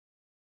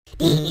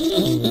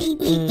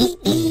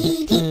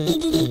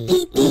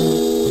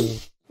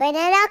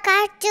Banana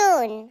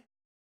cartoon.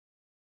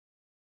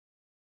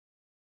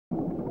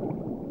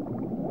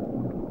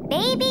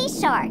 Baby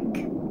shark.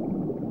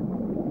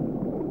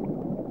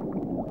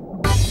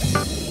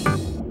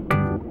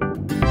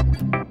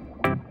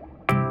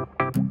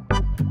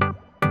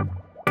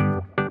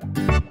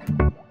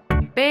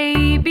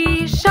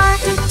 Baby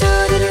shark,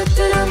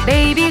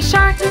 baby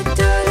shark,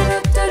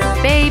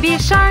 baby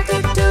shark,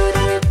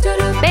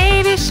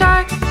 baby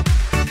shark,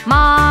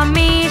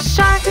 mommy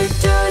shark,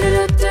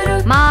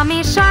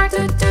 mommy shark,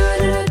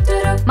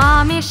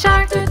 mommy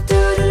shark,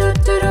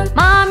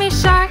 mommy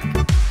shark,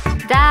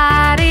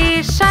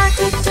 daddy shark,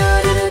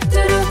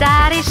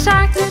 daddy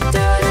shark,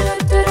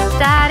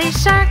 daddy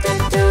shark,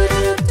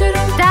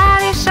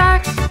 daddy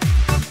shark,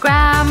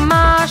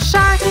 grandma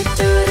shark,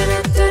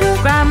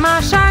 grandma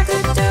shark,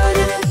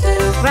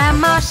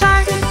 grandma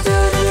shark,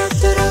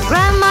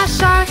 grandma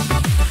shark,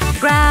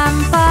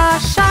 grandpa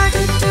shark,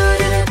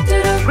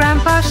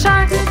 grandpa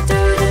shark,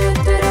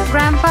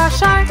 grandpa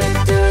shark,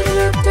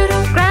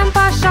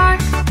 grandpa shark.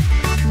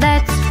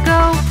 Let's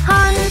go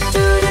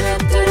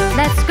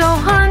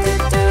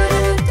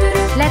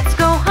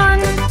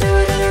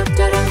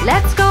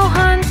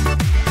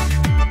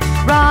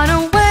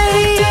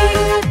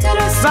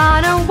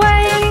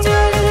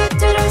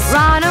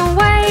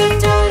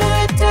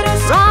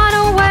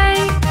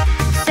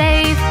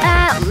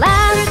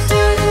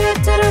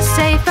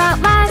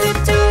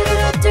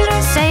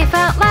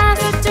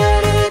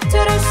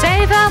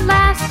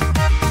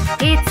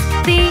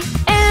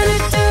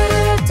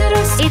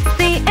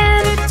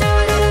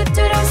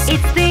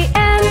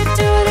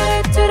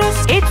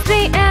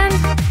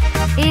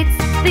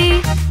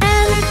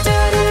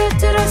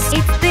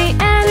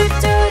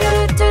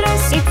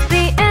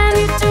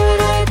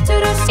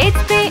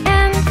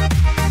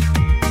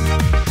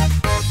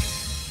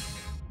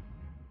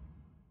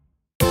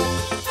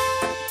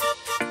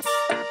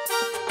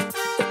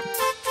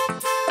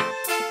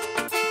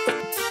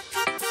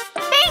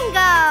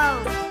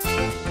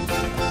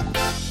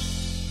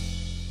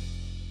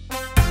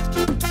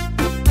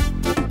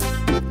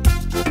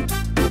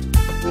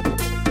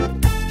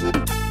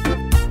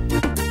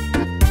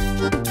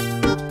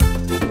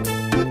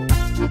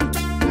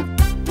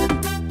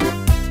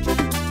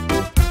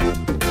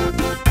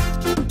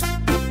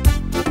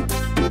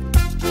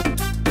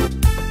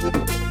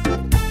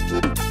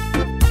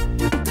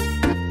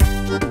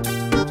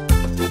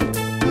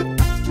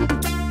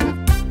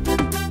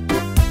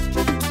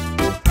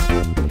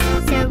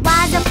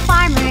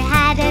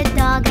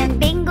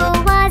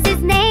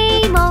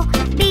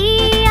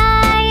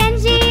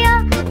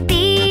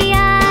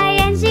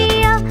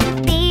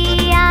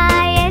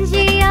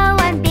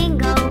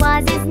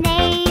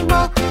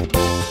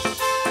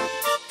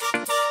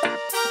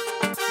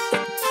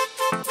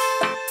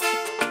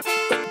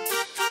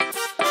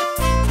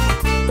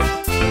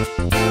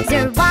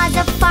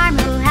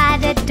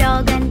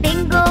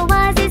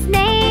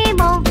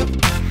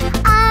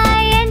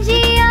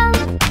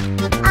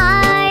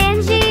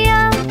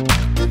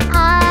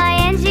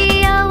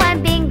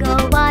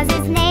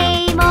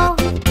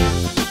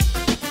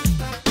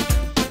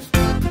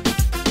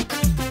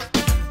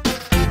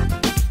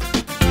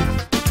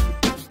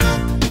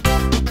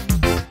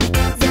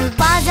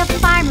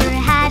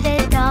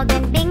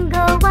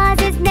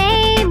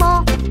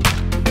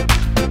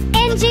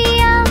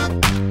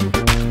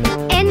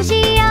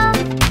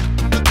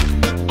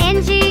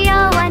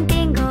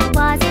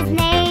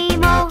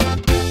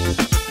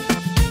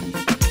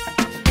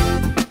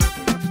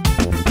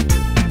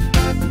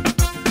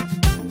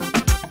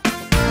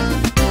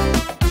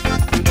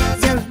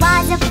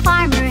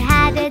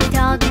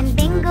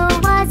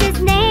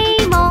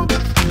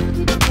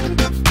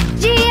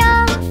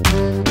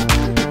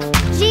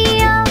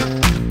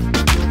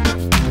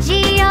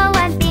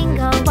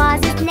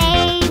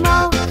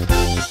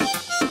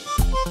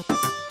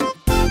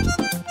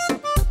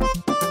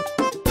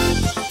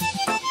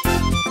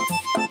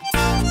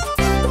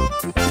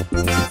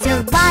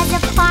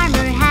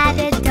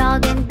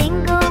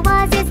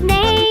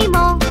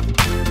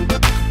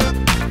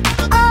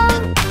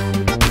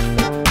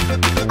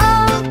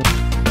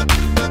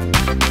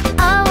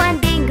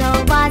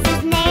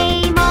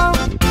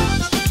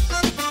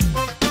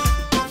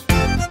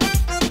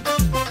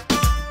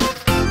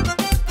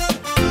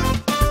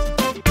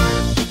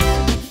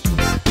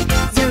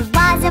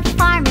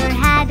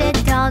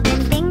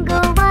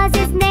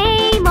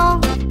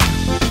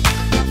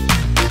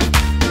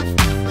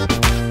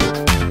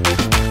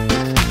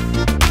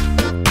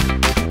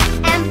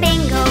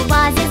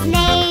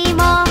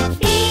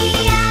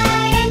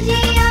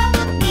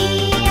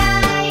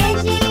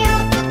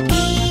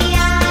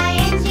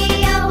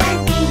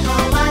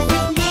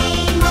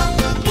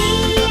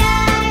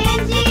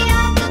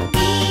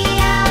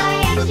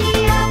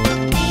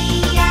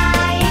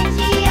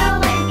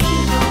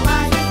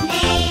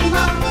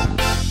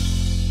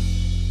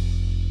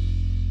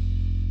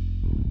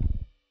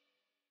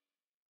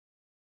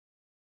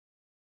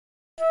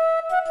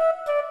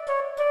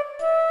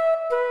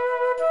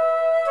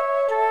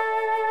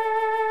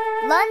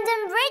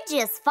London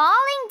Bridge is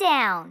falling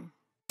down.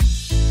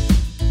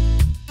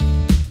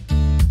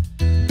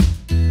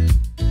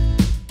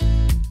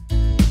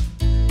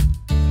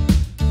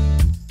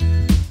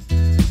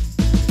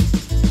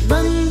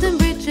 London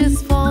Bridge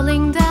is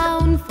falling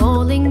down,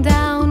 falling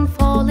down,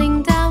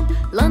 falling down.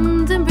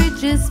 London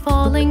Bridge is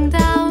falling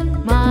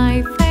down,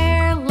 my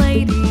fair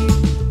lady.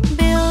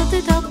 Build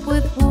it up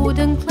with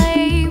wooden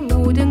clay,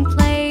 wooden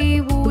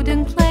clay,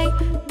 wooden clay.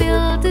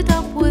 Build it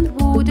up with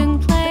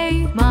wooden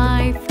clay,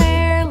 my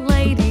fair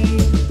lady.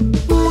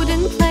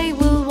 Wooden clay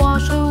will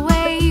wash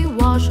away,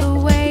 wash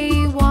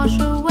away, wash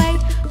away.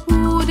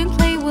 Wooden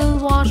clay will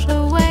wash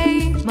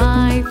away,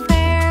 my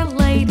fair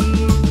lady.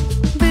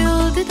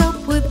 Build it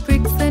up with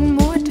bricks and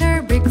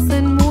mortar, bricks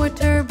and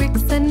mortar,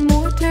 bricks and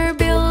mortar.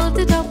 Build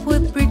it up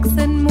with bricks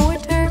and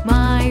mortar,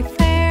 my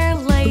fair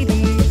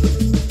lady.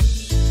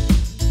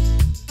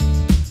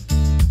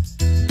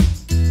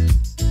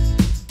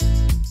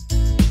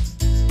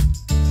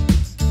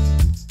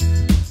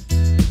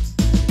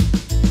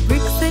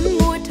 Bricks and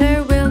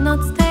mortar will not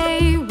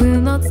stay,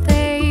 will not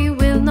stay,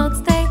 will not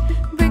stay.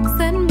 Bricks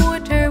and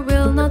mortar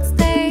will not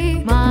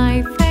stay,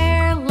 my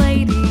fair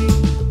lady.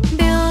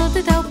 Build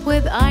it up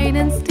with iron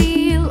and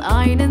steel,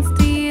 iron and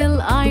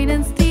steel, iron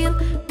and steel.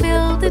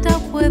 Build it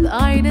up with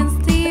iron and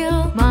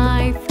steel,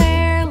 my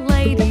fair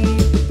lady.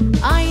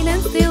 Iron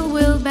and steel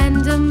will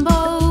bend and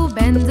bow,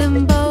 bend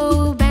and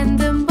bow,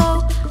 bend and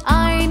bow.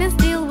 Iron and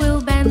steel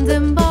will bend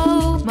and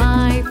bow,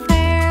 my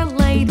fair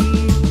lady.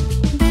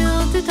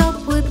 Build it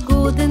up with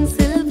gold and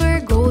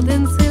silver, gold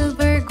and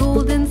silver,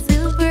 gold and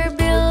silver.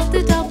 Build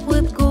it up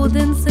with gold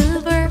and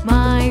silver,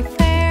 my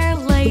fair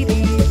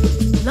lady.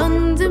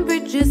 London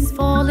Bridge is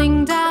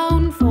falling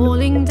down,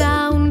 falling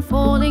down,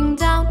 falling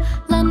down.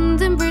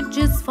 London Bridge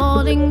is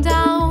falling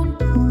down.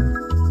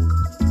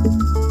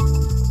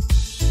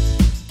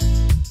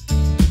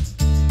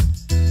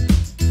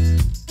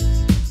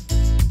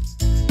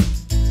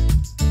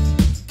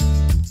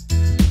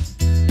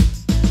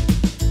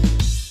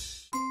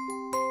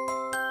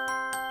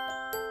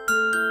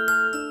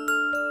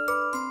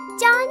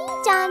 Johnny,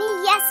 Johnny,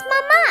 yes,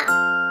 Mama.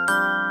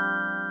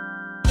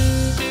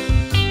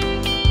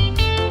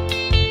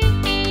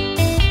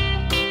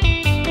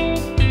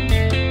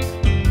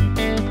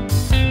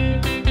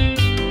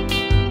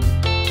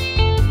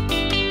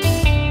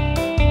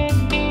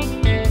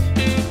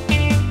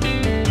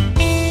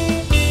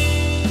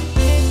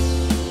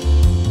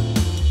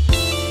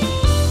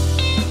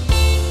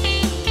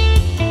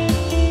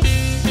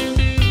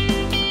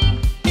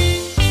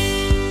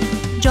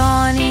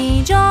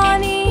 Johnny,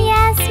 Johnny,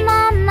 Yes,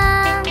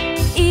 Mama.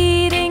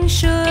 eating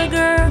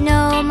sugar,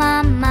 No,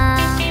 Mama.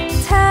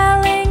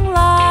 telling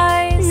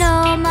lies.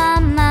 No,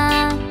 Mama.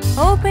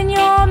 Open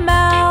your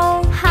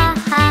mouth. Ha,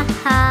 ha,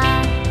 ha.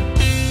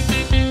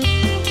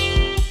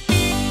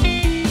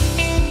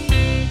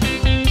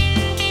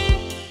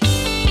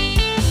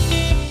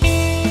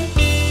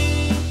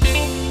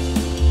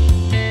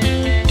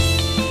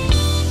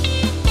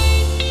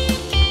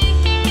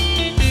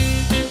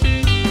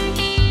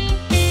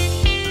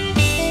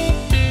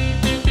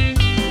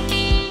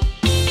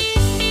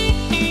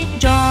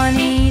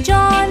 Johnny,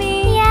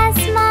 Johnny, Yes,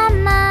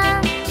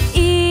 Mama.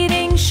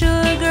 eating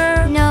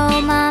sugar,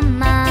 No,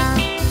 Mama.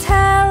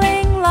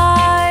 telling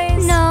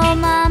lies. No,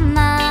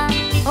 Mama.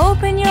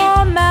 Open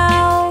your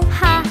mouth.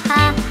 Ha,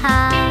 ha, ha.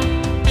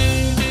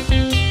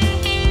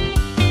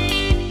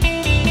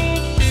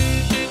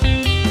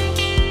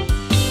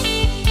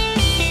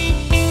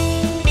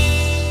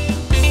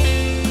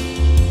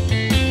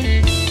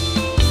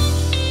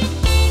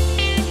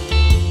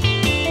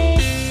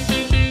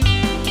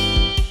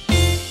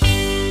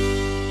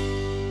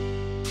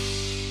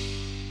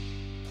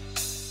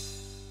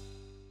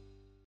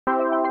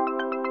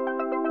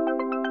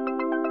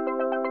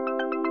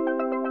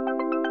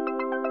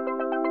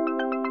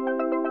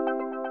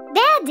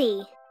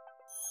 Daddy.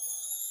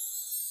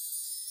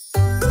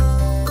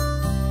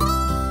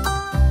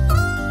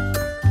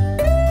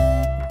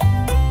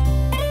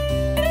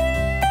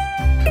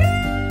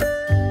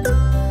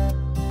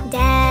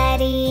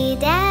 Daddy,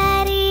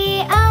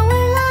 Daddy, our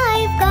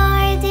life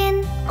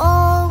garden,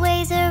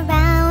 always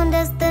around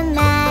us, the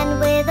man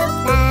with a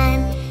plan,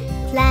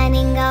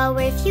 planning our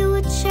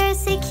future,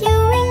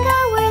 securing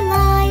our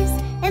lives,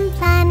 and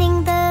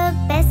planning the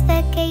best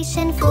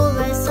vacation for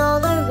us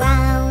all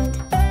around.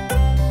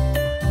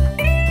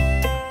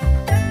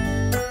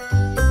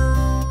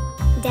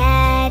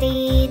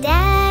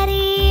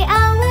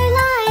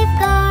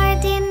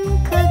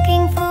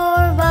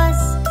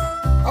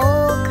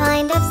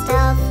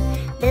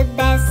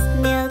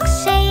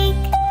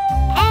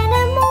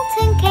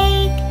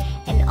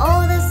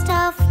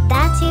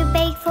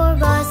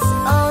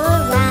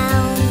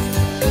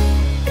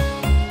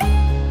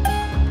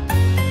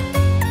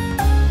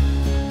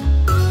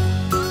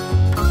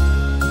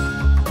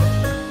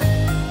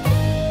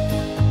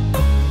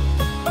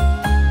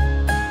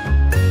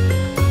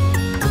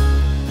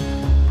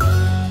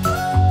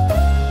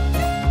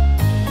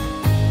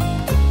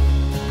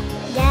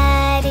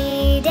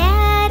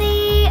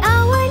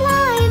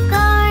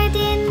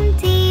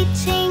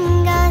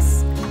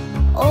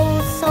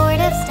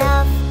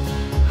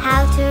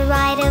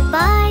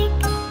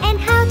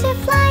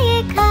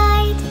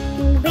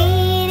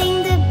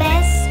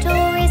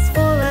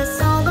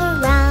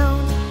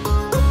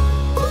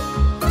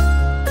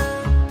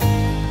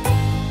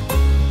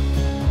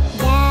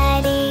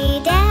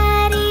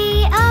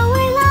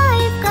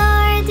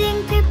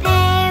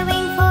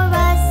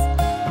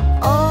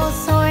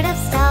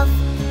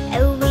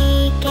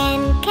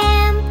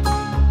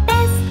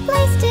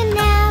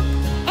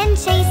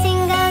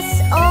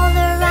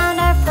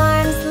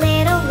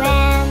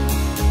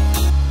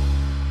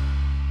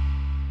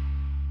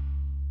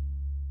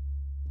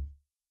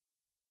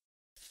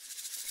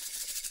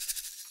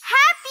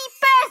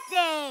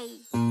 birthday!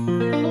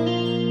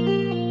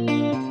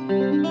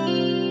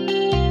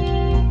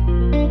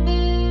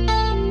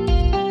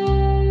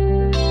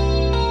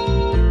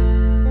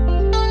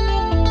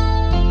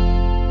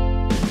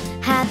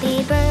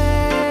 Happy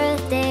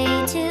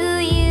birthday to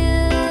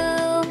you.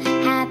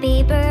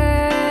 Happy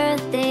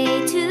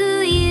birthday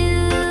to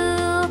you.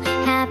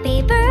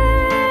 Happy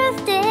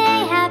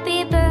birthday,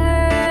 happy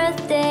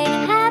birthday,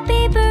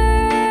 happy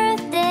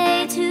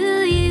birthday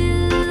to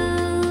you.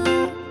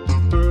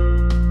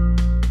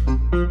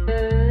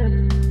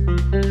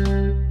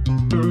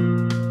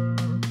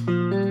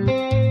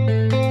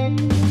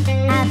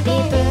 Happy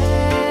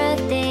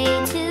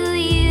birthday to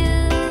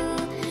you.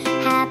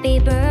 Happy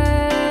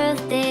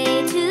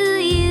birthday to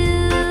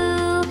you.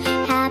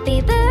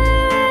 Happy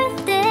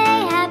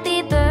birthday,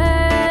 happy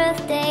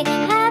birthday,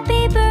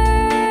 happy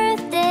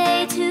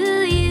birthday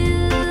to you.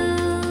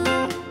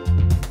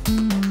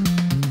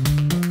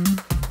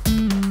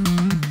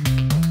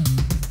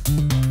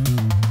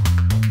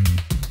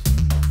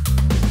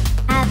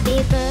 Happy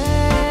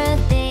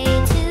birthday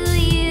to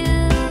you.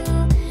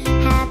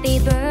 Happy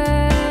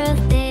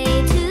birthday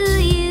to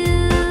you.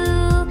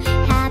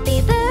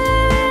 Happy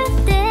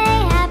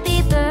birthday,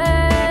 happy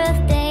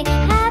birthday,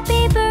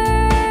 happy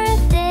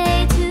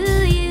birthday to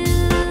you.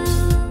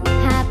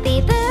 Happy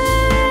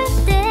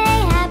birthday,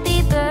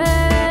 happy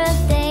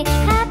birthday,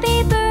 happy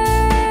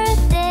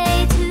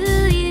birthday to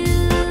you.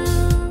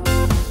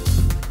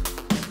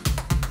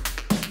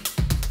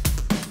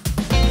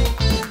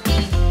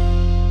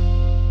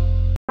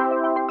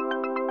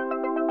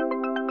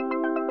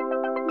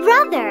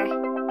 Brother.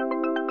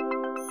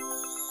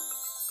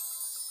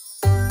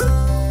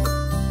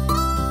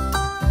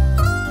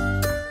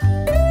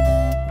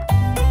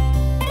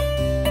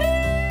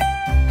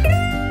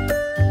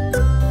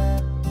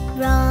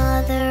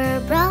 Brother,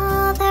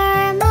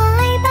 brother,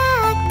 my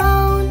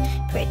backbone,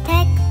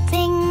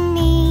 protecting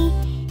me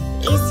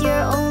is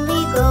your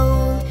only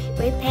goal.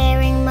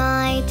 Repairing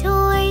my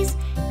toys,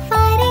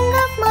 fighting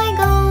off my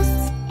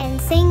ghosts, and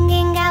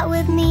singing out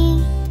with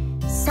me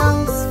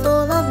songs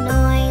full of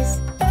noise.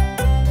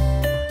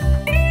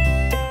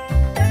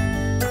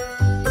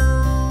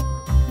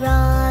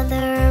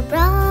 Brother,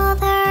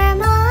 brother,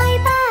 my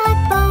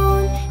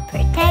backbone,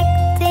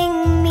 protecting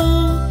me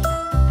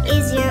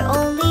is your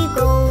only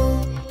goal.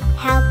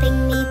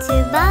 Helping me to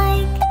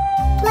bike,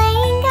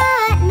 playing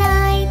at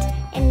night,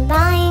 and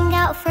buying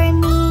out for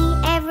me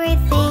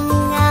everything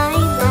I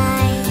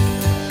like.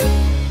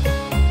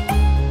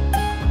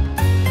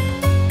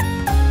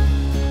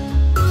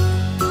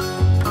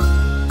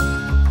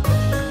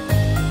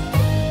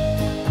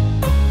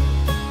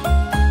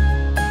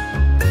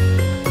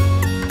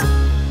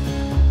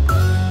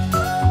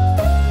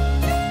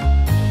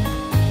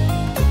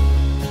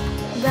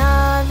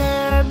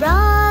 Brother,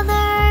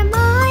 brother,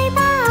 my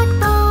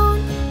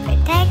backbone,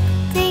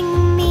 protecting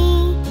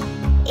me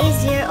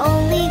is your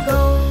only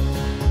goal.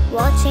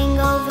 Watching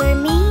over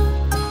me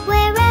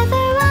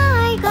wherever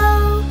I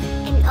go,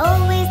 and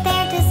always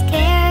there to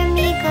scare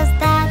me, 'cause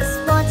that's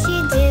what you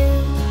do.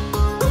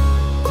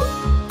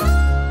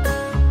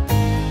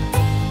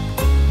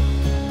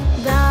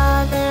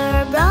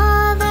 Brother,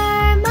 brother,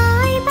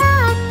 my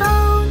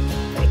backbone,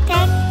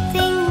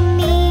 protecting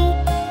me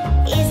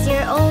is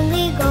your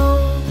only goal.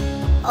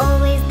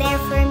 Always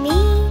there for me,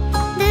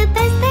 the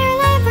best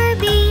there'll ever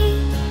be,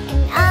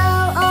 and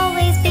I'll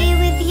always be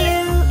with you,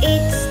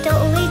 it's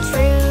totally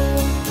true.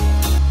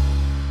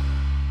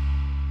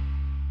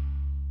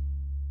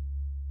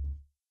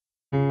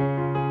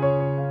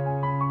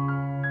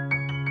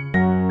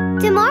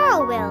 Tomorrow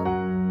will.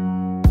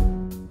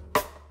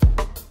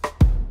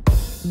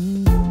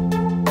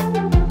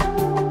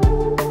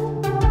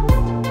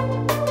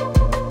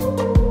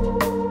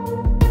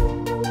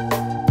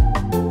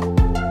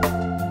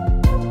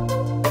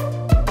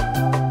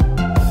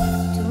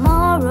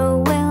 Tomorrow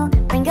will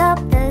bring up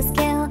the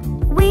skill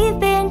we've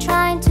been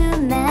trying to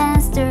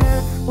master.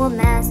 We'll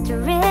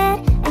master it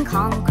and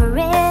conquer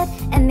it,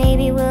 and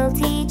maybe we'll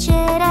teach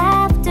it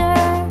after.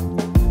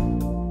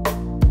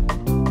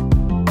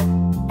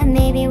 And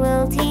maybe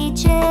we'll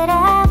teach it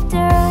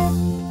after.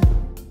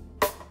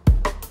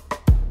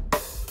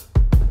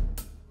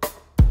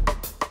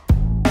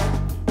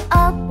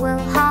 Up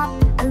we'll hop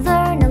and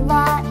learn a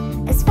lot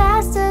as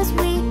fast as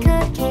we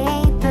could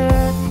caper,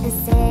 and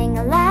sing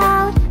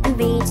aloud and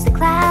reach the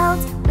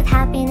clouds with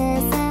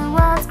happiness and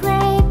wild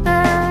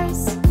scrapers.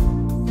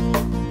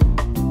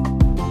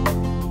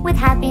 With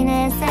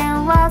happiness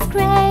and wild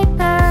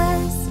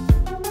scrapers.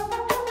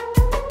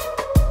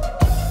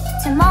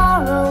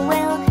 Tomorrow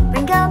will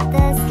bring up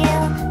the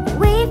skill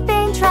we've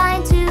been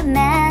trying to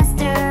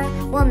master.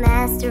 We'll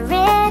master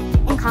it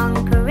and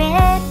conquer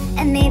it,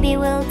 and maybe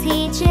we'll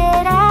teach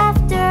it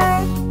after.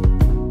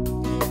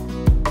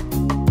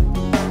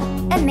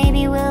 And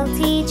maybe we'll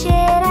teach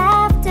it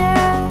after.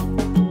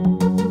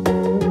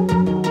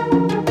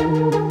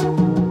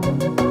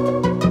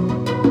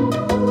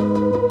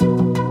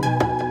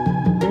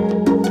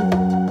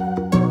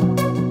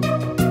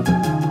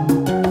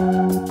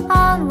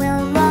 On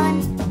we'll run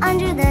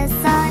under the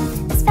sun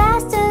as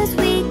fast as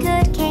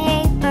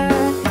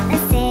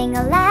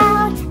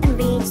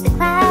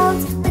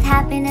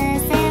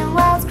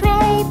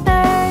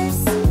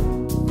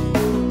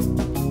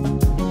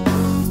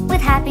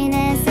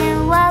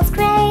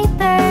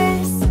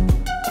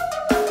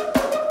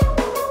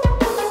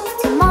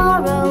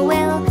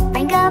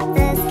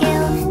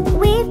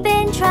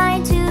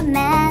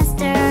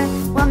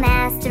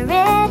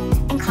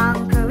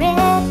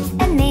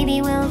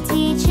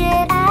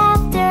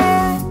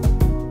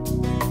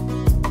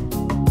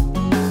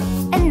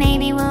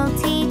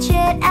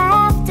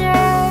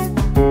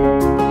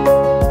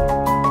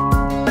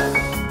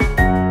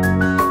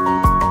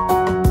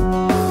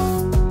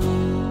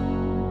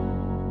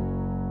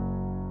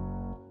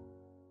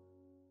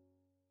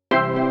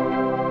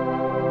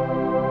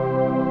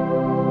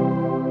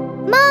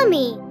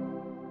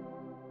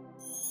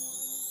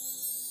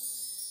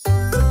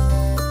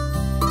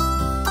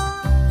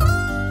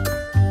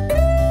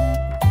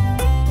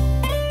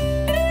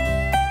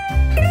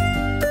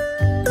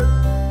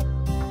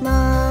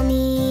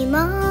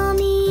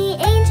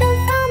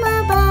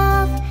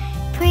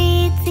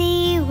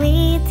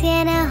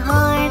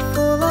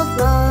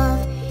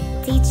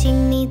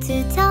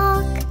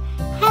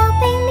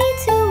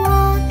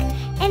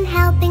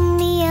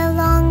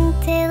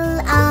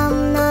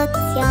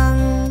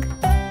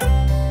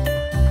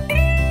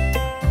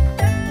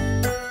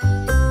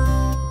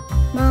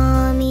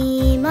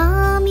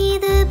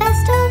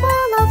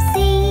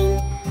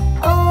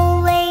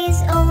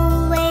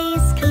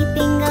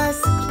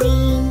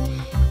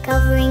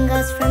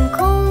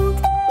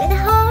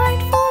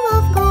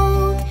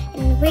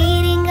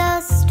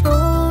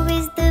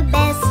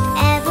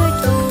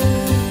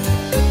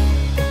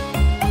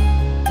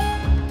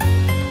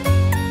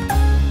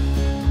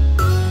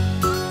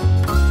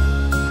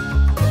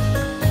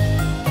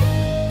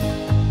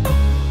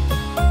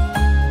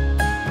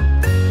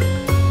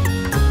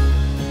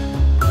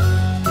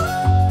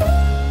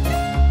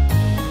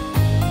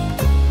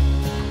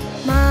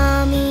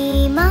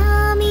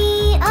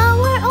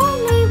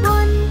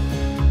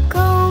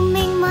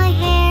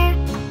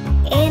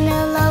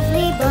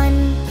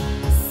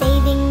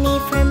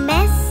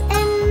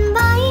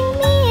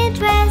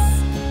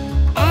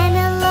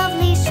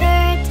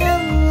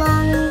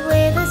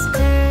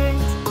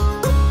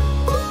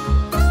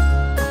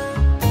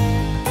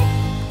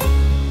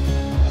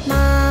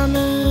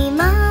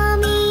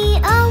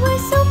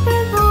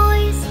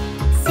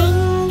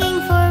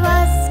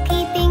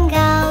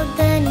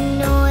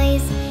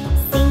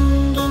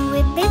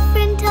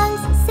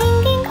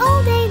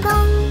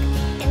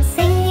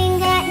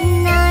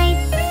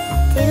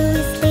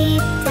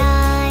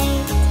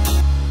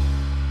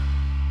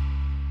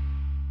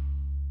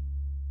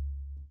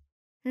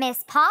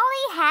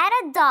Polly had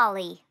a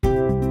dolly.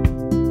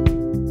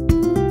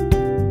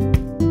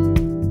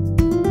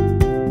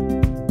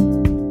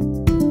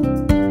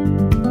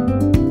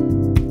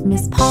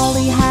 Miss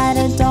Polly had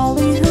a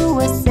dolly who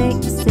was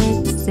sick,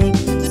 sick, sick.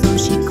 So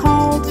she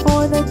called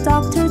for the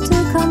doctor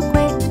to come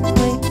quick,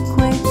 quick,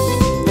 quick.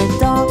 The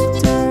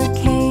doctor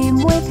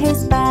came with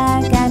his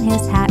bag and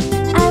his hat,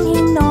 and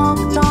he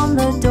knocked on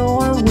the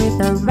door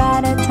with a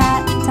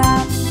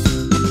rat-a-tat-tat.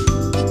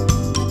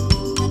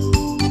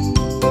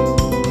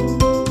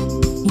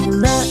 He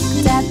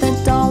looked at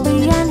the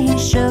dolly and he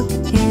shook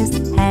his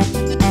head,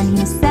 and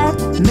he said,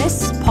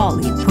 "Miss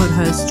Polly, put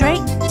her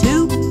straight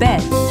to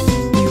bed."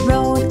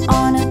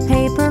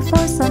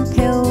 For some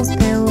pills,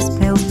 pills,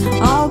 pills.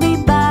 I'll be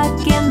back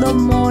in the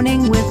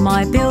morning with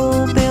my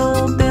bill,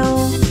 bill, bill.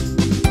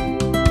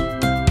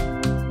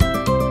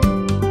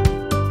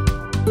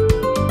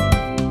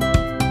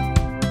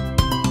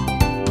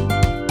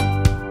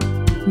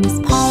 Miss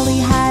Polly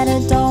had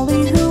a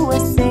dolly who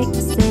was sick,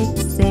 sick,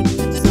 sick.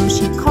 So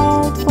she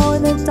called for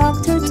the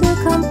doctor to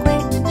come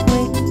quick,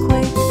 quick,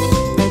 quick.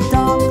 The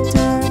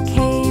doctor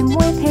came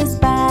with his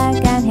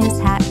bag and his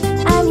hat,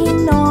 and he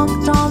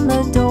knocked on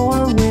the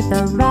door with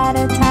a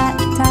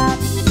rat-a-tat-tat.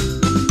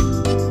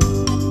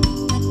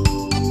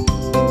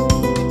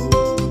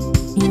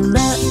 He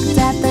looked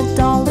at the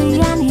dolly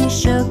and he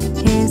shook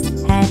his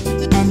head,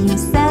 and he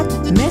said,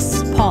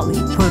 "Miss Polly,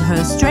 put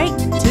her straight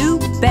to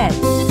bed."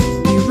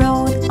 He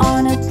wrote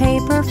on a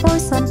paper for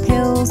some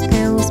pills,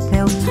 pills,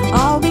 pills.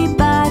 I'll be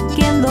back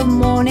in the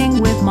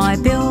morning with my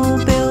bill,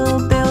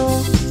 bill, bill.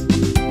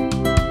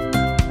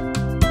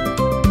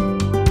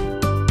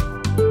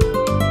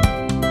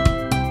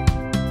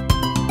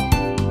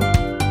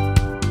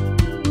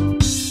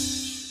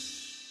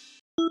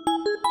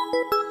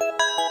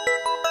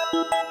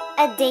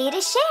 A day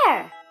to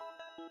share.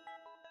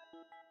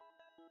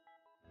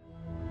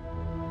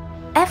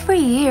 Every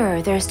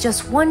year, there's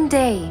just one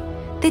day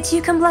that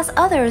you can bless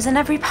others in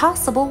every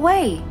possible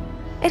way.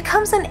 It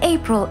comes in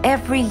April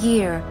every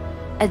year.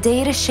 A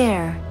day to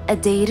share, a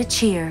day to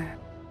cheer.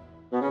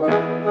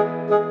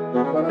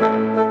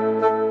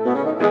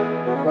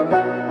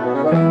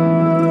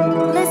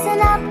 Listen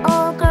up,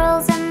 all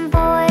girls and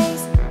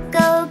boys.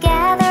 Go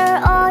gather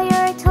all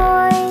your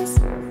toys.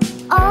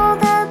 All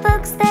the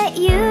books that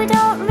you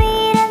don't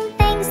read and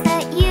things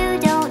that you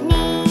don't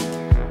need.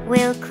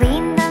 We'll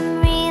clean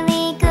them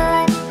really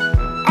good,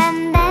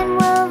 and then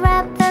we'll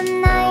wrap them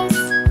nice.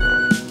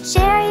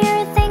 Share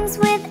your things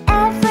with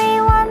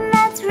everyone,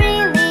 that's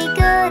really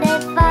good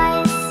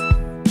advice.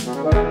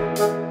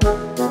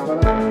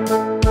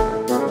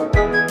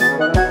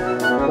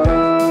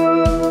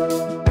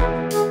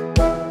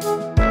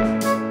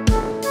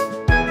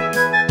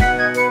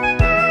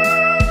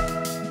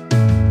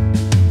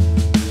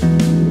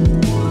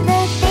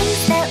 The things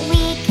that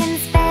we can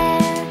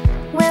spare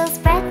will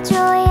spread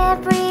joy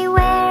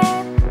everywhere.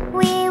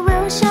 We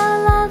will show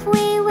love,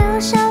 we will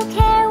show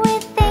care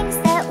with things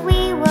that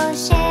we will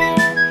share.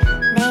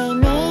 They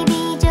may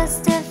be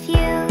just a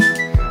few,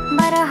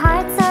 but our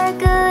hearts are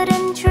good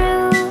and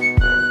true.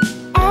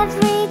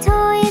 Every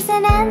toy is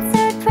an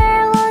answered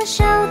prayer, will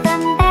show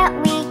them that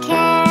we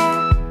care.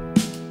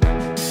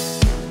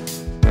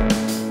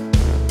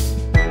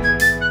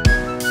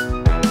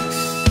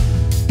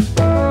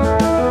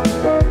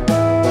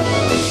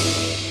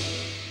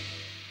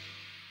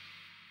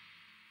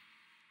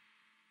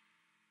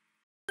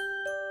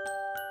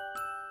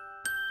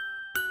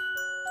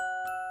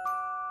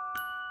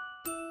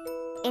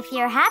 If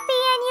you're happy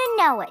and you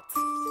know it.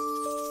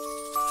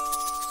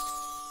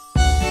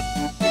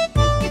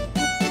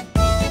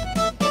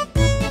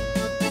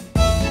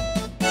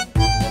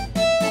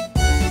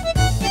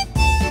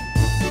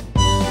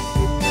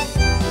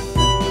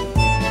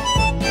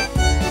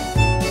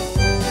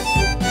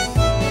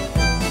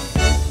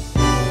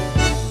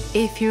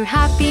 If you're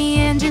happy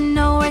and you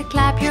know it,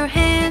 clap your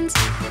hands.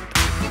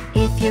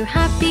 If you're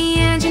happy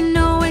and you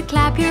know it,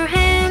 clap your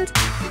hands.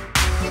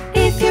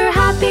 If you're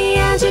happy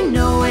and you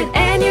know it,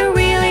 and you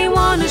really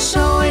want to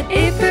show it.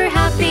 If you're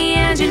happy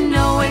and you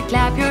know it,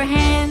 clap your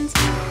hands.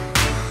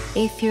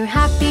 If you're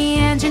happy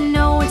and you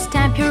know it,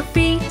 stamp your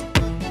feet.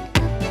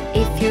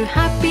 If you're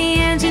happy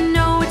and you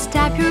know it,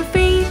 stamp your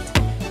feet.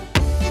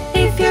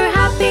 If you're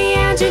happy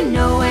and you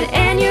know it,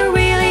 and you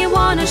really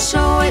want to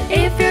show it.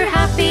 If you're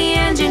happy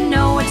and you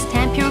know it,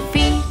 stamp your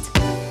feet.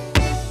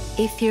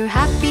 If you're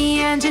happy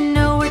and you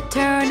know it,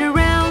 turn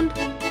around.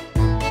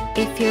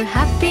 If you're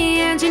happy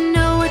and you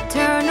know it,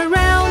 turn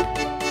around.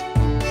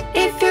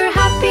 If you're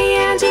happy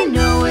and you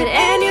know it,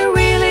 and you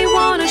really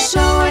want to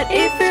show it.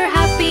 If you're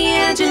happy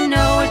and you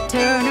know it,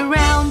 turn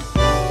around.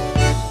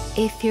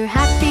 If you're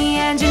happy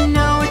and you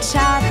know it,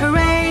 shout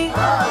hooray!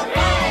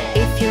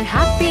 Hooray! If you're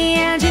happy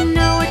and you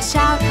know it,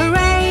 shout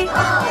hooray!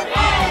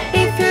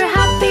 Hooray! If you're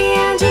happy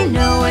and you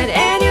know it,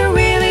 and you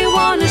really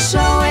want to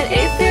show it.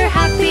 If you're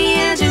happy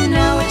and you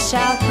know it,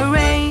 shout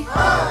hooray!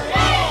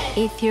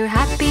 Hooray! If you're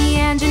happy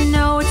and you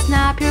know it,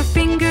 snap your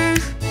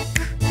fingers.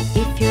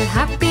 If you're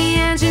happy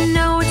and you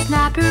know it,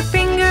 snap your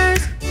fingers.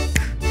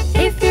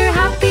 If you're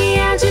happy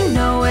and you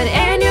know it,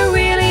 and you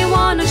really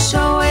wanna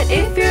show it.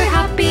 If you're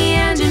happy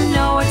and you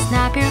know it,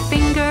 snap your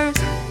fingers.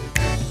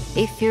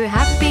 If you're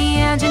happy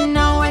and you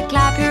know it,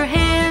 clap your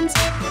hands.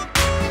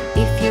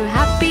 If you're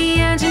happy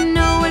and you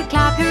know it,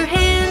 clap your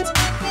hands.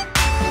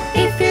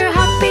 If you're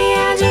happy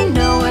and you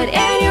know it,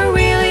 and you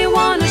really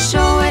wanna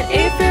show it.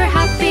 If you're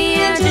happy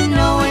and you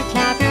know it,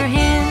 clap your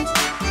hands.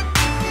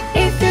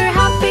 If you're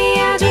happy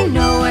and you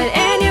know it,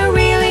 and you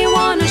really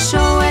wanna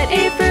show it.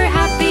 If you're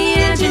happy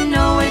and you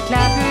know it,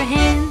 clap your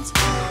hands.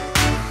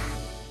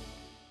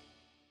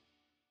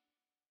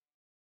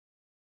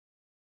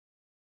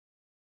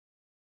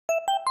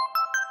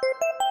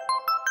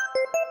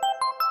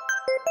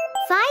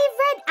 Five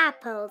red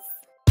apples.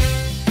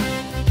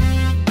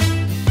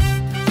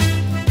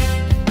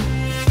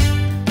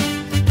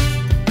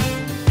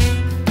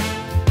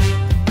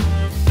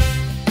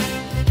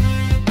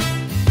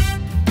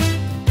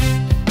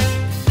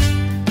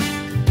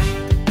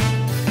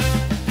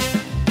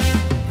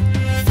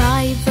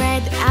 Five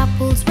red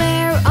apples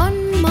were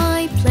on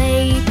my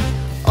plate,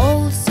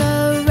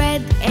 also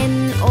red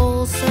and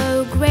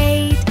also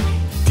great.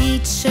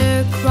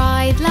 Teacher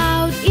cried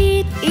loud,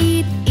 eat,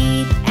 eat,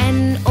 eat,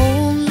 and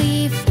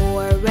only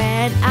 4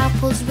 red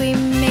apples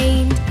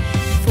remained.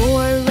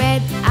 4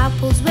 red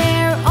apples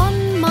were on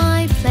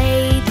my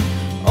plate,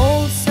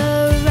 also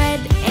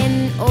red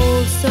and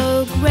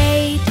also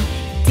great.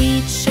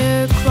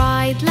 Teacher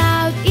cried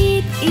loud,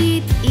 eat,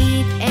 eat,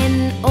 eat,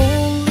 and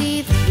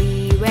only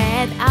 3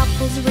 red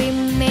apples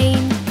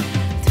remained.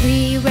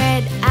 3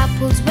 red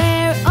apples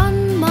were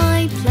on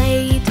my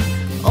plate,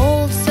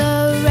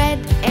 also red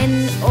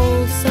and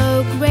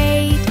also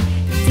great.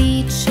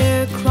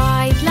 Teacher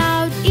cried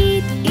loud,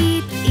 eat,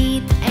 eat,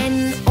 eat,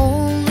 and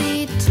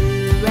only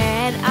 2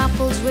 red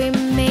apples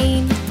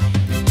remained.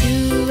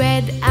 2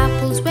 red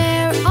apples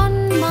were on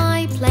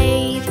my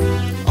plate,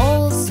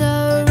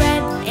 also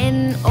red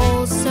and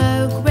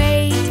also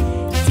great.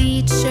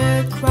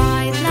 Teacher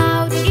cried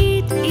loud,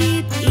 eat,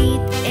 eat,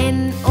 eat,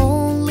 and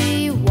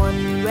only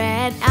 1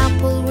 red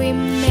apple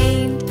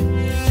remained.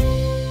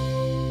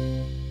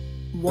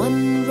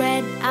 1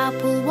 red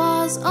apple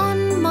was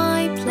on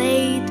my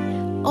plate,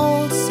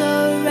 also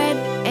red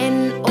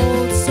and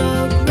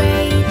also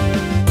great.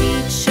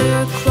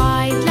 Teacher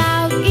cried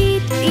loud,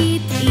 eat,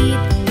 eat,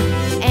 eat,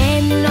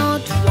 and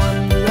not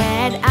 1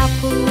 red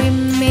apple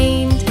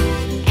remained.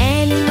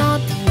 And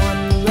not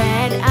 1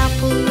 red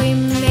apple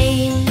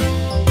remained.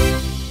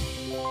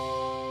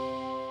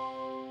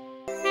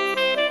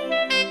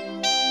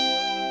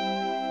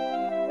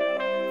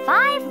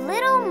 Five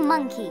little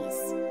monkeys.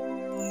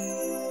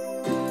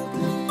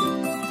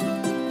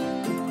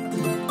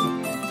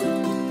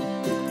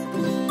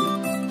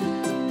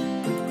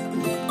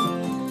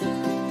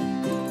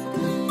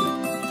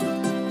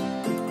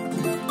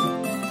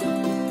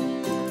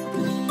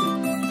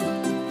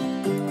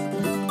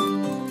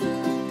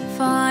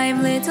 Five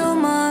little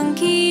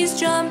monkeys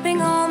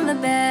jumping on the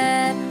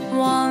bed.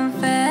 One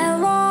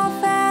fell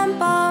off and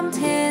bumped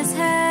his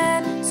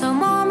head. So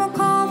Mama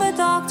called the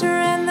doctor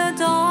and the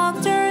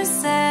doctor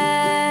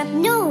said,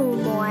 No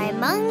more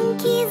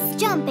monkeys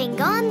jumping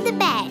on the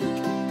bed.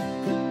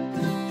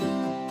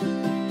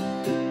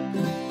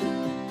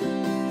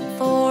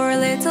 4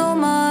 little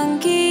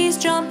monkeys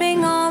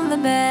jumping on the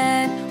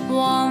bed.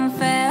 One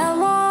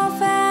fell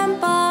off and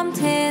bumped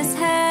his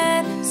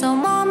head. So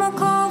Mama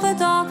called the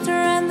doctor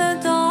and the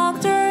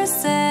doctor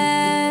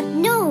said,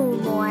 No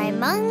more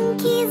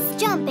monkeys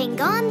jumping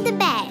on the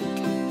bed.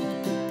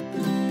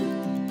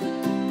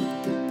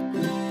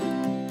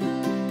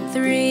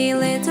 3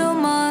 little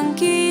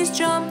monkeys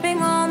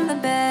jumping on the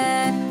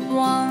bed.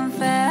 One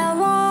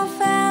fell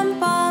off and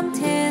bumped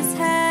his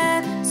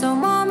head. So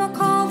Mama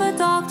called the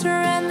doctor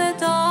and the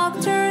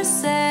doctor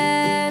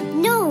said,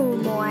 No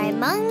more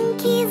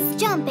monkeys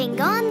jumping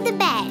on the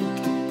bed.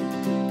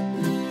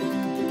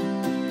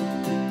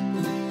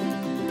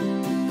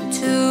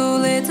 2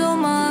 little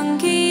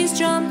monkeys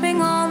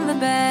jumping on the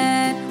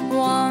bed.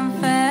 One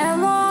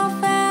fell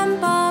off and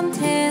bumped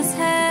his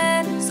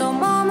head. So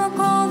Mama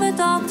called the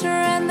doctor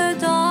and the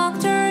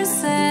doctor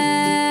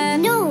said,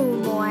 No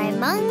more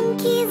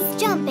monkeys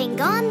jumping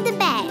on the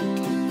bed.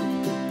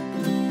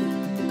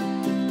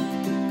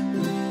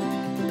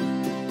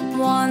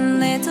 1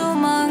 little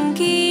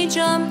monkey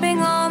jumping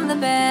on the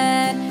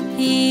bed.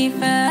 He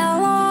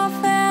fell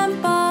off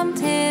and bumped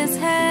his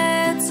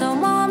head. So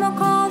Mama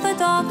called the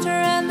doctor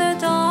and the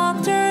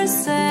doctor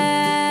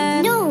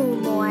said, No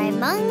more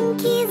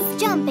monkeys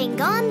jumping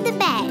on the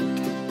bed.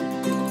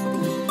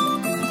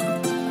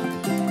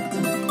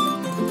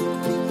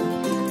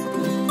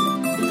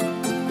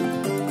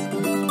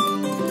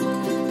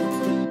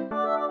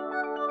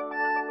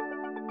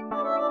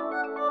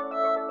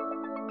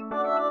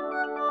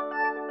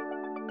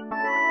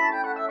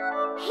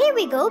 Here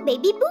we go,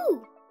 Baby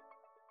Boo.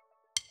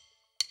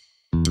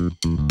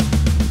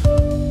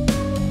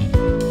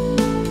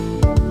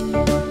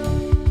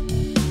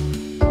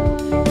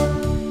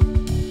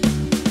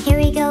 Here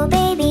we go,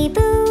 Baby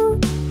Boo.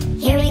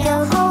 Here we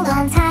go, hold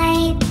on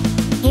tight.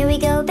 Here we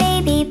go,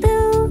 Baby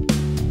Boo.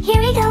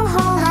 Here we go, hold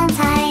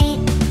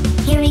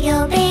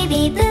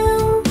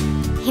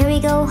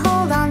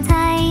hold on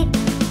tight.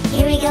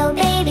 Here we go,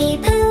 baby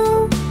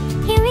boo.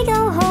 Here we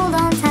go, hold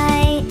on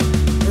tight.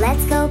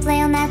 Let's go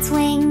play on that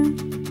swing.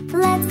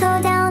 Let's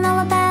go down all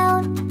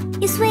about.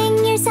 You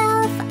swing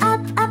yourself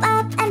up, up,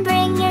 up, and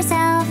bring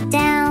yourself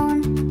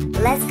down.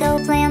 Let's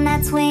go play on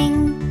that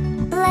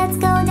swing. Let's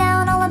go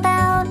down all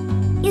about.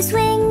 You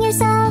swing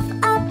yourself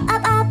up,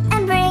 up, up,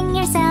 and bring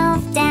yourself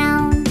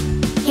down.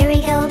 Here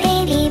we go,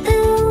 baby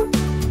boo.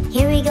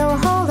 Here we go,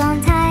 hold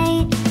on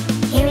tight.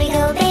 Here we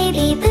go,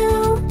 baby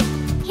boo.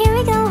 Here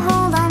we go,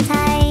 hold on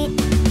tight.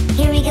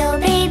 Here we go,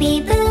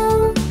 baby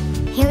boo.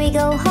 Here we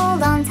go,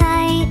 hold on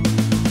tight.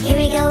 Here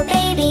we go,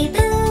 baby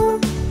boo.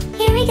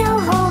 Here we go,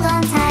 hold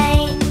on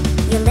tight.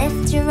 You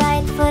lift your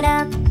right foot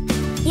up.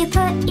 You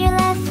put your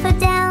left foot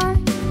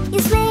down. You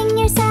swing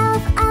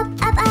yourself up,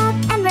 up, up,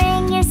 and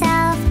bring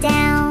yourself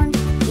down.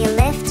 You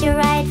lift your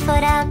right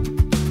foot up.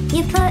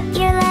 You put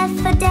your left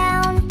foot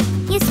down.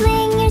 You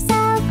swing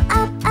yourself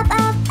up, up,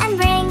 up, and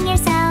bring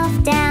yourself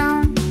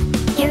down.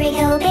 Here we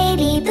go,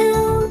 baby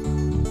boo.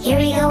 Here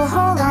we go,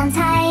 hold on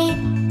tight.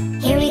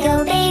 Here we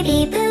go,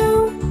 baby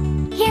boo.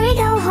 Here we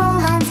go,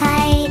 hold on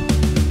tight.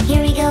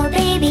 Here we go,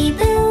 baby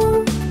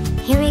boo.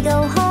 Here we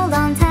go, hold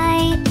on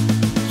tight.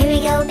 Here we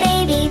go,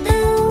 baby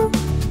boo.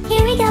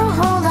 Here we go,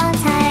 hold on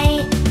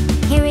tight.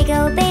 Here we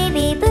go,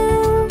 baby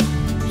boo.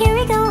 Here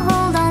we go,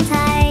 hold on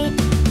tight.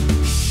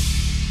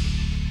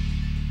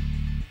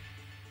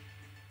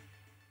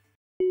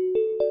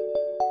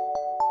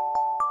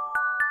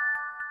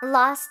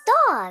 Lost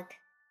dog.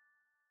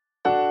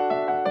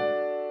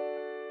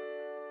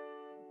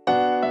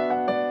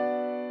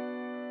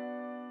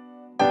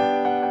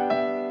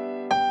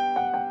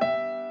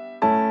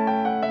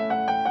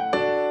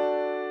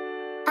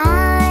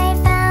 I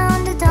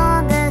found a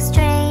dog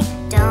astray.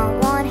 Don't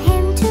want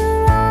him to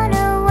run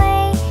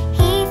away.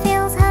 He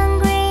feels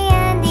hungry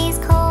and he's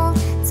cold,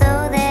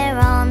 so there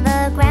on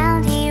the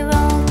ground he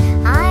rolled.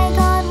 I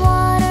got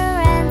water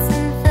and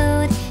some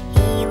food.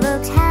 He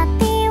looked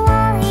happy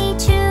while he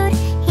chewed.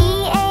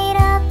 He ate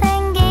up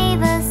and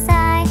gave a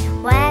sigh,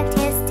 wagged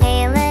his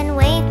tail and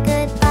waved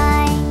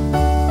goodbye.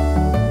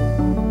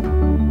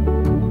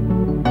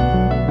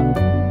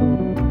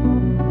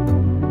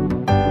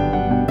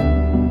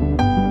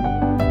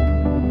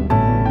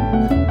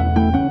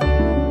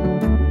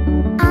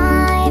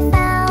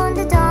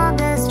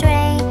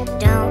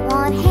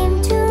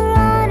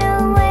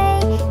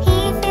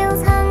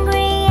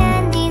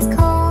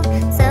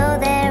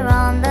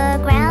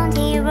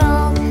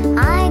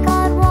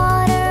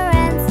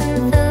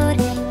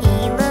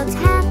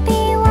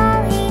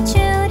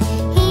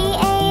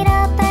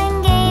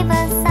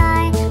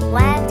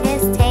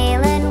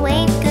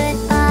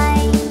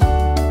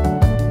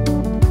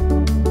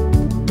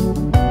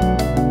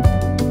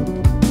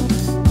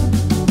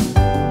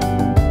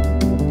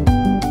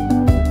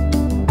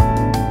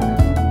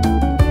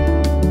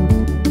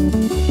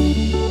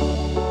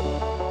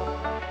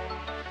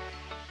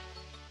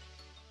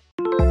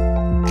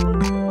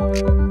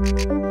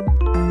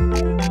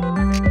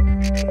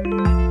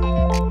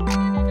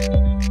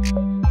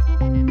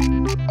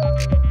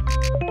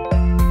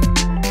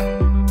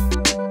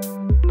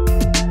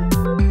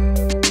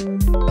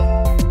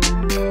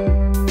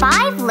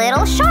 5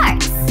 little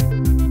sharks.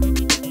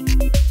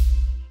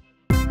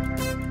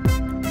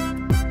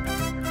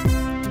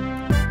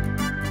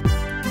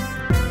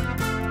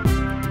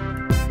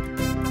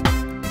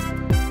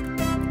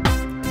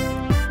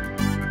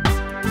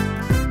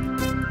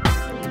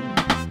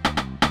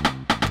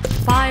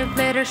 Five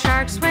little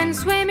sharks went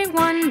swimming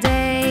one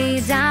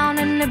day down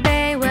in the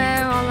bay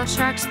where all the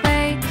sharks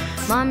play.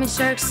 Mommy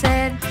shark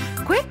said,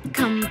 "Quick,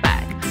 come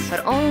back."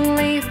 But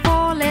only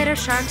 4 little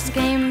sharks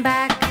came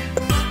back.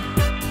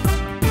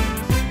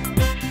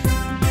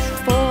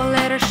 4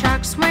 little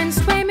sharks went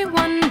swimming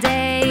one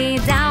day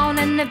down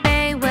in the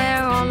bay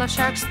where all the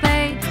sharks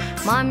play.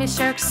 Mommy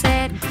shark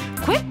said,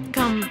 "Quick,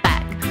 come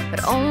back."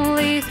 But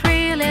only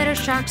 3 little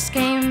sharks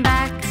came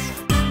back.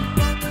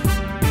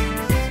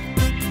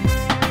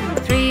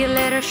 3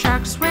 little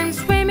sharks went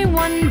swimming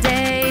one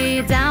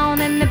day down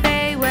in the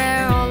bay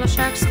where all the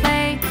sharks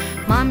play.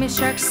 Mommy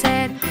shark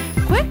said,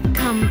 "Quick,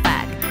 come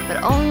back." But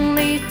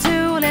only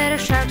 2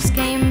 little sharks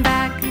came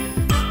back.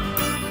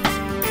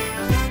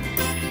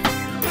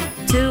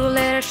 2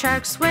 little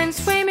sharks went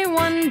swimming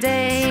one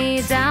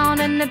day down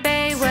in the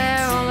bay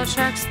where all the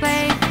sharks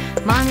play.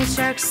 Mommy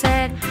shark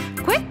said,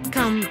 "Quick,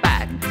 come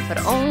back." But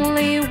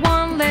only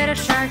 1 little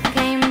shark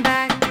came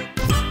back.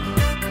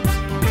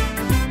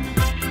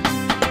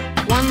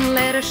 1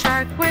 little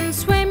shark went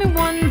swimming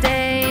one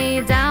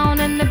day down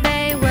in the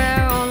bay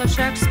where all the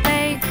sharks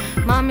play.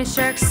 Mommy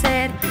shark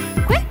said,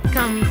 "Quick,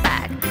 come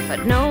back." But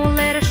no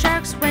little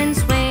sharks went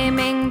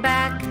swimming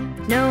back.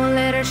 No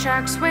little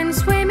sharks went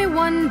swimming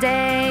one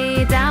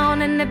day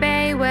down in the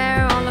bay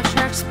where all the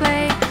sharks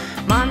play.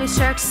 Mommy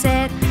shark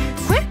said,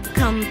 "Quick,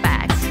 come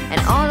back." And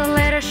all the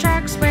little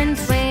sharks went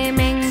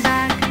swimming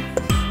back.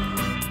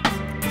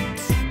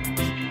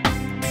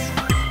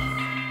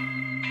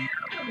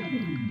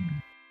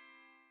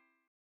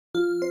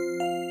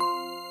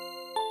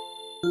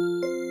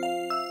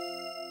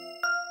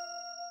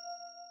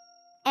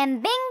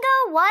 and Bingo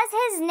was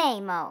his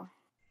name-o.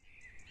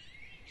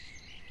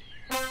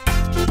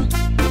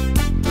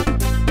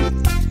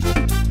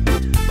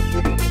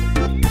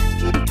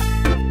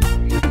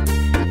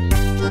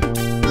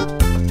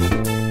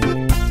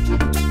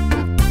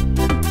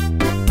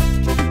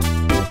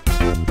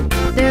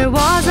 There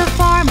was a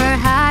farmer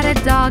had a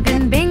dog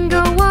and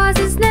Bingo was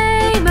his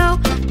name-o.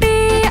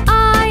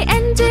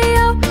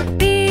 B-I-N-G-O,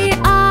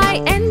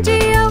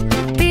 B-I-N-G-O,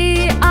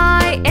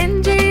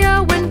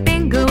 B-I-N-G-O, and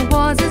Bingo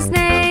was his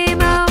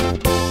name-o.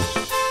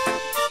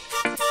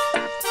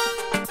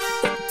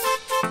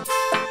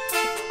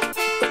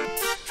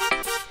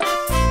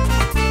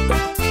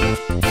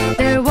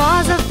 There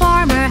was a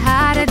farmer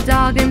had a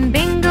dog and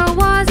Bingo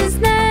was his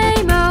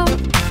name-o.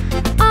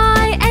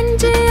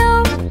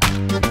 I-N-G-O,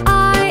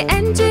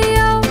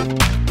 I-N-G-O,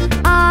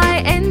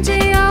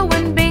 I-N-G-O,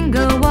 and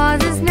Bingo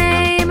was his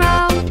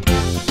name-o.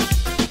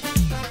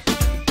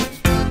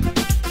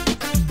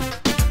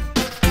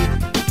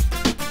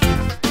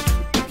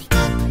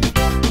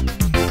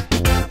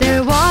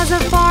 There was a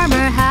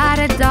farmer had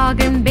a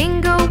dog and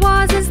Bingo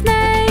was his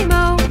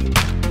name-o.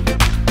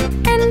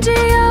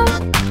 N-G-O,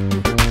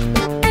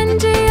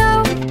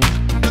 N-G-O,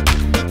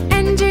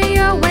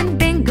 N-G-O, and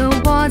Bingo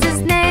was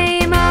his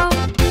name-o.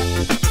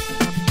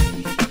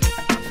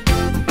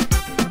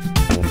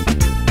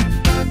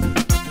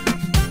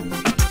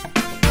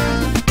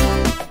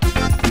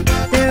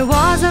 There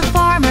was a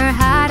farmer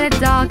had a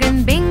dog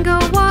and Bingo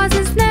was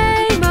his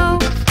name-o.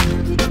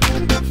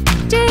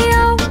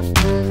 G-O,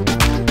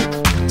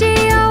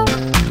 G-O,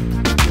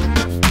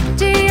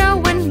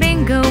 G-O, and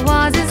Bingo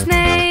was his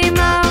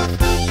name-o.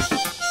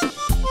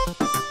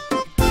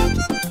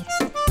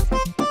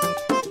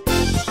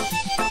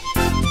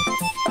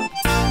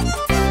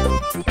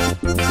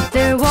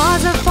 There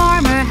was a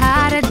farmer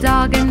had a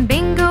dog and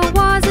Bingo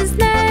was his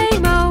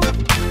name-o.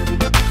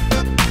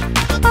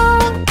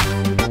 Oh,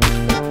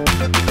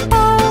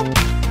 oh,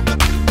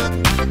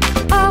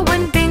 oh,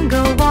 and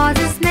Bingo was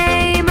his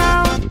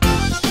name-o.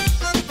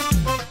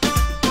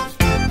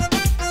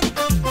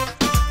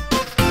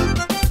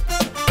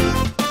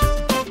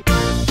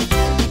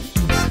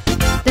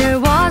 There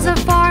was a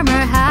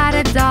farmer had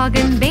a dog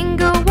and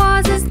Bingo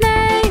was his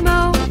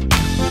name-o.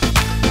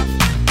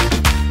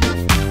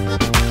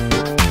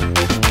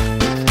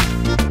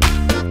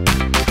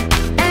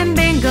 And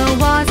Bingo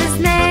was his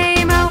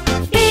name-o.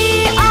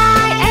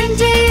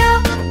 B-I-N-G-O,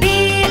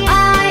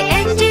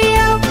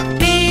 B-I-N-G-O,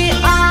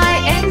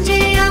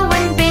 B-I-N-G-O,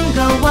 and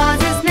Bingo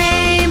was his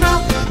name-o.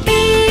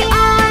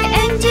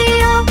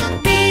 B-I-N-G-O,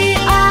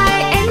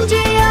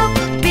 B-I-N-G-O,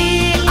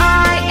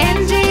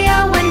 B-I-N-G-O,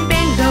 and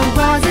Bingo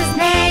was his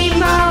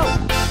name-o.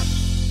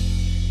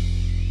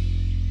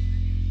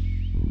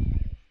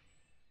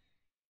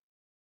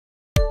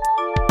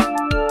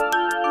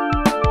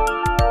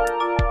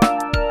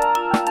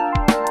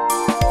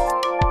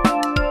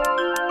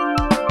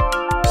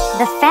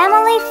 The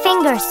Family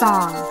Finger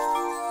Song.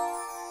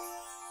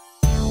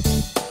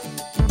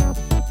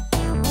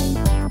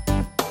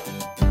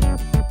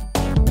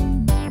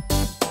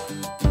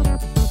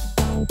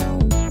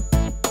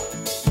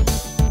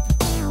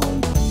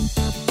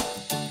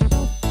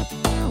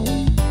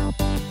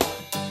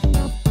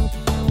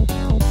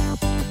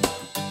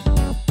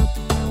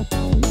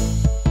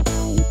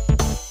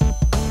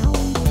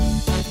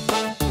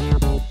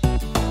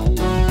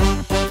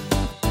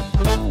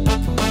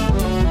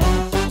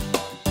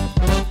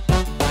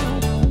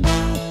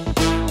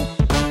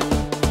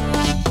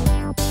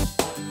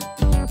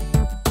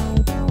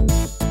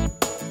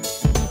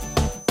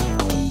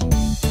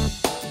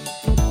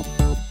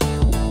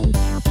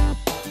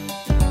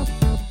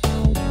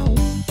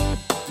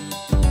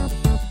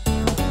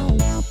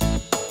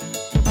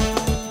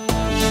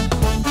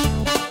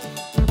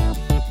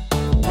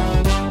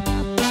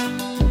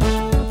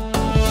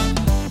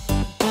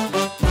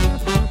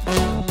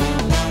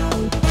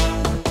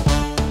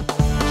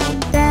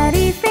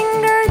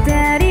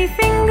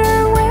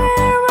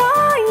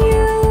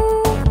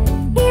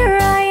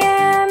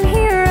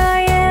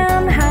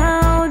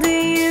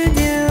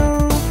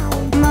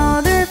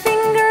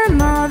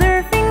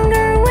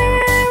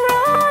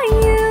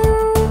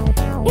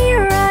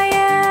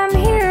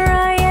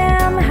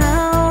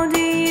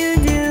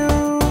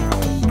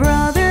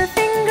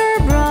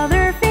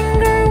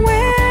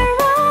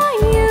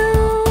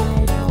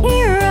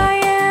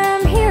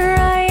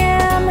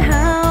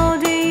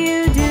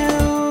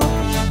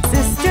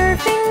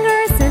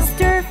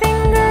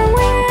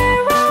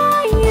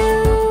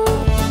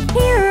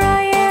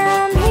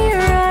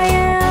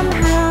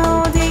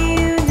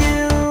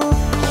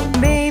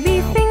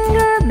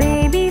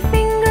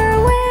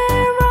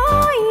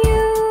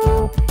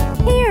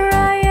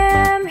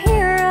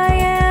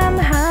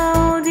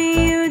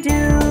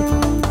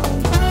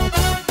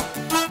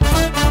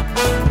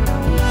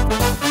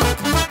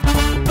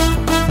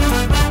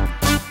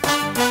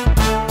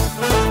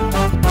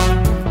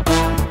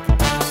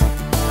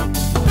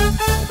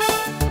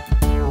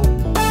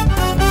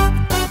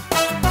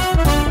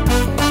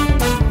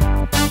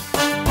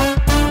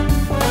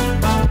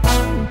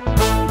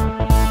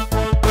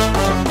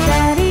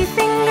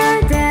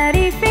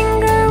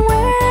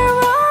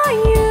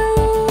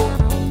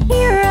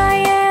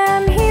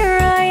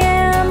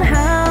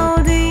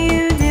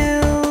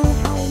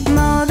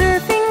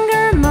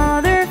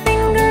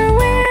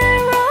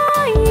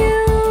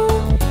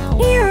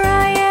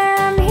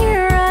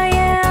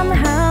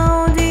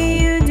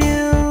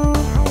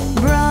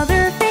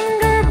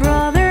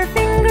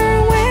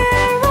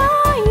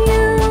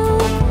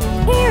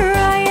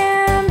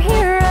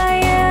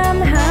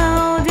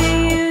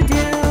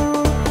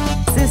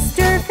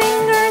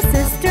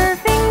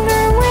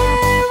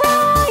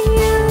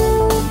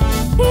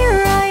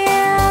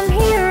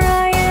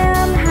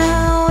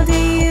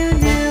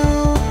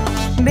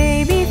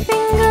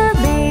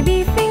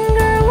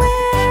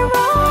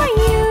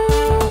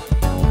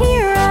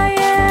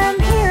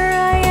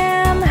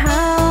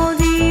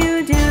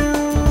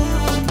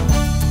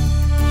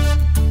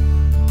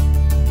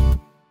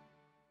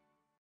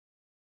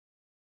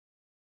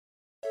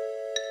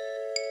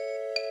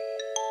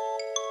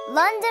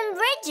 London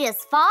Bridge is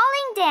falling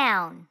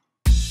down.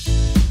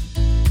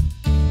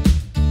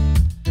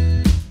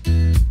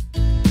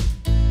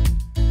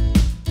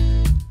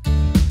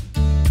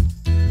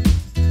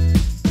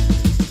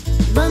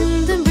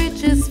 London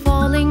Bridge is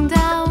falling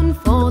down,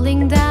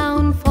 falling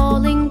down,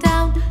 falling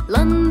down.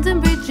 London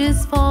Bridge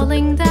is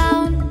falling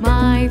down,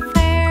 my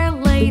fair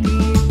lady.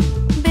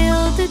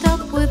 Build it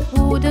up with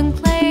wooden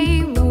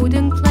clay,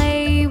 wooden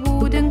clay,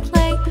 wooden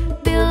clay.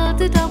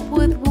 Build it up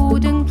with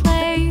wooden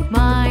clay,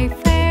 my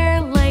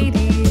fair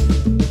lady.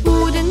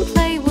 Wooden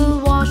clay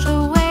will wash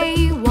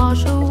away,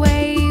 wash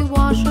away,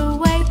 wash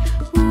away.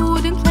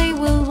 Wooden clay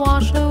will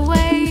wash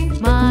away,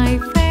 my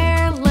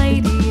fair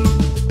lady.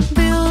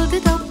 Build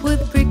it up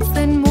with bricks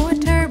and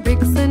mortar,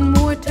 bricks and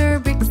mortar,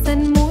 bricks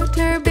and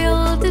mortar.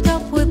 Build it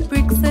up with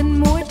bricks and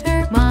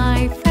mortar,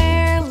 my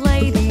fair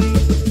lady.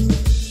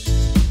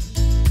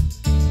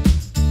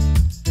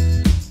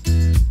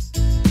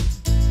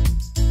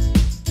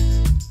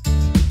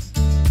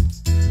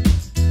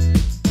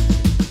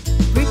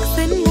 Bricks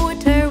and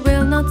mortar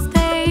will not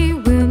stay,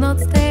 will not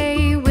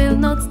stay, will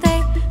not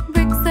stay.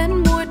 Bricks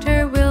and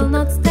mortar will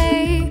not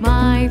stay,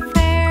 my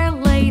fair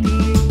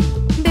lady.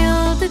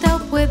 Build it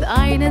up with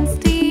iron and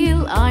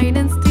steel, iron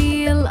and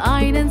steel,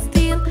 iron and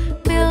steel.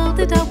 Build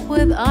it up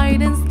with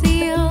iron and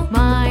steel,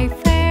 my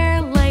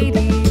fair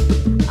lady.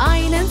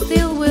 Iron and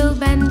steel will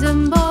bend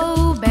and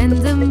bow,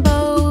 bend and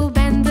bow,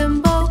 bend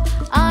and bow.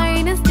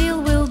 Iron and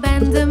steel will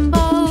bend and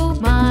bow,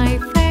 my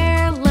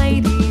fair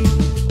lady.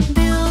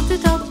 Build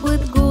it up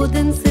with gold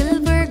and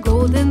silver,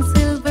 gold and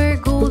silver,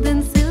 gold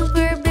and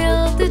silver.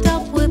 Build it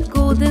up with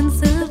gold and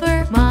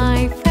silver,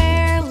 my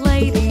fair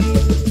lady.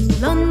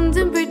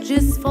 London Bridge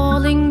is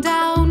falling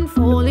down,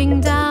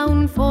 falling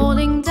down,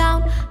 falling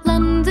down.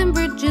 London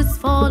Bridge is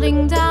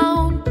falling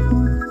down.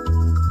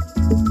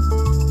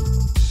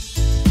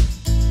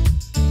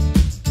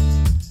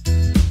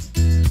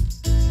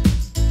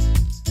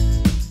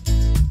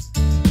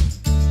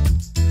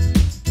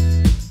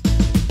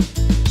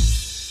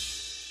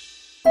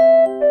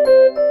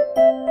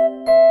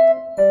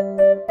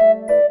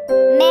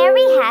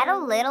 Mary had a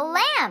little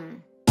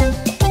lamb.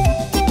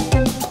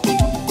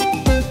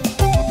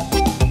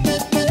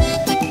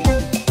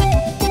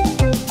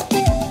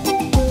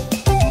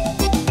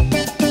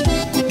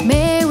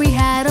 Mary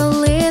had a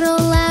little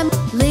lamb,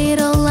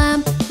 little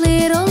lamb,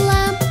 little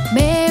lamb.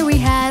 Mary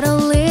had a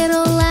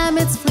little lamb,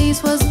 its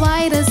fleece was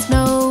white as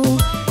snow.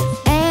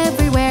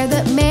 Everywhere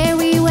that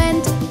Mary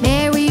went,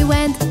 Mary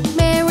went,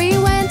 Mary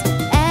went.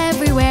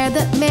 Everywhere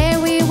that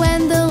Mary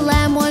went, the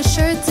lamb was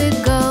sure to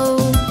go.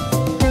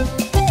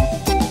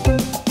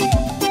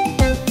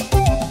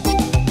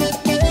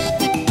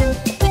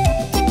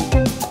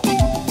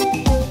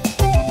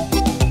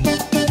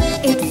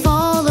 It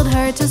followed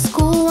her to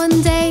school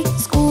one day,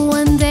 school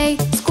one day,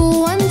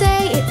 school one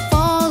day. It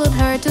followed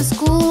her to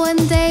school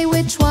one day,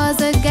 which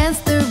was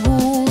against the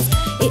rules.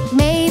 It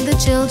made the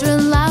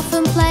children laugh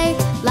and play,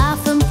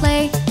 laugh and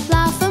play,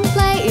 laugh and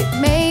play.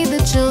 It made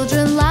the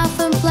children laugh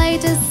and play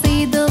to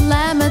see the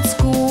lamb at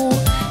school.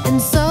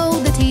 And so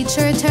the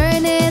teacher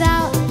turned it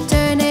out,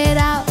 turn it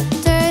out,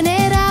 turn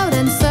it out.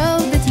 And so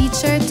the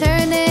teacher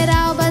turned it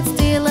out, but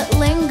still it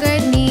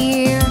lingered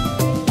near.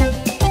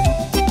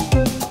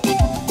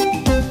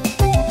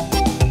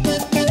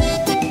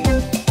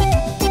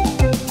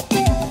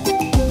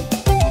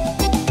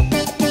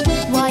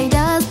 Why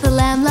does the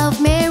lamb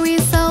love Mary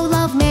so,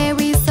 love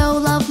Mary so,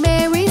 love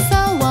Mary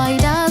so? Why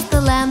does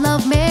the lamb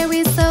love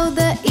Mary so?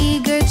 The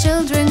eager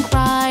children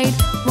cried.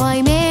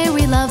 Why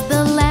Mary loved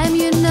the lamb,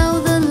 you know,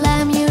 the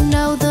lamb, you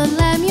know, the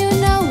lamb, you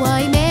know.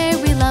 Why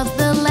Mary loved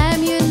the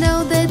lamb, you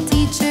know, the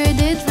teacher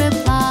did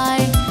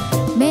reply.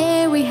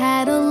 Mary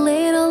had a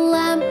little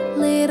lamb,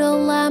 little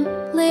lamb,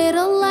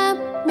 little lamb.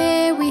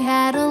 Mary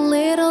had a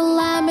little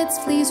lamb, its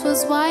fleece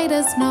was white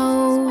as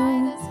snow.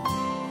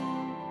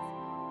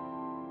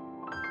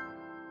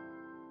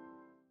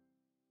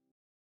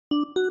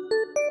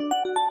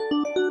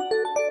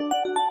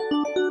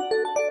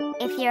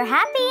 If you're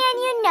happy and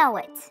you know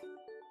it.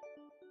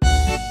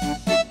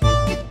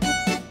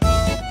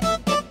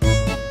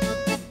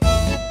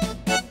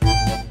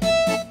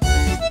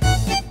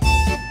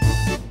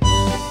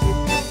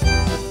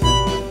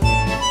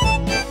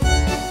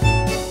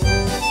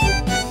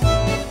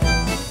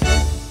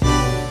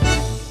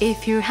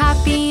 If you're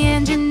happy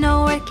and you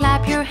know it,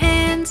 clap your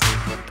hands.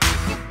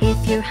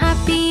 If you're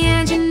happy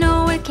and you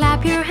know it,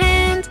 clap your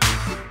hands.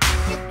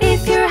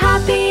 If you're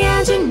happy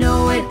and you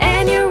know it,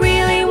 and you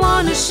really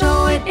want to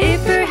show it.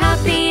 If you're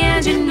happy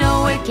and you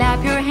know it,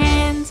 clap your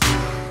hands.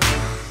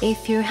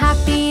 If you're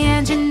happy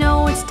and you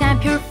know it,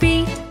 stamp your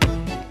feet.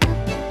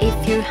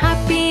 If you're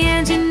happy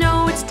and you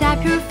know it,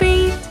 tap your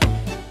feet.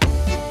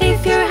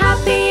 If you're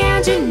happy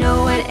and you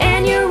know it,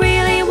 and you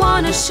really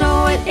want to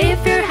show it.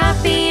 If you're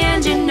happy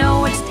and you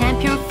know it,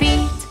 stamp your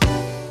feet.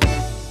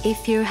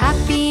 If you're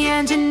happy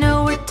and you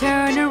know it,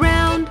 turn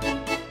around.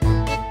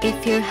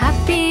 If you're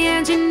happy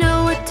and you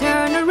know it,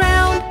 turn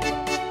around.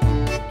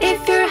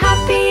 If you're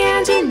happy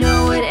and you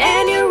know it,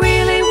 and you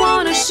really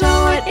want to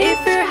show it.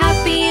 If you're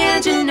happy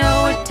and you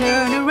know it,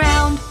 turn around.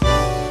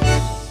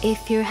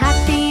 If you're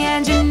happy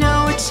and you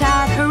know it,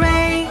 shout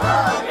hooray!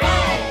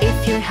 Hooray!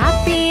 If you're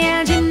happy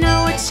and you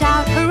know it,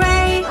 shout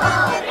hooray!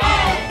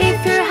 Hooray!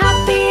 If you're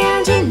happy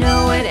and you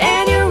know it,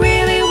 and you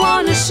really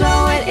want to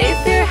show it,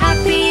 if you're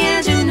happy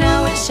and you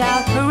know it,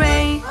 shout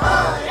hooray!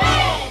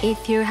 Hooray!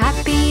 If you're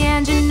happy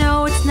and you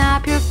know it,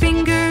 snap your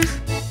fingers.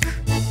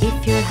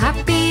 If you're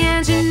happy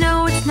and you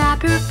know it,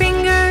 snap your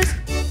fingers.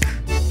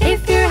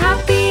 If you're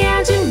happy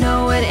and you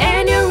know it,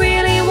 and you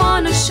really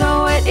want to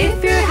show it,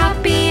 if you're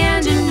happy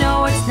and you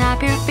know it,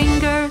 snap your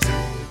fingers.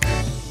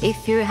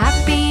 If you're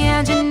happy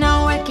and you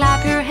know it,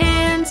 clap your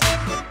hands.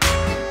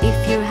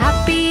 If you're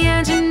happy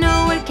and you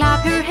know it,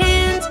 clap your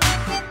hands.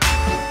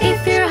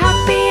 If you're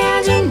happy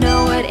and you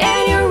know it,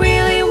 and you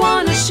really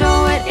want to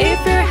show it,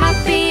 if you're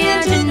happy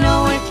and you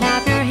know it,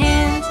 clap your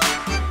hands.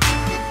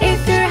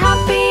 If you're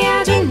happy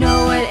and you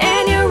know it,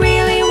 and you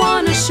really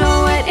want to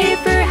show it,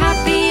 if you're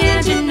happy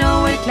and you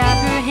know it, clap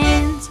your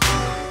hands.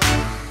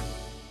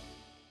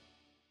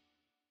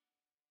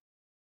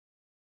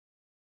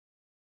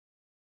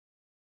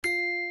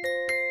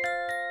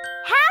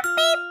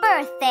 Happy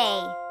birthday!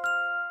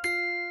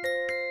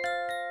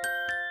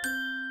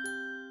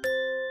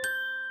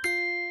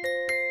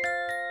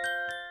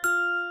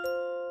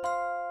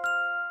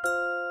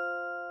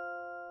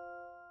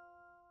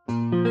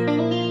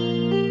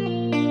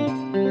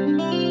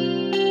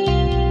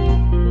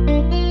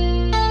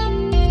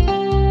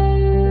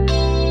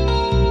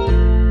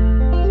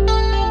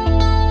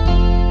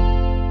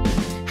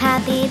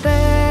 Happy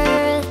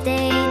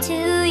birthday to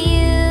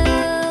you.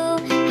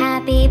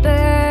 Happy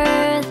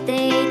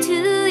birthday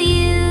to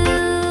you.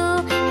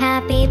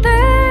 Happy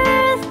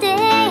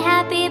birthday,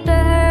 happy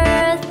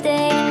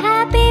birthday,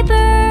 happy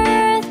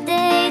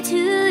birthday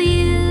to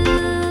you.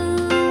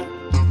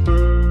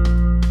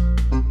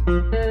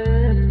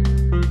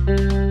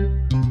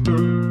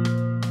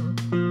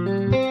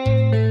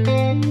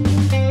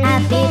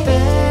 Happy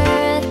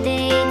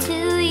birthday to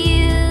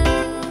you.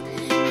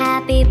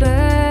 Happy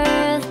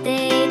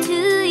birthday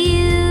to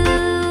you.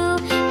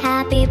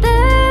 Happy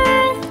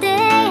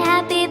birthday,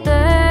 happy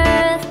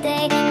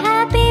birthday,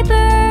 happy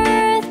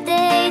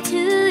birthday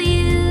to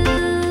you.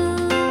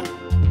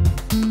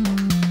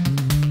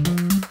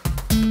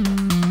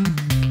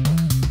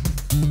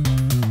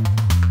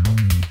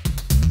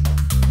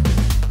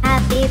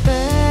 Happy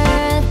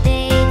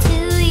birthday to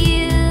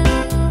you.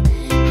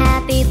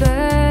 Happy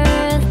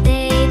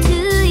birthday to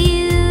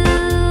you.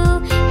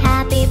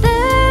 Happy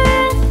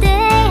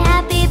birthday,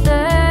 happy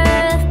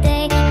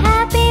birthday,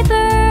 happy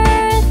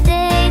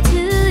birthday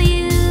to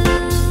you.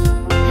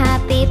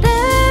 Happy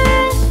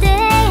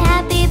birthday,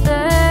 happy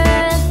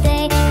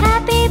birthday,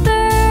 happy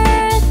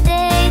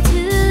birthday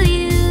to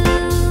you.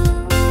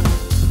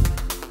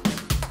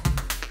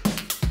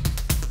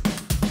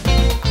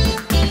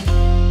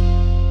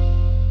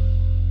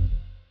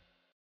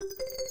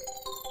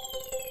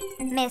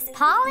 Miss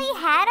Polly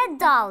had a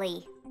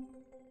dolly.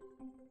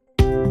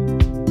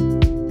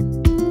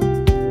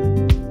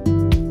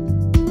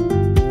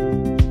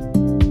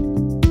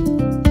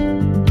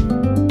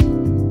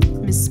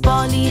 Miss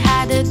Polly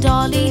had a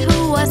dolly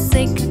who was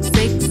sick,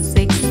 sick,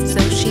 sick. So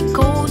she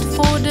called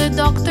for the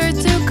doctor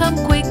to come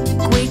quick,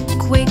 quick,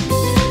 quick.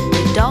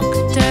 The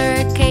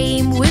doctor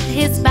came with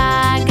his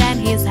bag and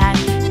his hat,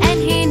 and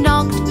he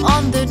knocked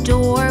on the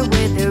door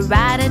with a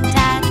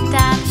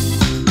rat-a-tat-tat.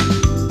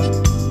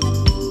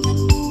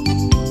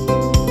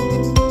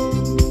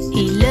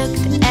 He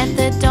looked at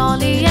the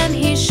dolly and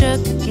he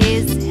shook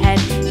his head,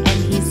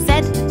 and he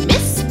said,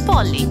 Miss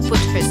Polly, put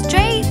her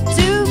straight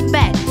to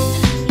bed.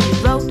 He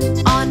wrote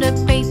on a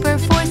paper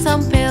for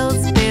some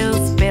pills,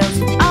 pills,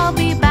 pills. I'll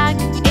be back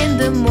in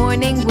the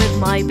morning with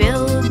my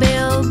bill,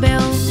 bill,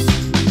 bill.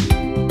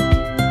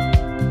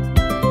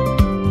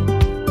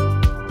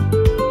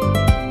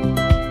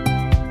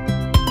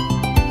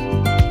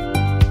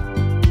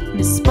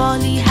 Miss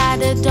Polly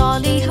had a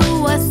dolly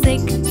who was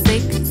sick,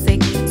 sick,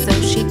 sick. So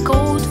she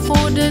called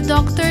for the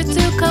doctor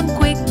to come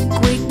quick,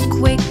 quick,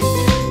 quick.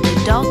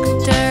 The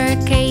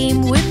doctor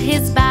came with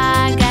his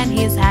bag and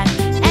his hat,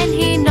 and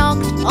he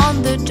knocked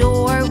on the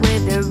door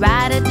with a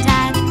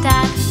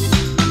rat-a-tat-tat.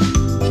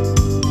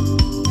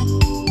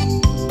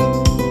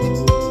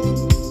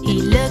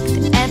 He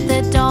looked at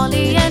the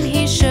dolly and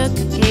he shook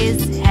his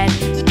head,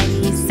 and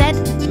he said,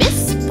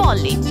 Miss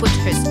Polly, put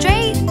her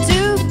straight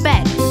to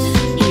bed.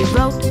 He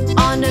wrote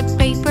on a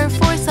paper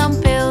for some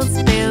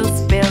pills,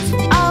 pills, pills.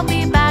 I'll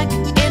be back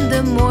in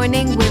the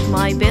morning with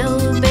my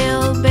bill,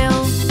 bill,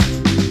 bill.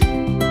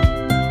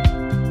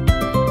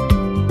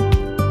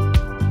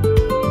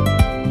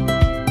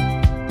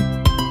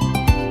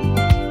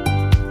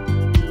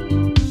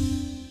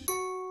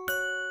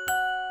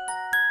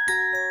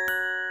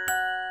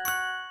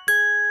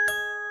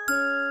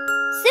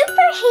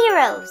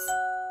 Superheroes.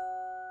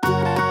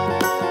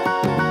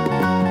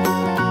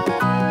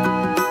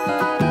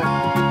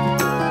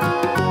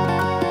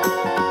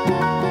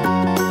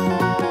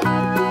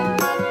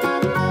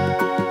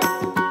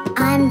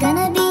 I'm gonna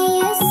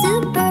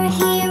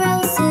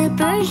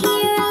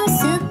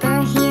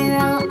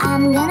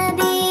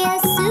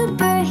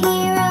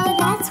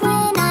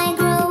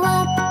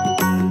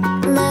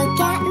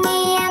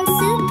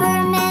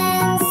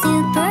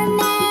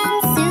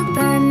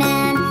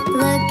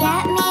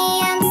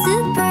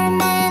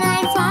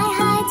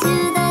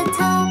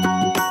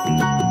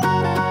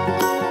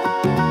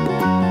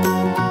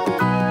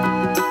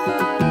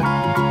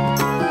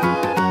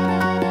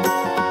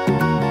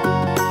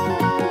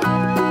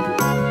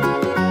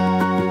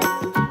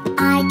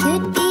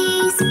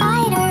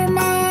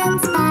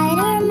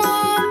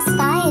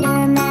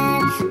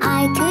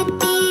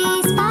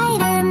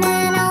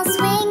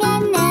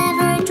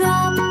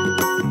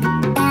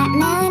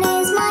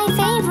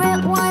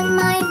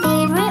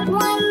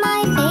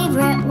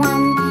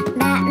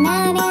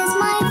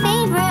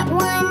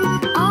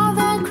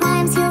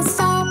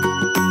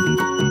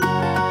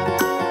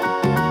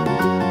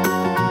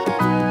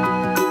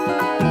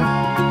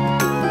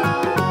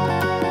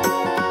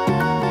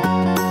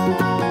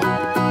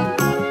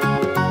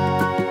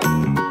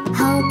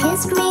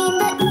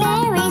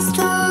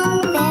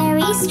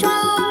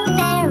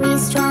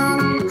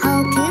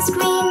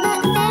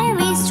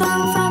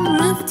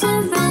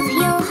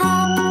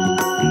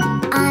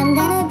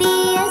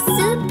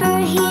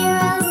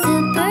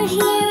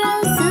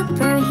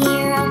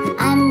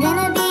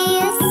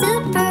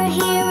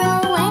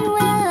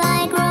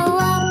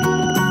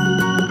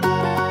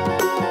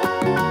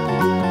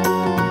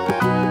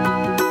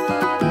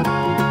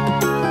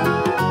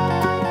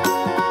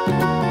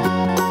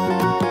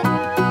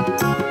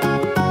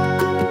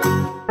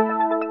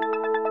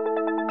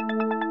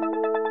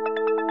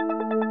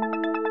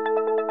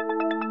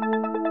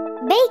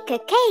a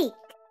cake.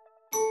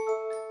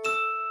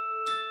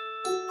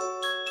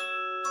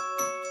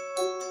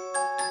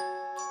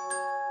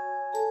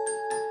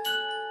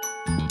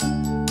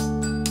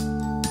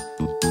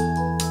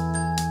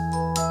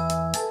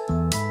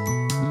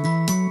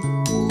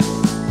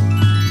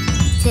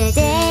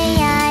 Today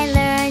I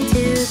learned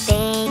to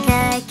bake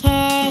a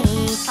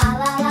cake. La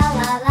la la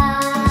la la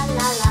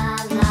la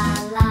la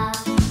la.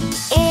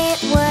 It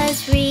was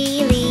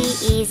really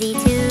easy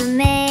to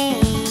make.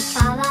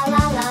 La la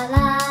la la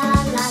la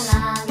la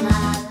la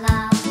la.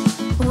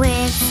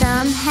 With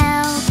some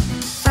help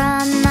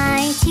from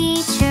my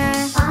teacher.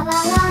 La la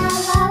la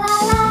la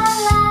la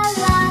la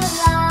la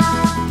la.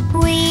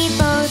 We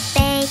both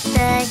baked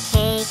the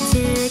cake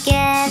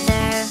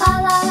together. La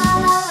la la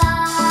la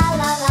la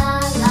la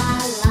la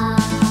la.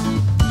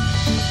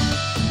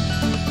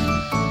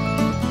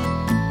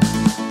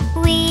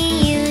 We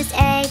used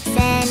eggs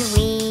and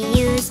we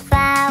used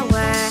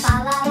flour. La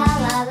la la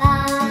la la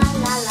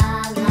la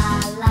la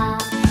la.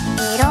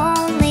 It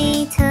only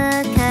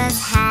took us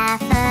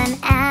half an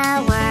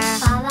hour.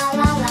 La la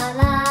la la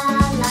la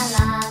la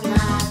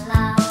la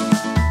la.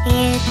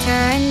 It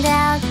turned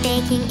out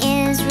baking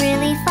is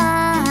really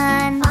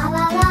fun. La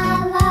la la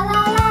la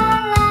la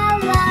la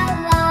la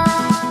la.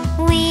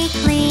 We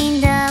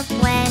cleaned up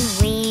when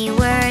we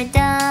were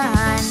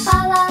done. La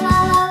la la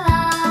la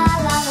la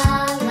la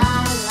la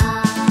la.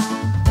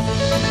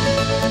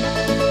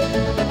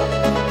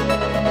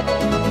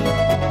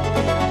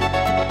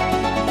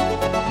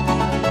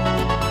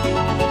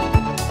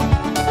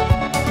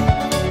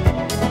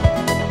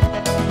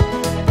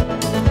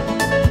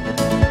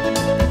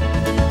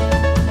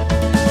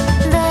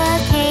 The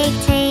cake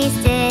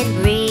tasted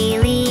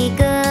really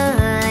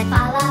good.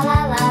 La la la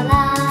la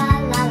la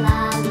la la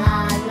la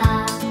la.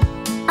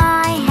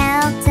 I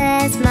helped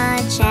as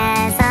much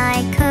as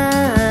I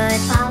could.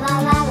 La la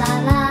la la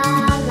la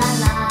la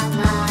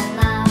la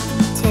la.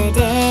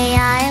 Today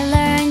I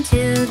learned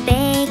to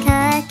bake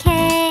a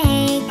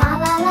cake. La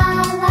la la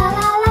la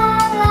la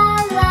la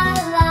la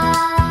la.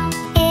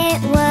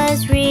 It was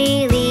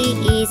really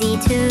easy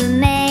to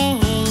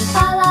make.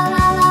 La la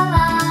la la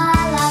la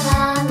la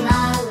la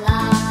la.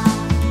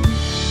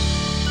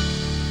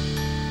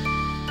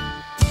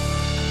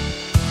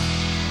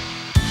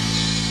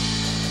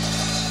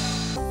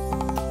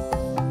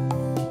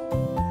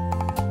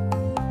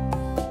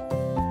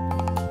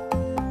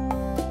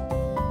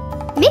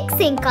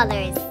 Mixing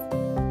colors.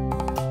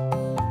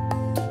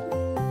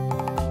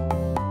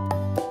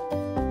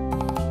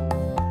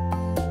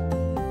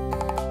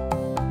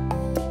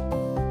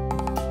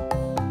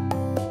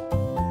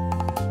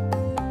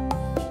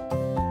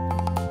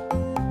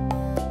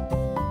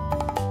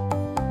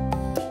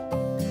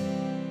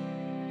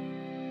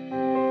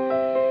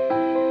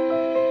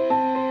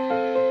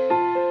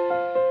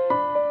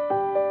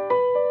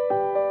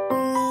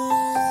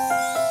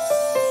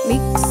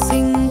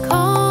 Mixing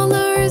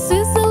colors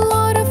is a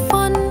lot of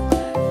fun.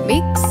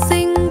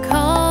 Mixing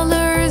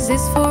colors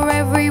is for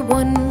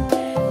everyone.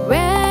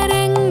 Red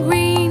and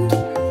green,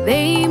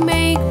 they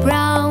make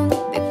brown,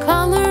 the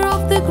color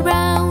of the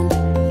ground.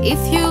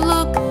 If you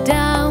look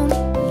down,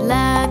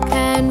 black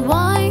and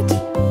white,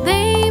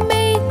 they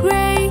make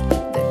gray,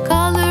 the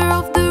color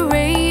of the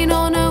rain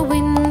on a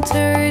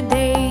winter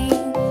day.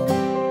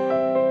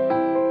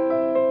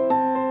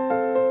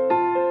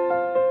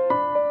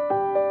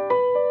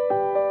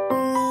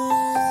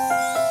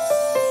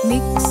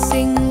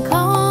 Mixing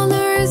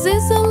colors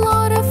is a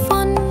lot of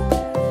fun.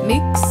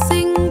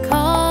 Mixing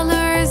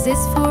colors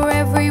is for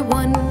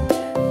everyone.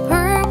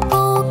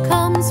 Purple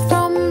comes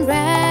from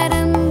red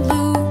and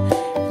blue.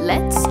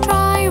 Let's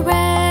try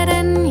red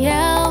and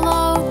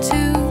yellow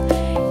too.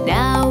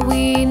 Now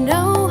we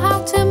know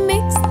how to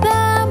mix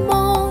them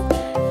all.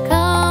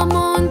 Come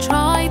on,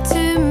 try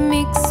to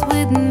mix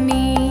with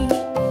me.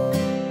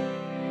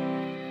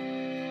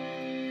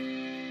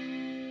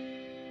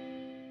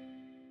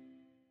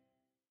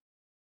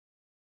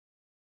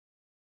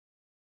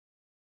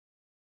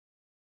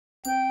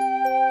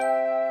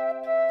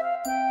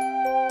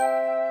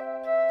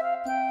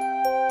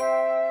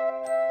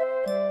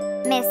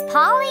 Miss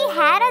Polly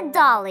had a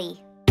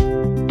dolly.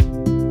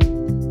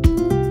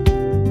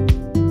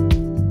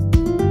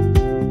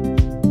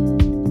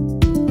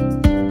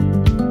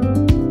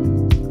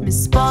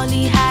 Miss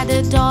Polly had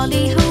a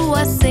dolly who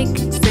was sick,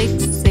 sick,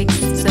 sick.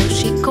 So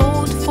she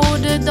called for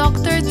the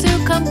doctor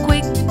to come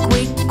quick,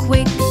 quick,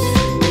 quick.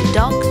 The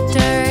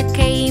doctor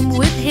came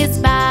with his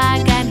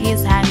bag and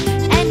his hat,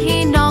 and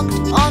he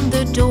knocked on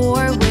the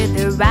door with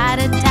a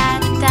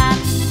rat-a-tat-tat.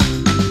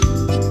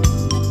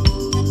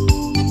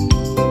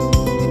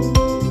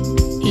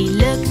 He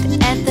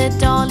looked at the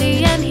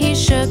dolly and he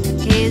shook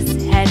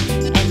his head,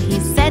 and he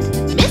said,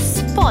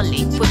 Miss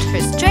Polly, put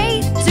her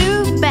straight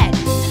to bed.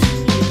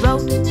 He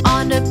wrote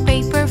on a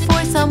paper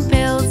for some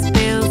pills,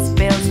 pills,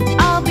 pills.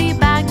 I'll be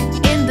back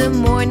in the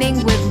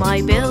morning with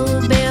my bill,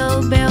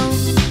 bill, bill.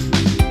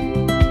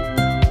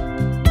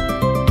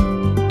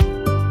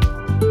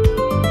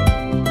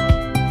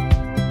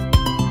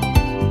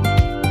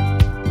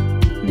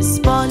 Miss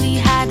Polly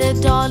had a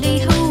dolly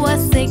who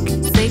was sick,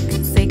 sick, sick,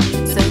 sick.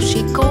 So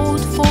she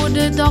called for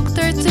the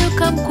doctor to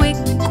come quick,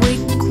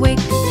 quick, quick.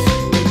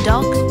 The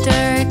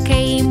doctor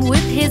came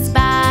with his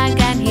bag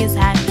and his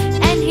hat,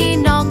 and he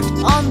knocked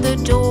on the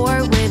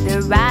door with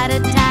a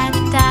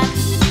rat-a-tat-tat.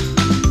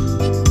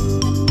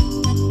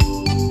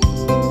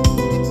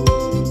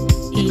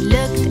 He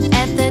looked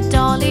at the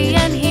dolly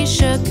and he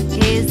shook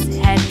his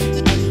head,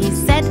 and he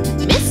said,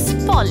 "Miss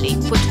Polly,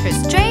 put her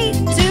straight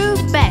to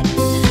bed."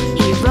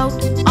 He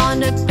wrote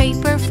on a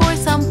paper for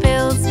some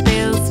pills,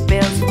 pills,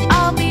 pills.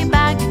 "I'll be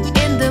back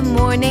in the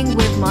morning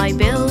with my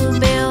bill,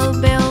 bill,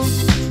 bill."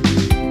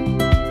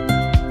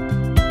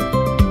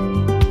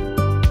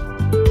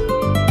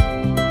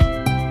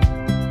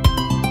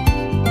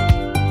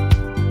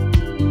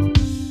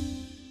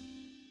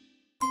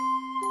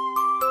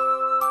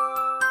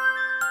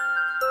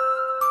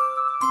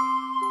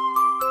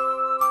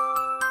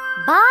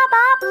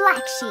 Baba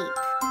Black Sheep.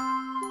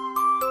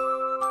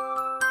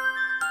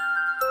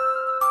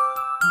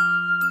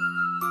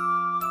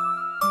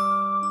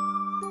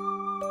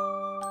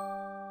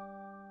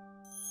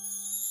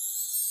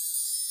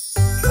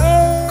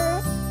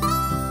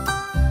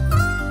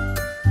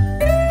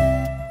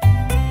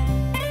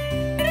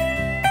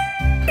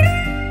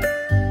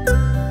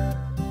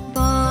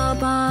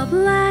 Baba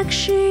Black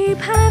Sheep,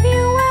 have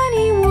you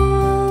any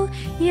wool?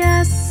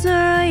 Yes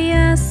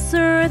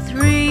sir,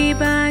 3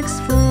 bags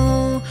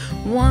full.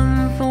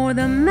 1 for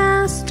the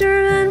master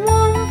and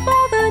 1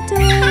 for the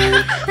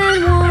day, and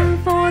 1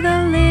 for the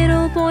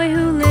little boy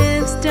who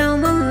lives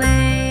down the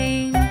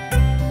lane.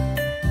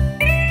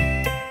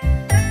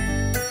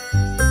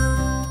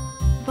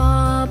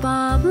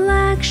 Baba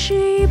Black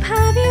Sheep,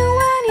 have you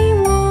any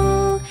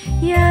wool?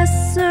 Yes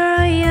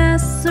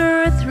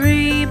sir,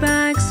 3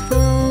 bags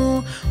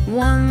full.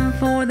 1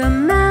 for the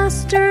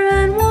master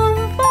and 1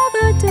 for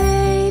the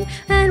dame,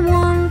 and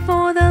 1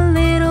 for the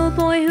little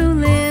boy who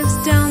lives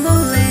down the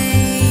lane.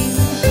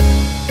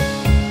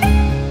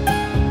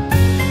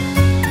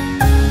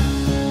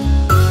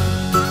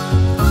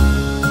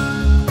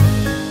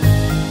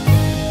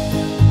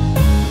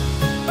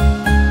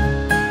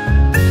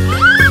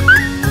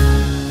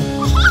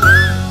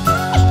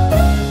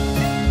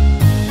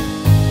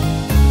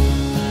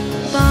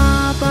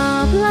 Baba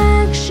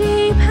Black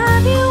Sheep,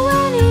 have you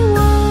any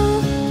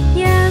wool?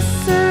 Yes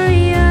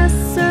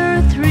sir,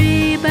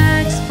 3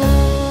 bags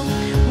full.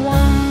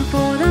 1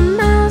 for the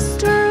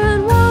master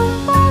and 1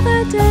 for the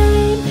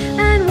dame,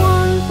 and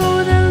 1 for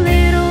the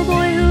little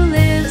boy who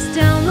lives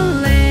down the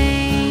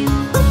lane.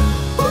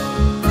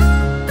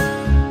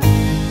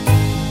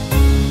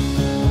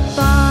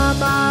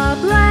 Baba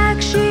Black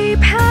Sheep,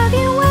 have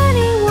you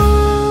any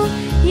wool?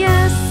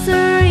 Yes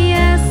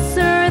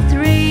sir,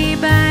 3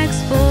 bags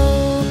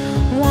full.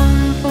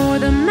 1 for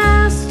the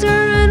master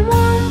and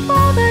 1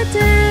 for the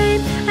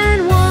dame, and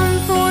 1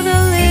 for the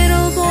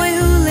little boy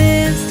who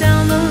lives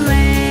down the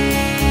lane.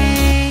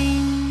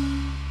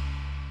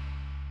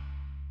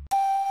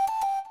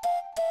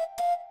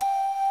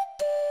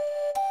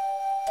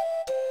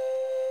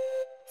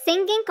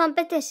 Singing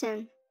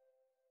competition.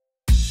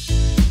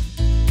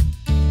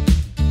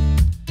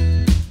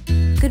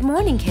 Good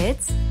morning,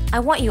 kids. I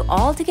want you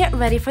all to get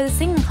ready for the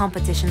singing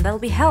competition that will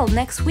be held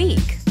next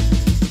week.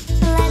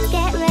 Let's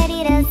get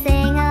ready to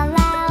sing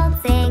aloud,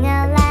 sing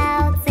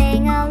aloud,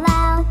 sing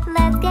aloud.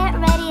 Let's get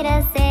ready to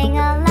sing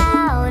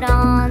aloud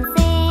on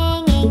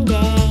singing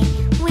day.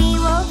 We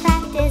will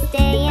practice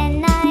day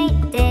and night,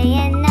 day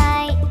and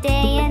night,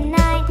 day and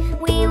night.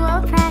 We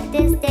will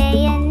practice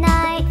day and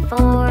night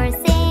for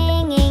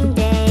singing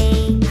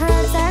day.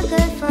 Herbs are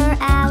good for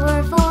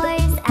our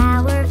voice,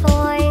 our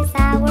voice,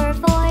 our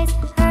voice.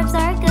 Herbs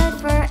are good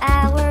for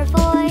our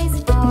voice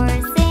for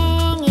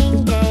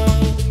singing day.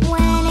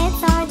 When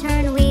it's our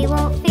turn, we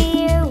won't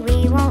fear, we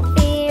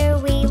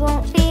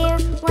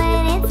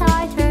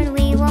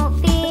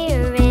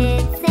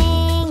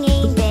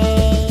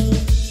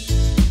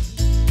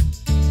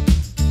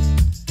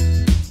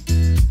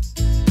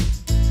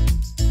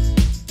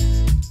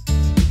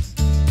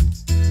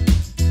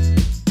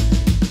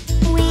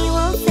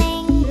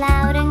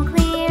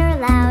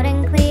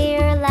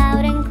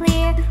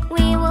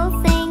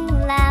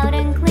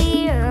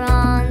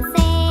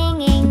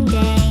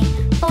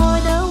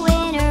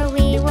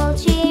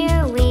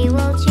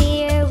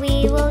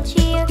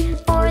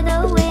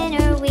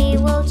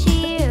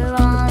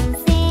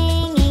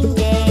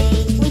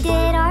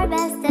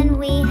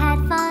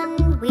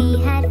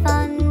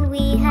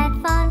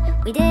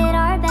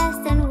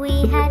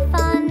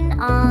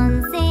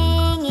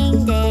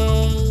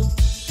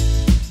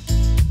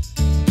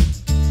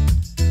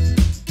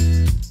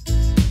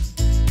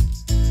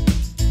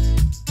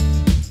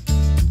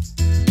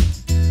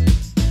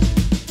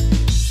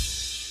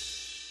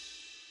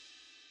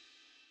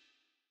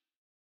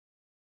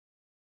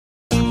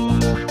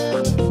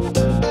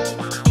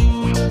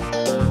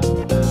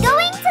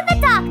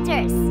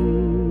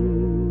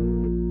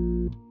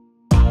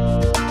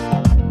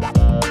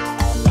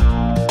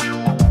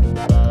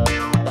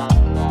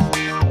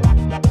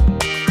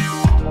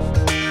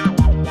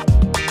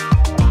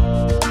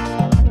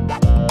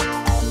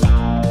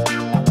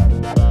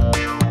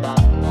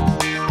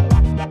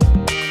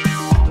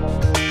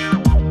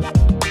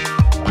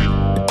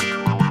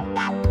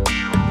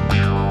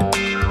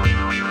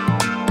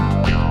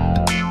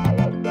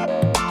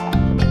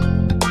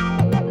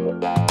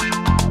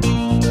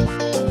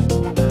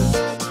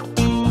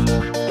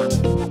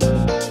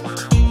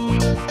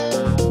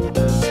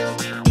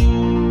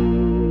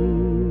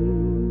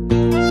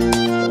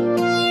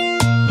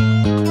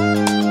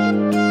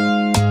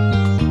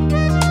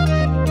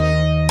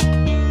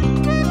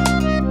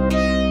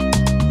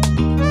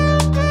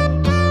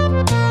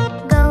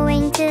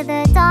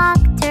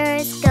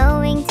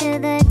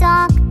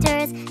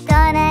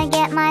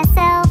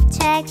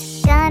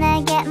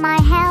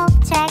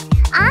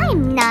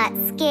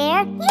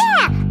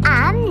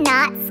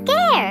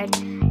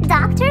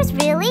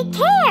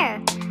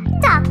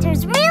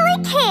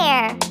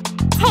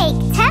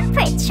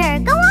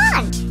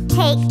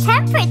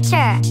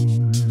temperature.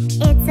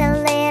 It's a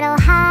little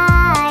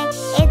high,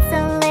 it's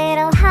a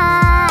little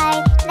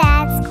high.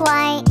 That's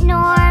quite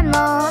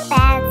normal,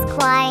 that's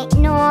quite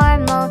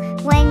normal.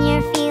 When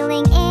you're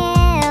feeling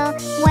ill,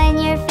 when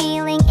you're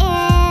feeling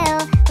ill,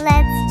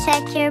 let's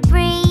check your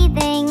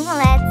breathing,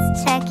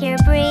 let's check your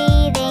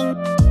breathing.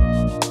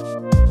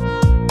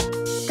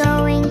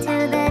 Going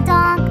to the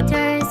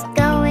doctors,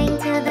 going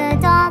to the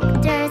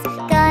doctors.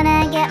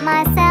 Gonna get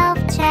myself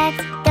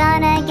checked,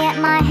 gonna get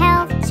my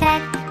health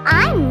checked.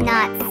 I'm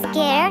not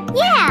scared,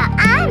 yeah,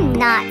 I'm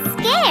not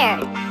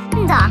scared.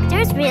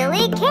 Doctors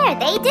really care,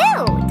 they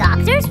do.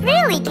 Doctors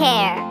really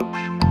care.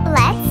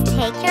 Let's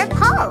take your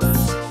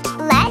pulse.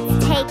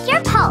 Let's take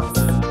your pulse.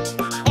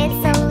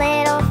 It's a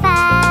little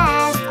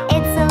fast,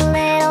 it's a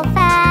little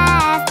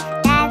fast.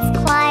 That's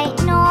quite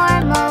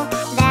normal,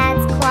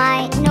 that's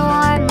quite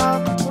normal.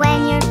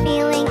 When you're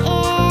feeling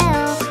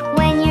ill,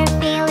 when you're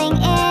feeling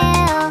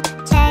ill,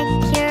 check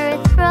your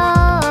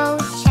throat,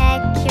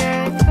 check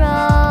your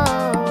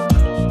throat.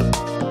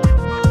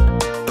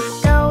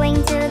 Going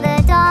to the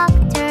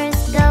doctors,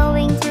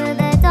 going to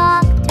the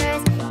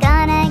doctors.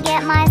 Gonna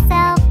get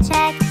myself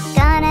checked,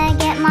 gonna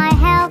get my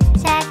health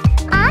checked.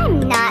 I'm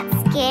not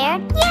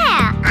scared,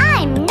 yeah,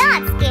 I'm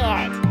not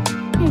scared.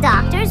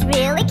 Doctors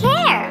really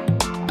care.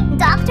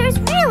 Doctors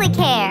really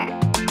care.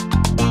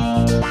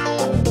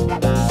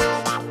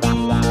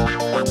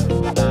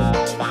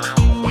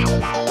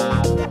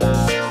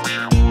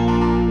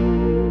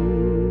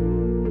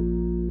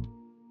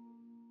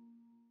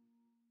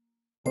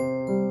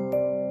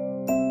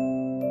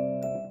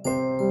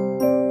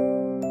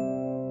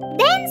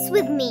 Dance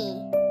with me.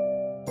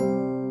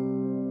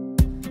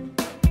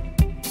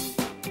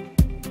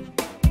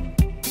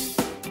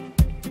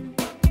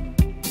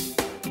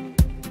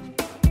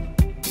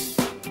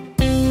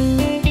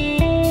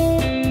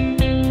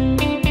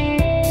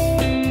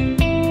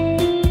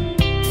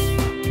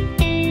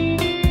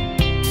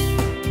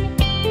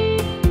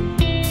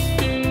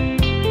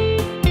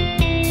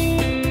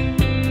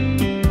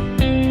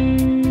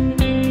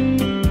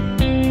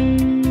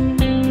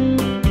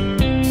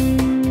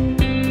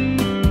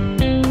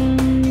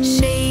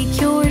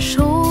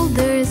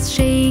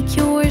 Shake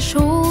your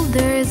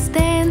shoulders,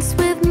 dance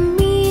with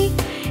me,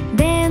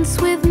 dance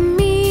with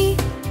me.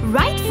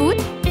 Right foot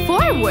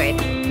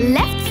forward,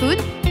 left foot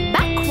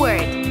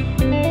backward.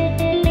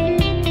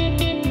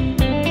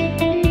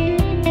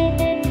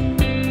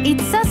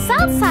 It's a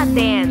salsa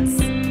dance.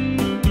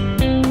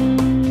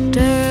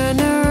 Turn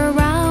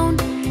around,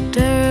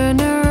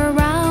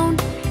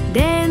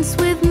 dance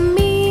with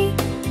me,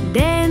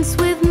 dance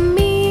with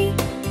me.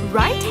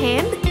 Right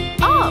hand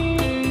up,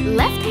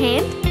 left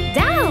hand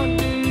down.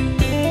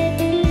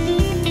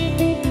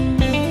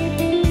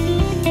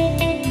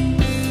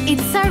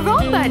 It's a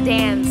rumba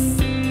dance.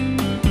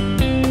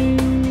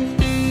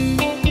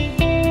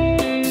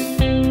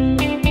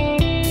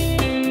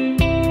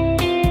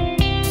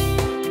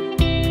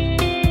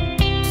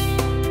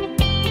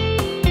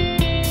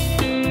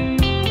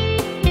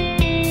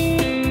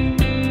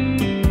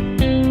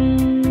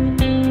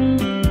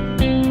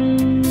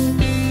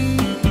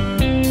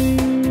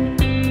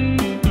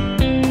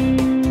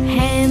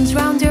 Hands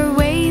round your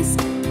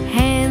waist,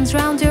 hands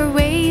round your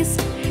waist.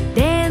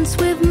 Dance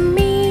with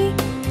me,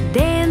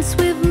 dance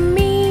with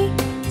me.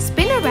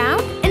 Spin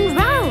around and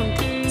round,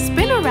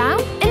 spin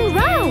around and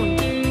round.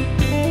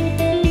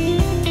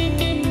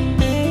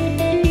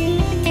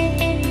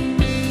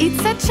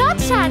 It's a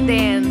cha-cha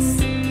dance.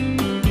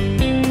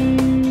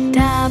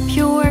 Tap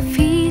your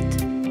feet,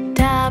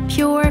 tap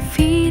your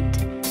feet.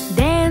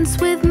 Dance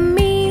with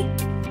me,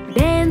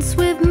 dance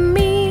with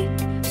me.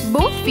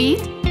 Both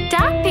feet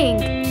tapping,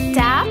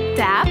 tap,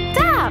 tap,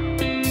 tap.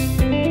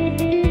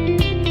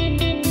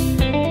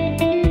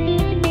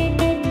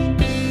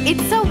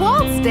 It's a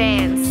waltz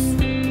dance.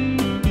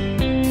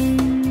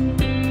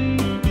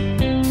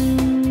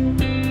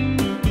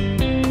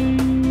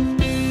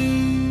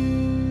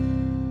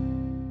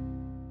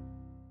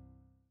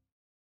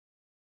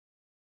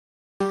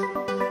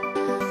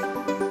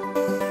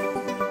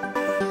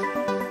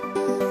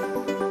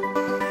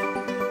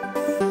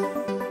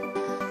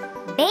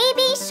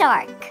 Baby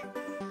shark.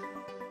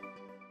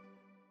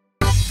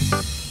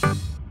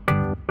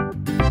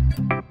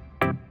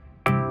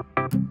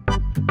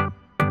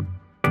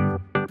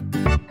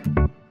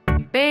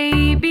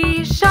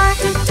 Baby shark,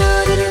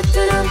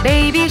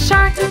 baby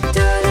shark,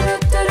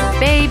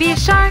 baby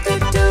shark,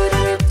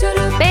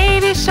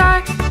 baby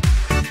shark.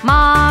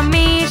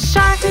 Mommy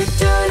shark,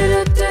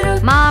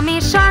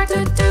 mommy shark,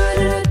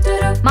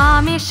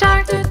 mommy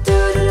shark,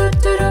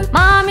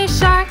 mommy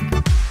shark.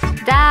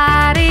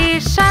 Daddy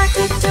shark,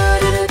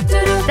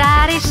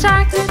 daddy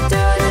shark,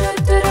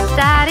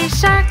 daddy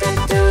shark,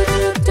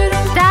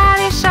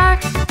 daddy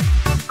shark.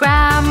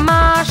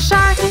 Grandma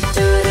shark,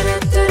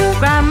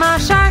 grandma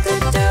shark,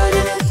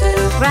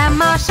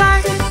 grandma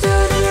shark,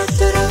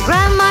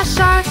 grandma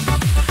shark.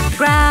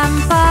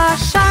 Grandpa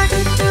shark,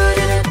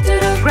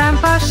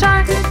 grandpa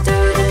shark,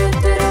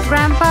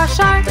 grandpa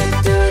shark,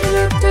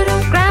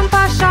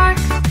 grandpa shark.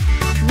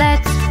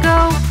 Let's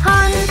go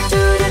hunt,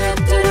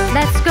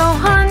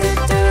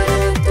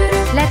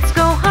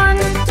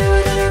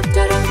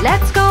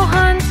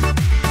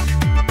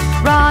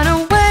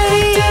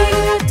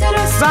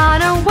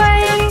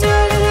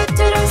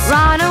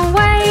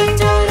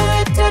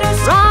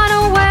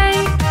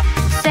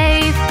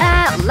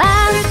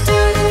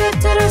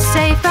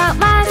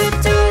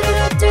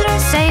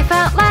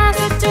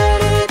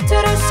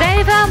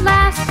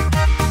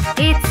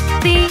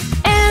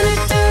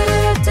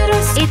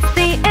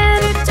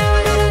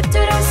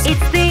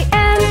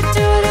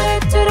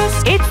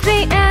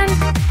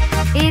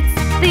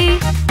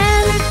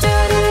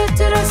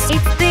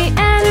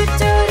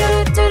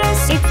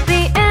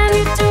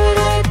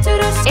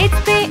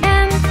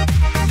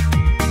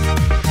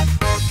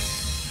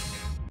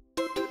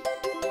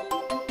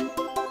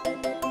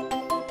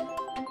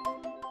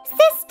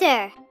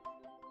 sister.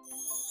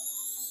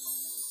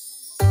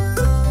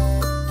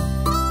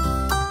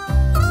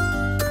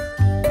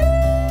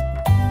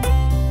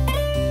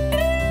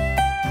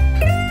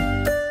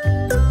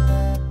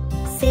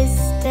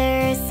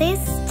 Sister,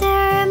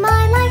 sister,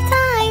 my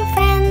lifetime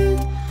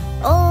friend,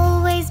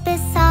 always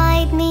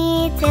beside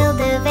me till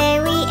the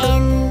very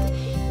end,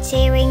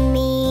 cheering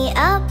me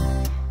up,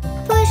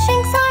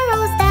 pushing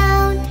sorrows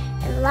down,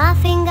 and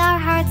laughing our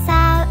hearts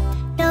out,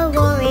 no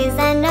worries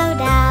and no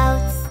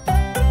doubts.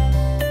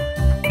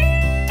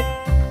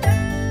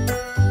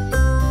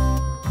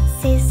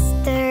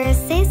 Sister,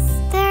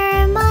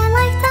 sister, my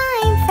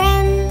lifetime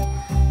friend,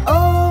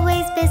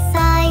 always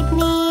beside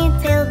me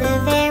till the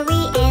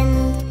very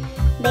end,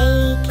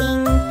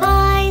 baking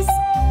pies,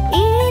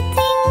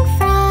 eating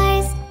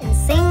fries, and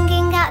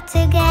singing out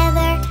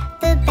together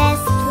the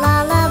best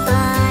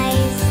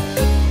lullabies.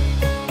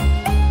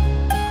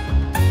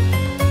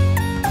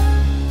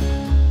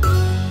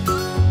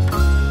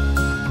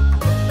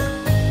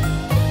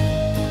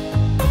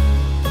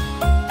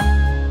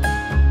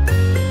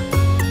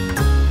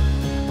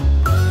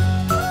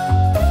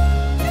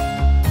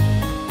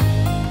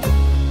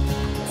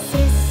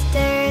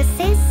 Sister,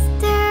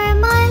 sister,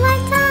 my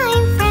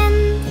lifetime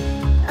friend,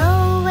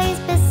 always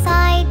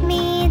beside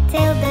me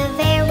till the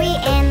very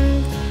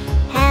end,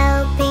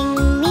 helping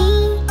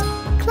me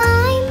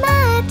climb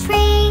a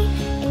tree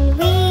and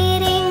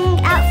reading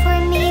out for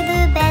me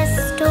the best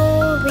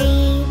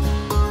story.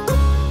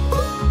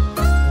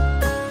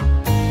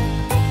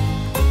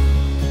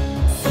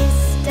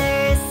 Sister,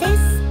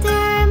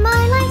 sister,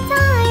 my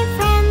lifetime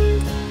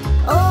friend,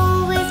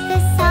 always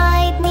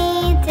beside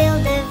me till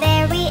the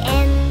very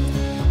end,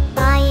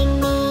 buying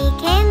me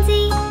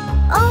candy,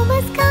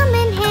 always come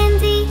in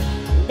handy,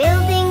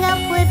 building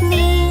up with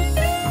me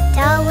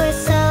towers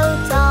so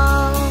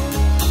tall.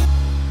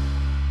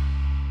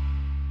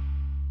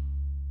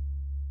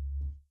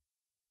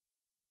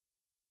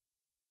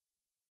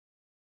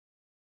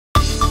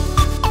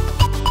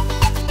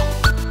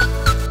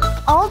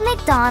 Old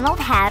MacDonald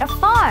had a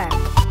farm.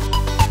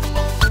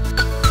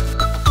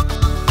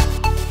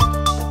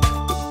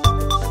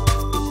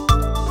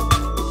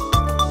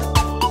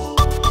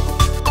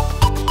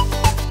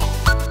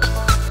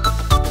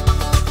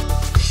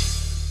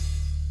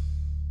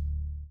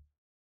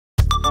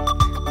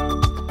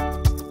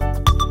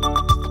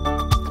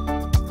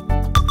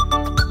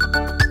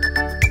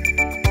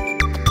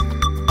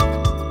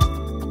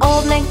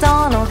 Old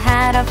MacDonald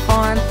had a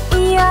farm,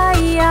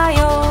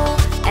 E-I-E-I-O.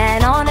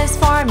 And on his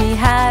farm he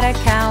had a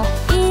cow,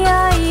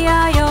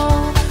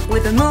 E-I-E-I-O.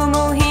 With a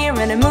moo-moo here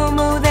and a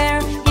moo-moo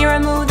there, here a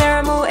moo, there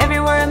a moo,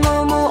 everywhere a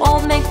moo-moo.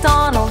 Old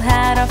MacDonald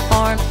had a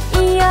farm,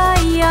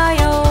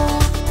 E-I-E-I-O.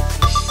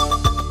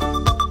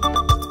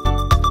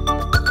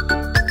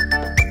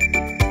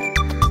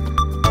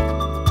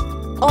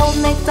 Old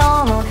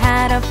MacDonald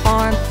had a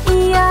farm,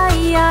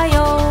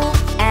 E-I-E-I-O.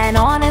 And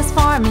on his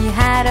farm he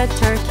had a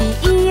turkey,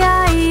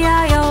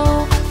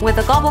 E-I-E-I-O. With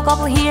a gobble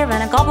gobble here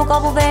and a gobble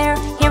gobble there,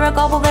 here a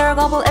gobble, there a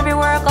gobble,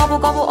 everywhere a gobble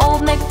gobble.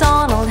 Old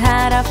MacDonald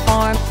had a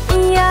farm,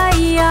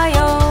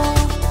 E-I-E-I-O.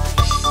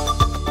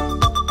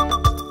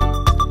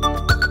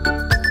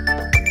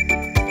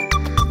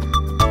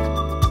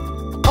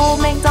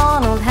 Old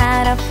MacDonald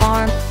had a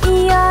farm,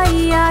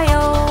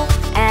 E-I-E-I-O.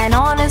 And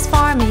on his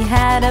farm he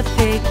had a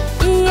pig,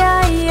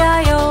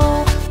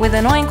 E-I-E-I-O. With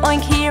an oink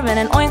oink here and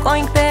an oink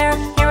oink there,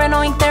 here an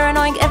oink, there an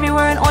oink,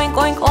 everywhere an oink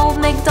oink. Old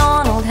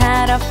MacDonald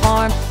had a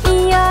farm,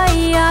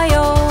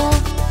 E-I-E-I-O.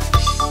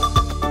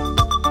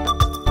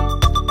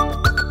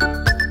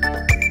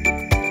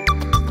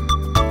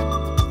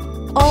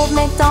 Old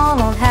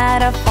MacDonald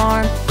had a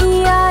farm,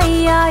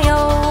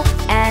 E-I-E-I-O.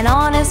 And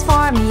on his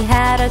farm he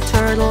had a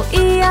turtle,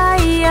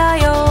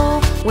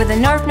 E-I-E-I-O. With a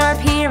nerp nerp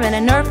here and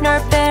a nerp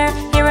nerp there,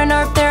 here a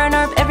nerp, there a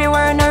nerp,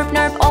 everywhere a nerp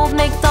nerp. Old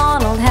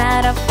MacDonald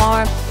had a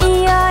farm,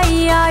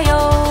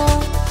 E-I-E-I-O.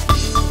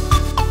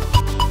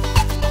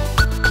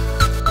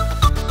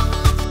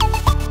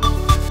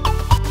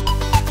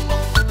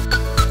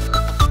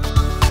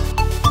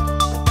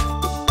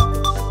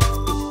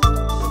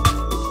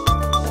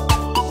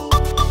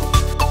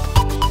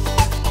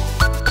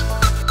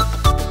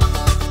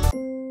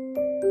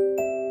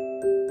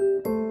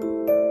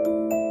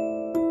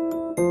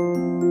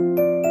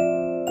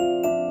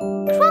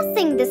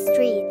 Crossing the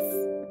streets.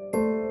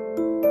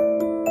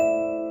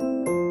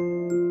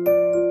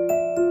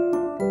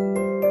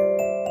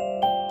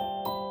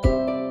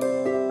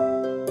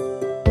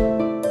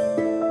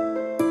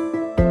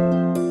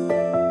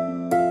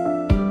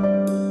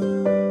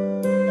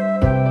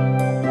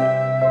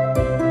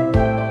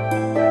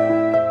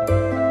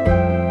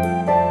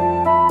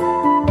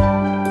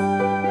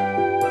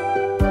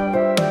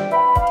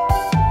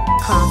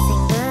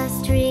 Crossing the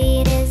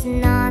street is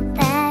not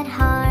that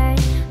hard.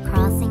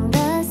 Crossing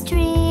the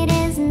street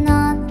is not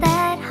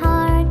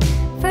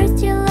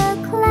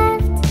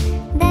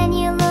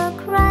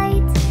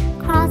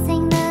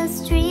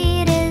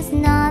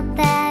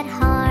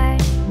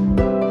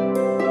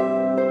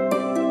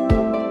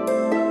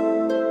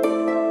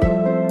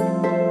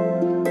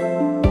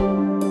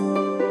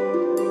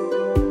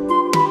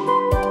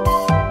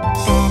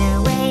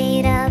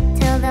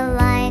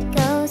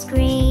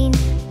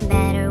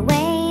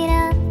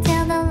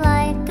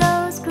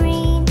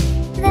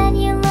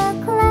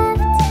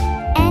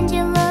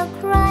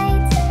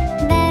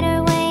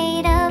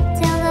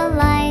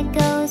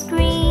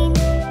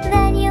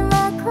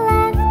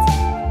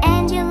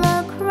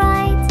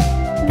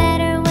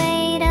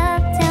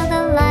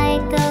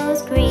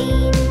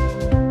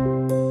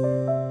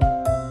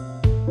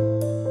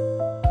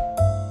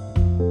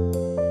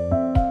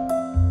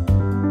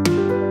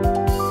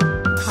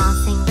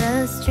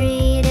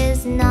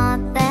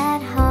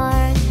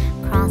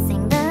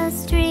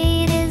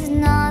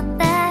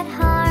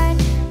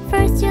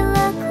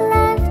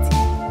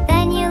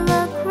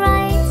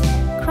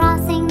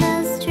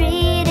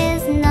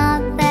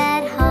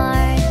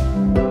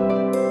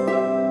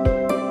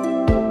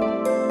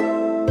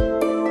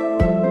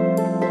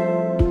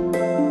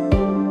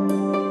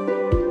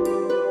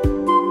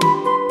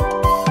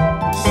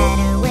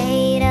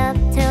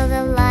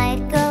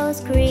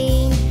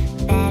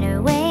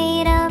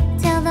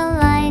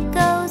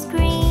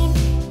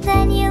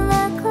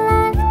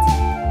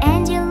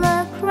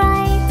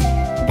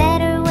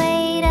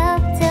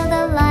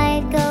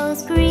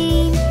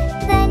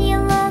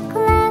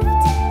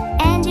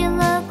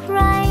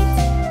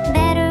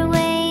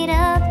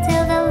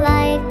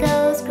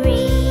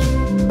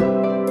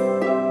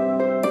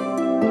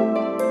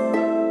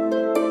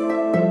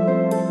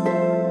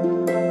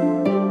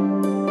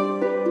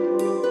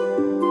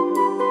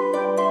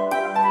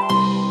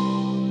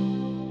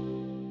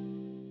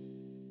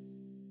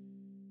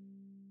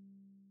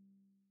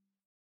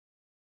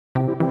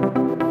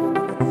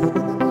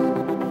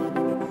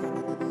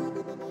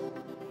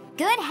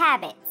good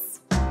habits.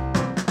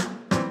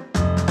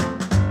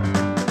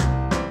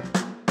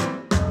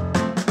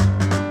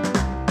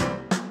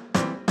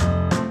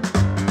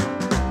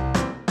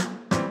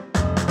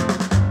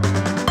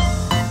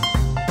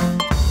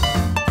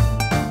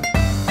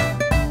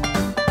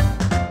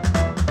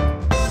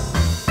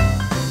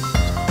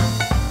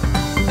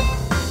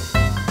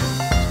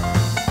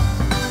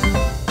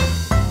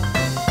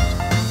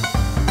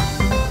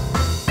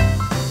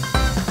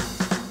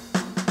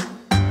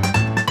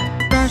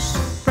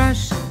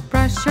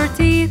 Brush your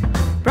teeth,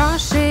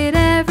 brush it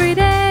every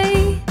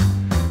day.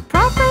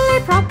 Properly,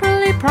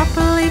 properly,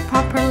 properly,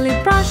 properly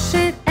brush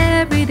it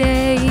every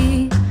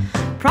day.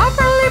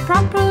 Properly,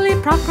 properly,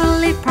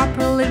 properly,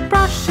 properly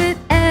brush it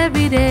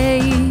every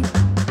day.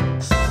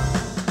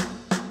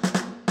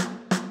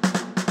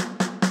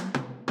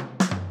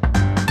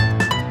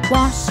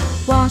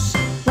 Wash, wash,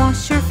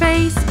 wash your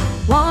face,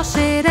 wash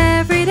it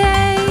every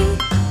day.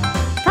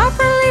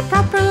 Properly,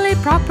 properly,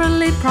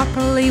 properly,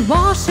 properly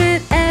wash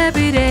it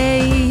every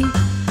day.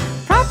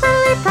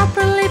 Properly,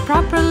 properly,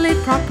 properly,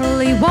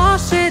 properly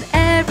wash it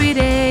every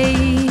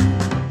day.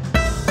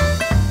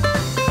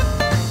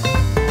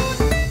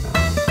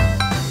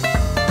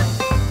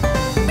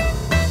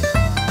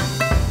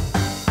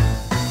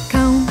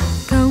 Comb,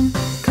 comb,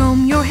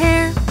 comb your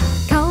hair,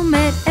 comb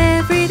it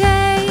every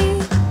day.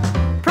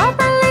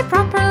 Properly,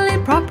 properly,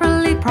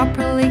 properly,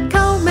 properly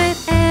comb it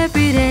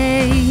every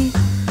day.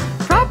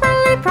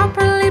 Properly,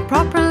 properly,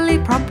 properly,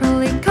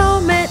 properly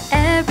comb it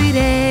every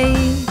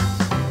day.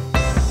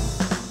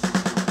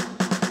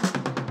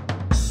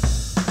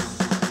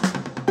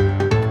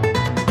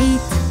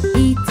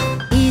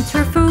 Eat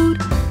your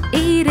food,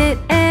 eat it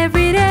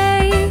every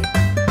day.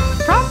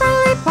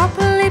 Properly,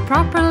 properly,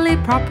 properly,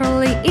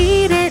 properly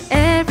eat it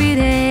every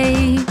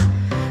day.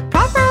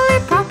 Properly,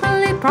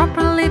 properly,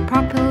 properly,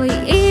 properly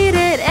eat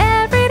it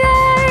every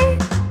day.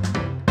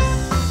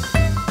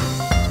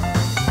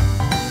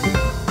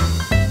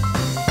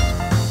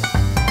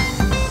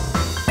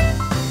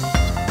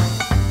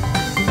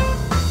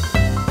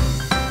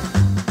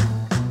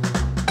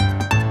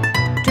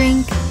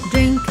 Drink,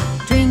 drink,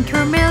 drink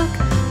your milk,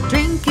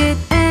 drink it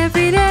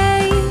every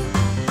day.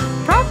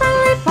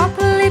 Properly,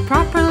 properly,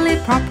 properly,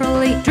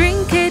 properly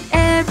drink it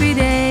every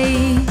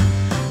day.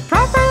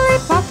 Properly,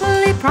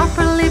 properly,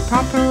 properly,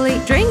 properly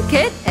drink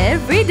it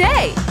every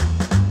day.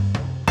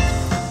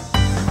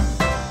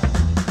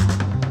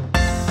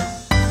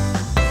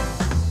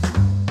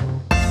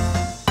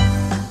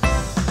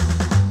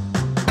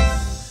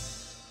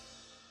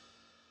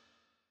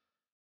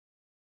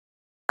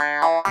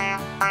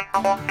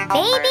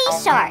 Baby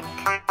shark.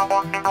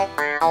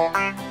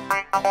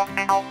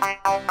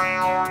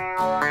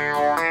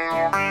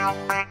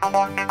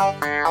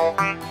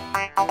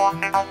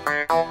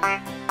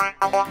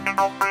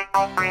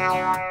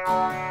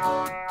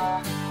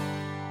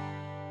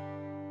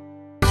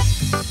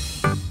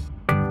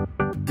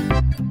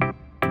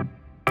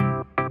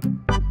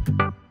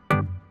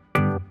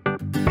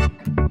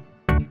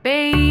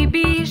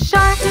 Baby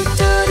shark,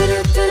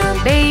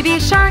 baby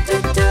shark,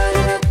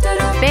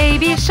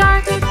 baby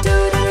shark,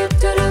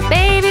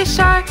 baby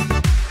shark,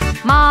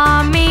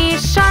 mommy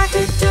shark,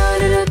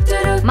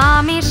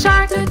 mommy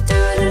shark,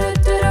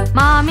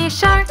 mommy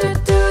shark,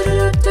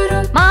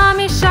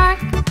 mommy shark,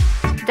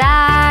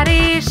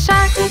 daddy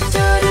shark,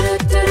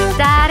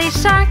 daddy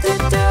shark,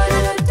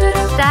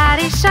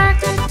 daddy shark,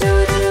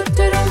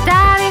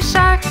 daddy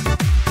shark,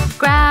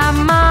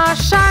 grandma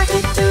shark,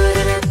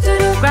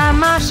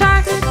 grandma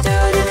shark,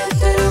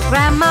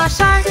 grandma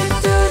shark,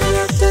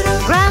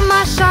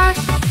 grandma shark,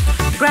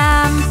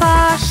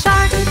 grandpa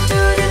shark,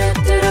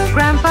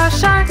 grandpa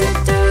shark,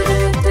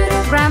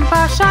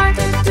 grandpa shark,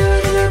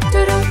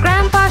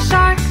 grandpa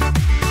shark.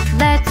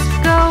 Let's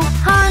go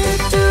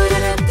hunt,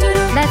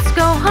 let's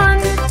go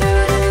hunt,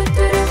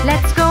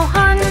 let's go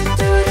hunt,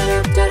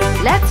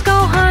 let's go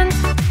hunt.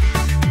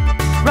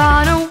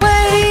 Run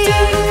away,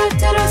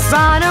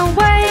 run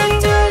away,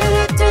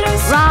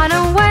 run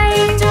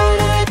away,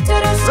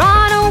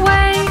 run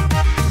away.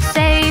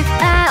 Safe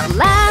at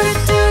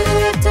last,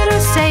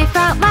 safe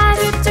at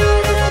last,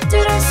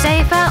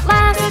 safe at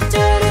last,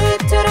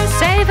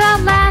 safe at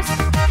last.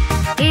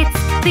 It's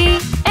the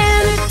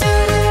end,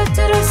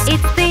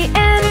 it's the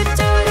end, it's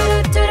the end,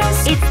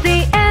 it's the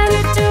end,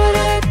 it's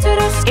the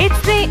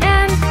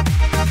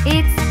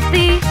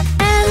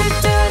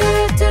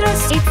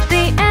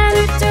end,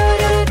 it's the end,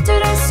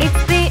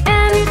 it's the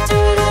end,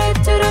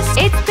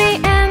 it's the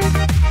end.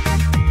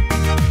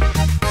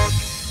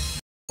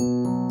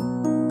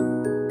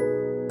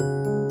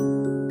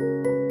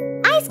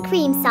 Ice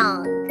cream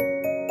song.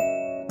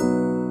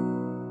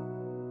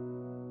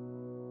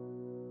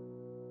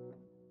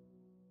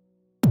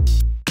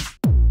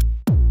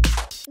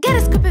 Get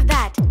a scoop of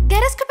that!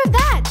 Get a scoop of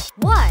that!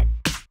 What?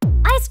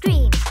 Ice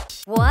cream.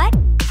 What?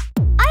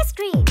 Ice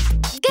cream.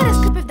 Get a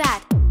scoop of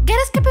that! Get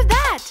a scoop of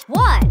that!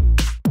 What?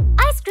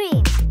 Ice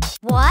cream.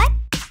 What?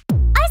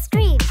 Ice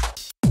cream.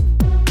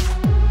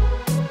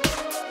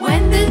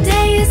 When the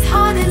day is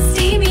hot and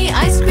steamy,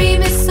 ice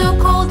cream is so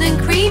cold and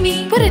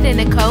creamy. Put it in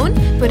a cone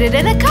cone, put it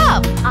in a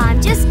cup.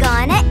 I'm just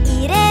gonna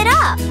eat it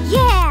up.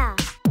 Yeah!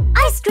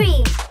 Ice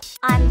cream!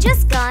 I'm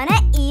just gonna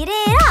eat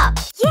it up.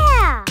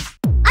 Yeah!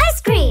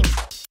 Ice cream!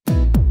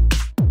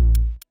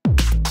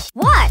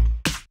 What?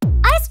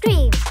 Ice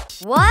cream!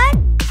 What?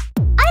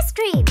 Ice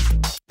cream!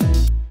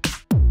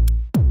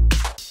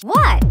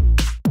 What?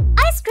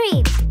 Ice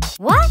cream!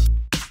 What?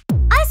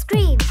 Ice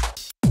cream!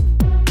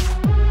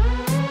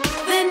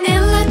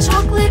 Vanilla,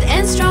 chocolate,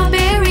 and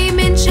strawberry,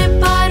 mint chip,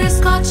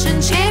 butterscotch,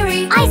 and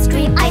cherry. Ice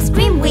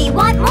cream, we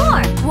want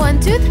more! 1,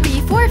 2,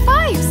 3, 4,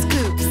 5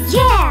 scoops.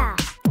 Yeah!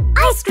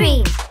 Ice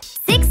cream!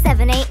 6,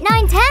 7, 8,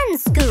 9, 10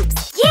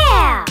 scoops.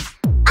 Yeah!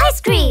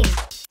 Ice cream!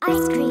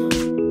 Ice cream.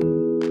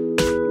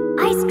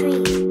 Ice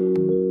cream.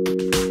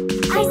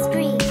 Ice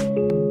cream.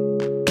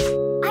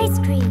 Ice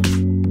cream.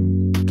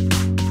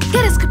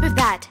 Get a scoop of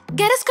that.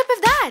 Get a scoop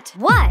of that.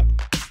 What?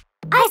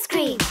 Ice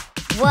cream.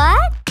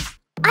 What?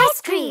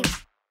 Ice cream.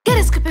 Get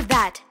a scoop of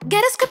that.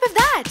 Get a scoop of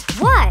that.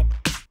 What?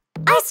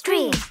 Ice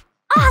cream.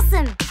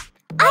 Awesome!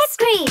 Ice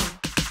cream.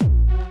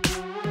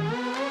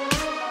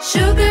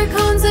 Sugar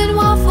cones and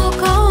waffle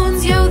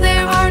cones. Yo,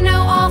 there are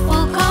no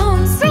awful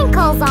cones.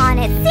 Sprinkles on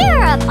it,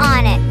 syrup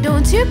on it.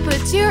 Don't you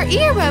put your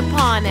ear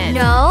upon it.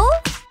 No?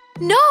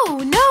 No,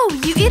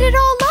 you eat it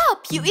all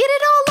up. You eat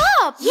it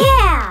all up.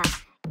 Yeah!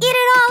 Eat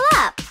it all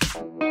up.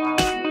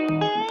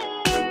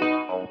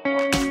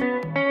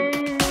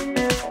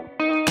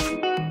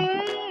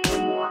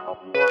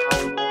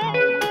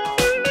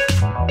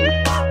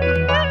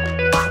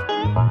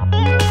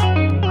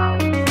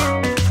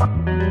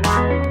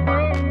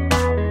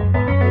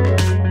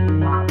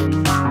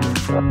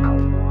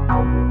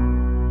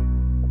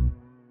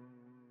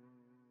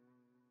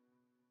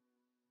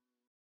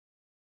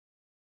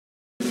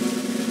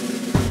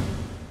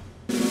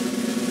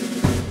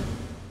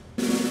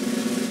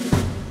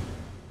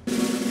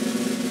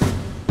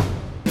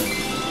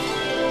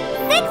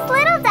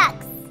 Little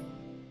ducks.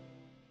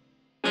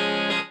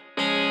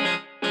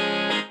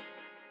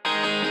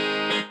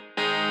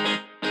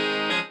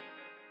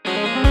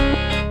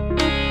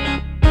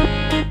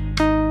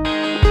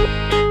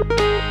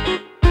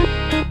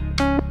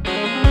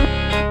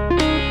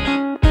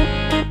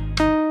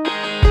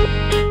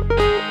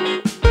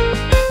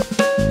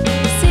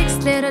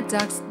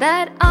 Ducks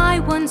that I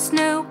once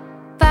knew.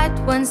 Fat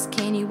ones,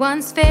 skinny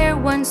ones, fair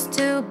ones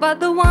too. But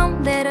the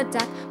one little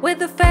duck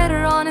with a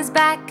feather on his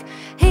back,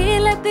 he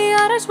led the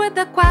others with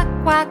a quack,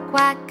 quack,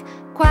 quack.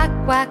 Quack,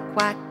 quack,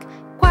 quack.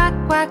 Quack,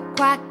 quack,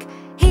 quack.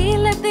 He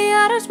led the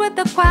others with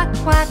a quack,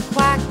 quack,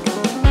 quack.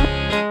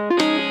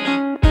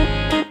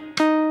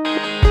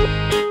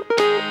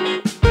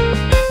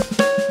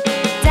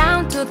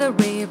 Down to the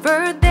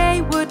river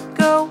they would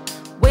go,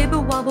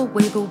 wibble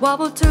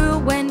wobble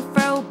to and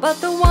fro. But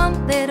the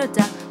one little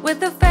duck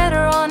with a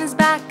feather on his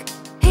back,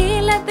 he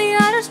led the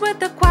others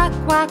with a quack,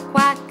 quack,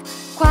 quack.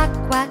 Quack,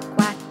 quack,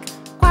 quack.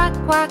 Quack,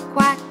 quack,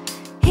 quack.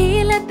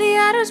 He led the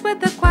others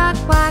with a quack,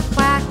 quack,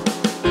 quack.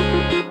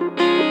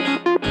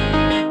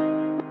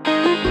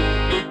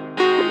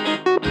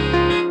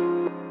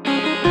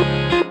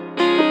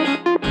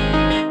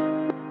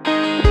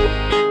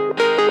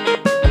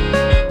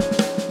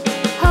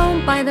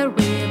 Home by the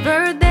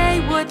river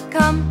they would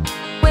come,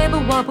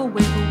 wibble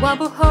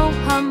wobble, ho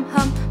hum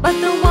hum. But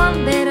the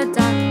one little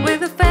duck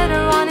with a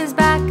feather on his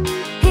back,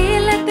 he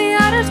led the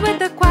others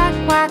with a quack,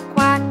 quack,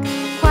 quack.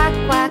 Quack,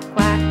 quack,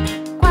 quack.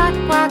 Quack,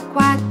 quack,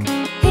 quack.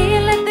 He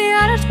led the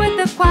others with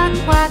a quack,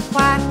 quack,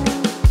 quack.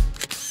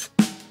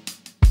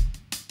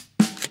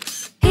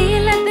 He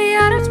led the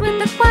others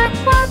with a quack,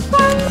 quack,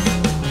 quack.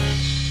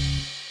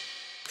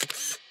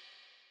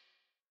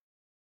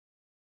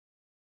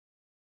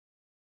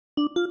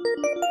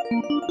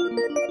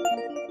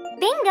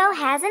 Bingo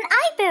has an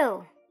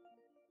eyeboo.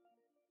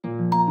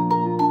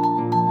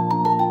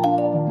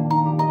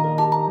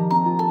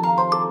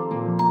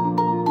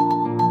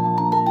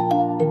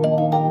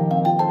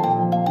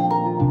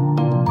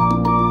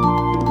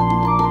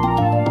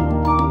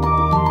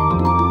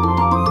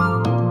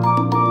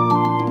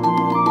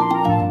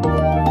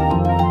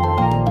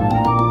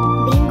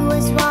 Bingo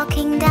is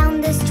walking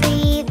down the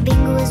street.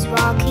 Bingo is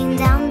walking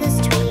down the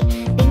street.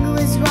 Bingo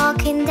is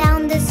walking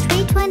down the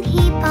street when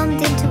he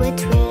bumped into a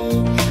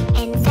tree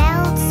and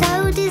felt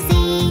so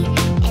dizzy,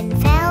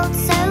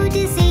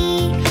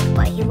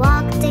 but he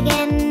walked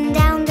again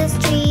down the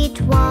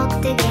street,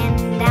 walked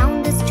again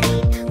down the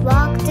street,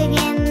 walked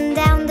again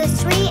down the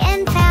street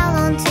and fell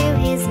onto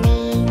his knee.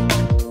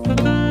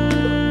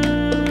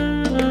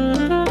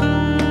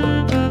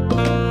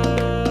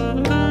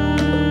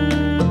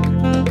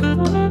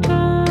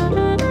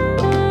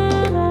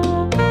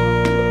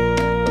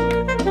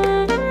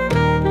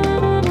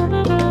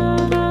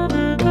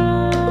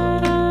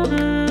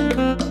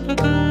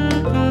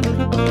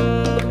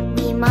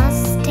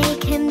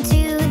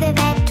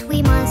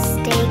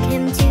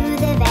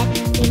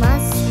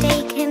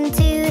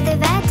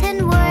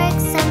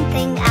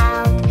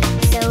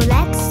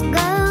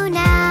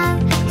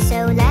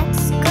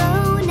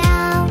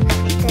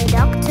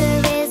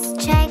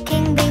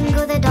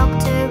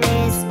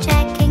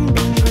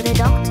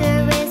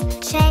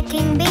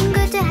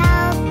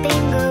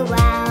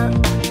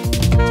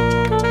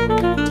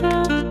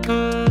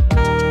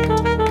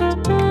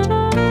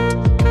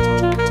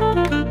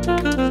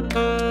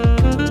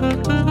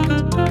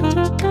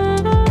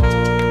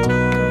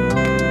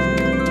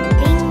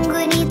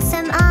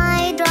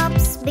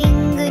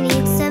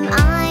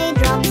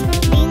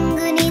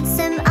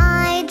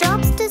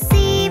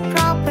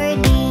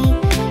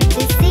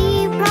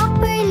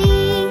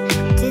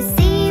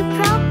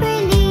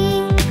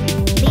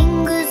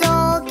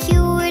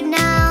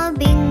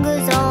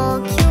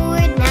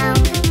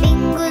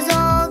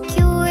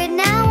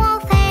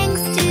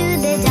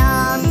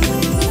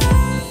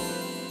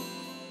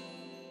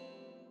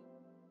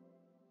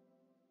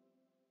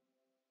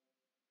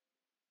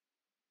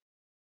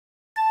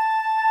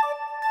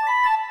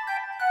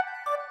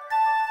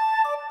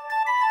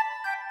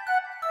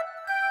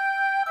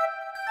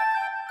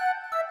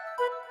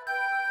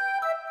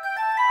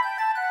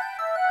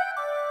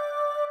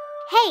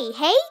 Hey,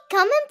 hey,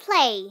 come and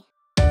play.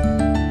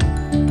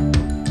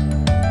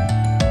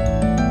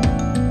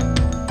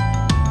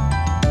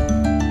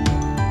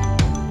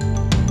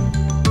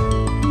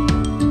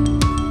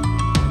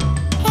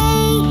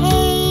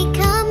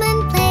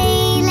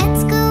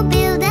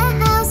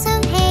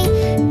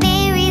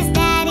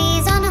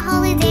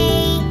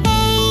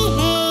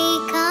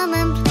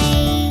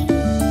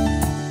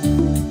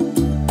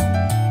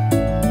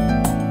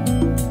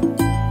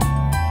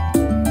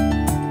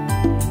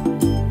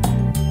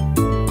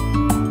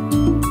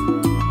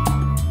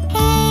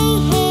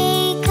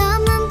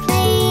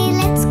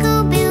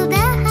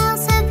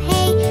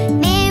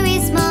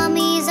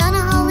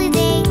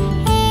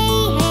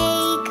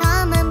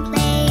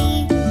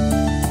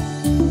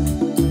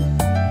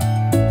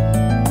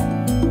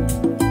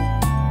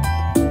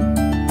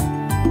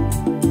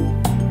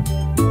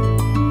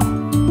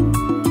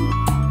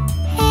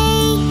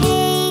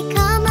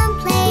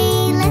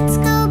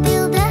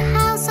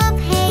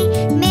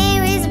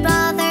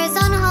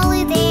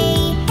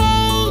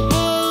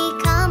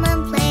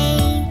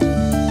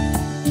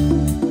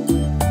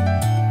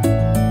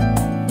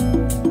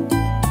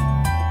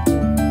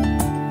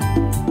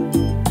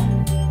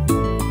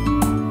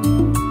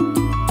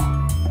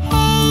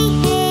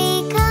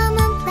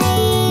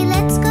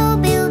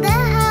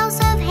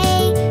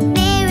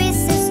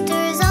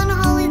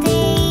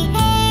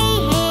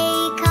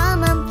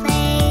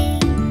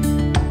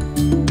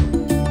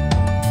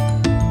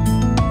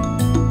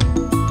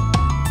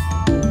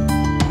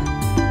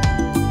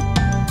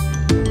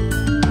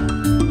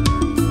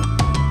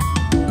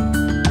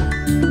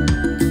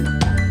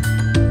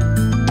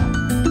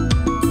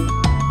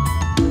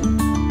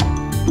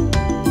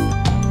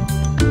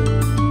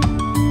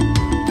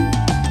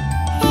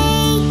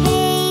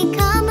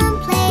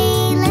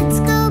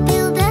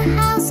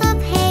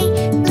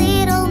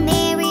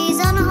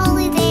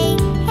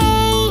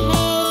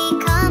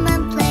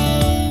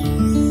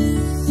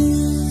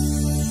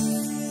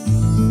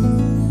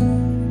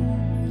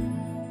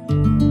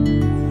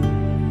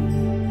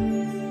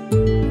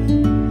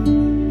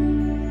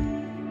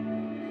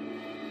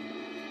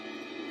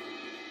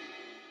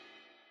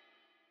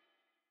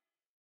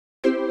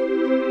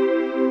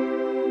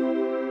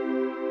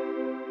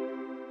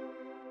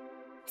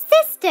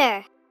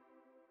 Sister.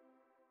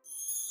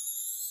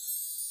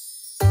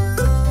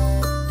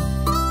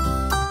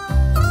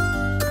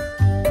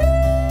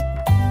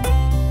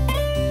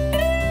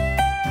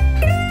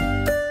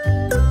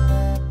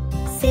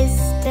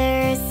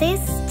 Sister,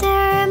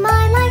 sister,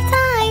 my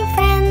lifetime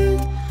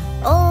friend,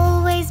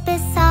 always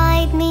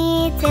beside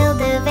me till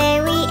the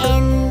very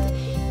end,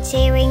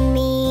 cheering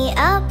me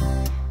up,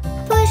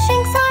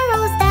 pushing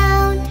sorrows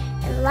down,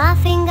 and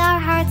laughing our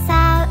hearts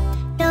out,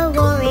 no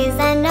worries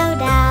and no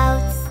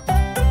doubts.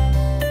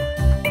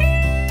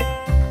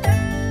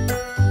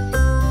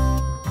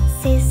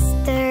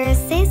 Sister,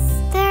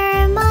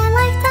 sister, my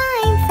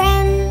lifetime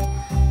friend,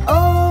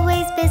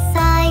 always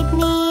beside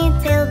me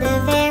till the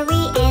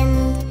very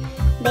end,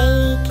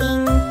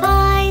 baking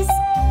pies,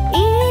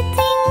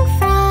 eating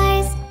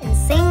fries, and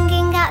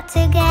singing out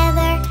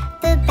together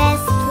the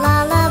best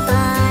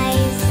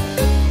lullabies.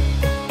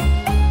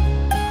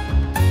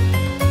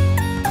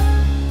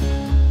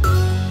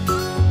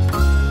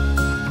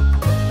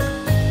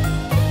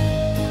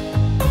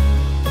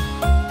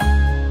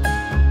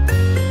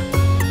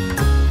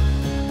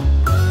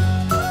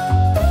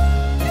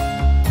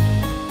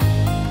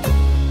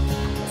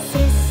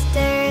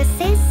 Sister,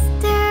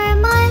 sister,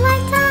 my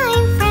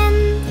lifetime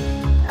friend,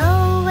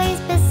 always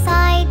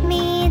beside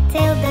me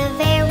till the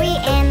very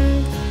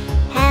end,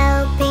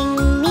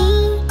 helping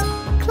me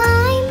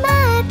climb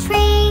a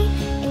tree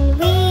and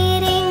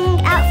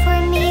reading out for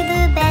me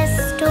the best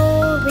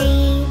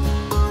story.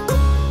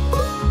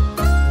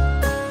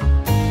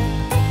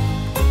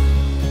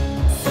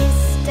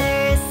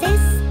 Sister,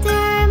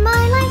 sister,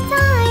 my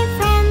lifetime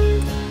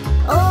friend,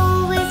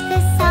 always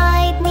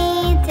beside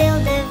me till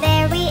the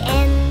very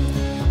end,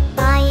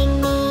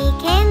 buying me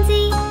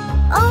candy,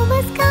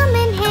 always come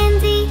in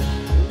handy,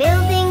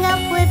 building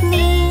up with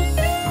me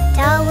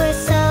towers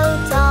so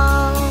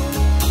tall.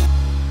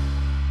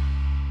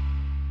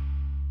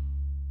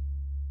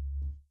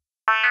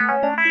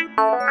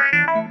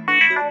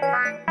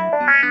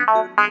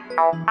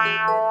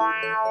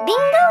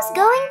 Bingo's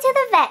going to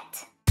the vet.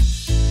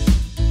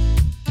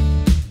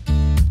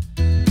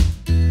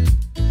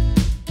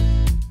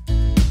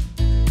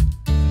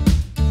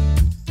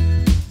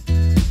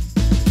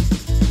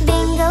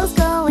 Bingo's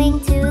going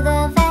to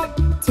the vet,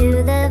 to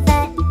the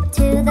vet,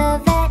 to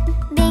the vet.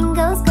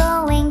 Bingo's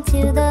going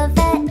to the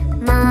vet,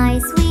 my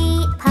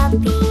sweet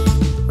puppy.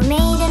 We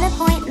made an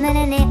appointment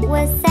and it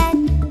was set,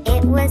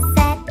 it was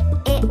set,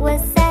 it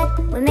was set.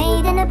 We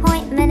made an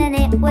appointment and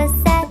it was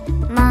set,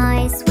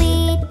 my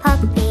sweet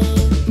puppy.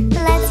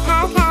 Let's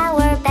pack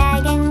our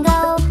bag and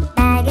go,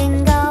 bag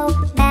and go,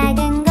 bag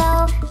and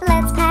go.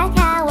 Let's pack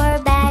our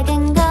bag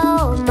and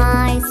go,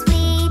 my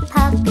sweet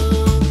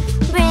puppy.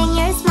 Bring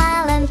your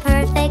smile and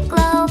perfect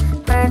glow,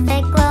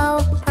 perfect glow,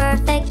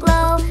 perfect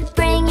glow.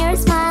 Bring your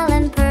smile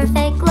and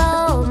perfect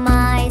glow,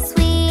 my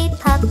sweet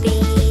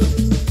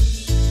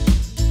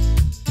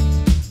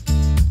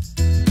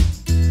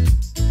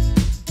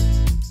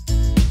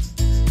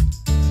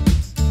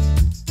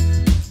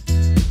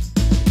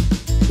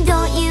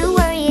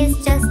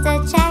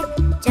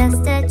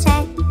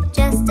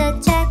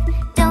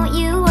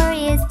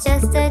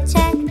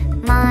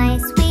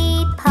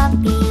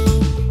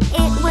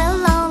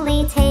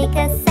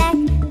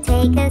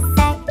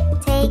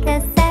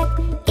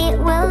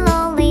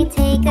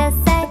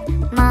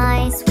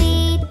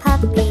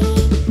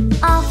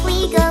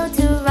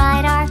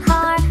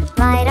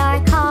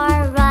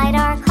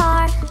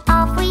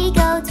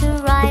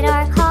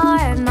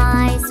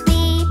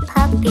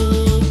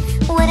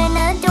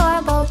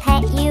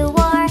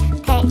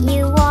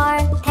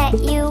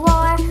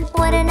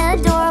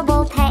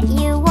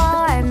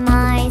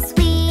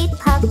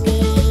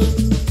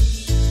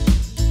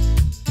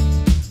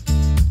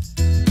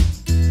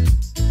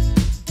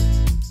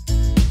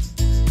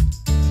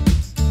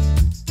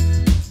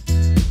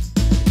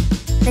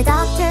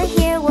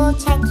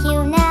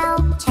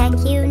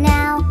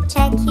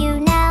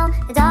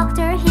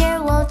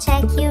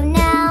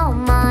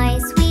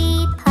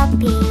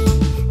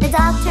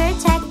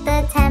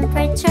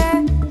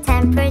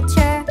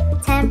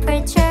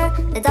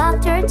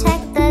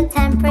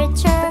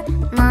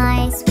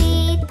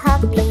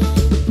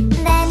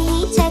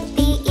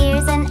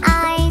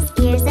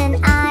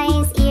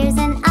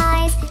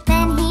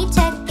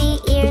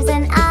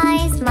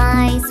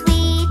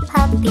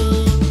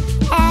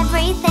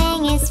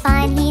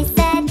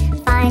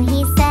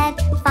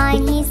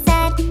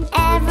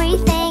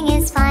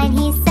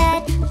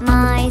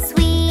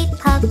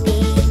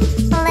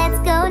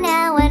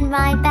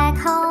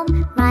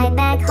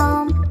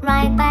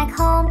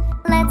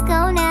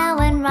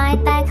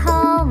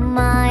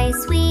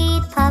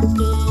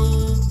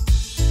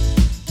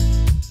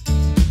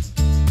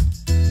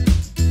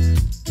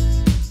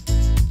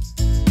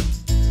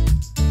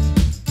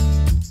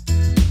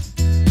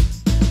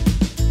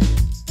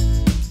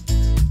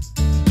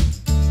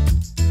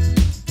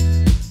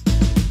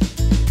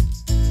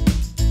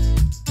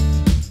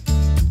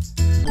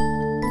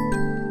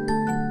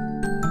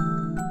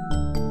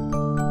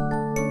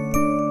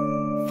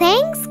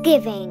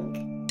Thanksgiving.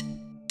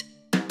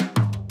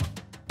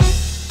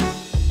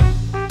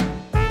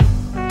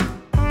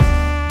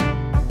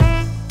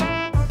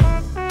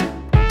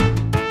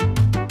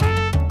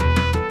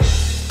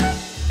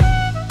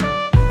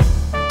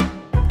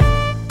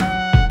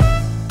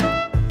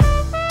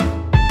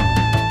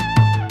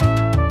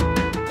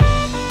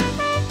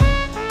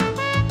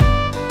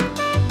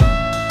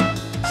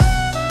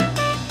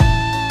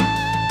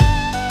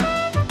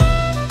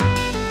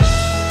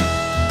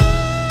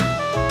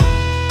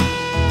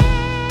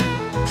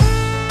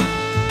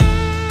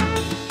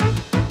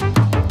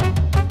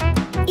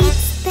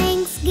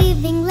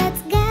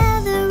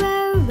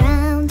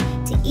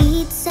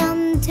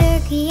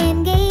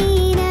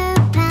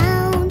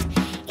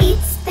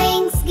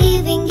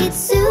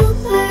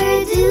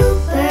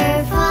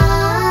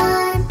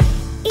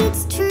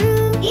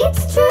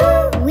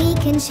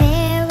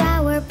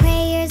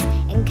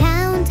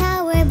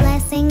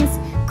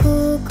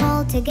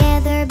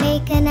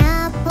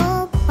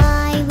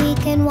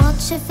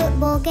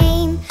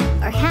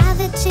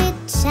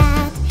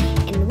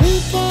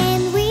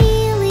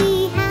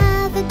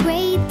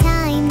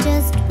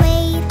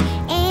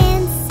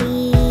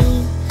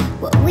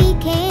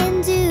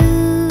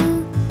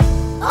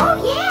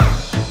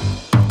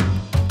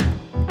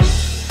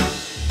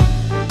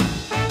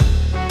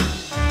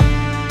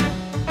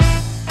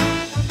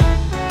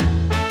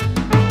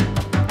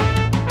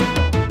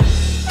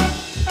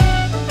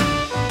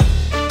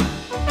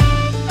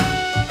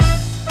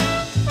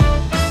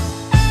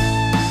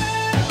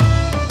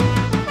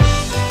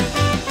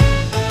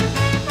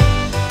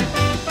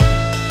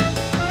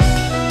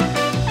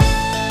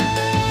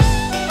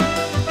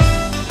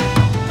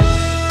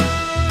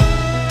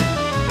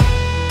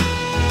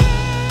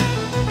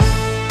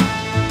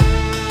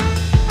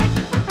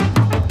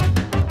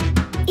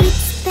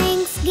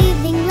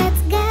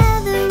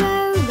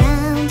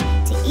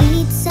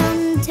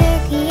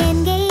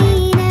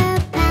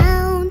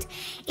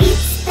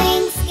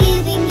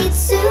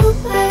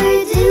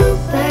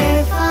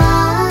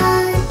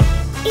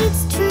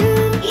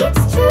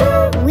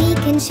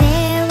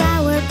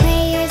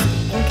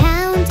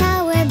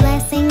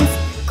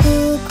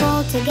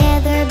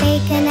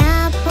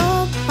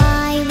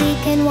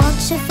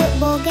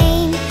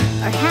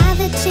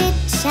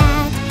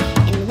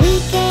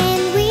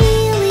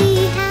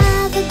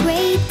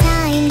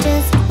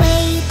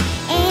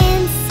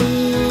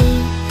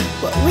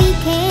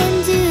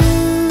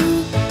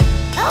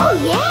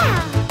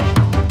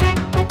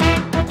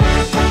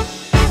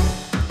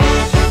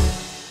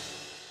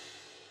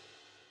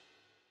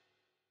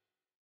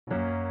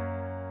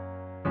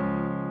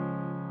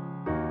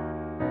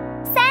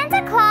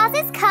 Santa Claus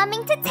is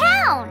coming to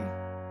town!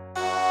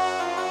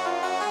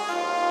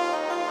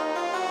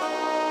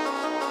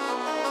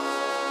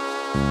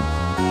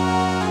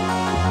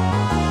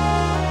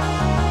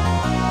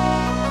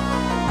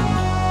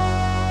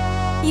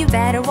 You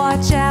better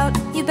watch out,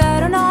 you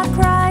better not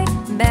cry,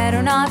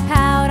 better not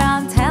pout,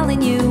 I'm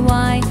telling you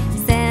why.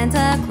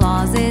 Santa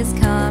Claus is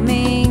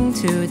coming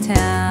to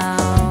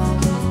town.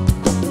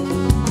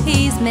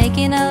 He's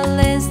making a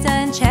list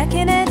and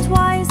checking it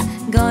twice,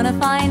 gonna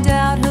find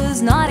out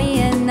who's naughty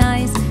and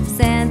nice.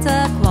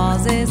 Santa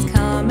Claus is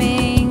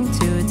coming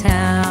to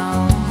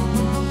town.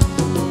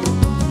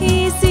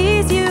 He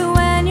sees you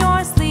when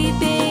you're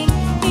sleeping,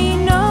 he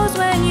knows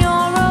when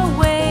you're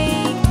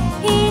awake,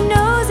 he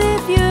knows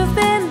if you've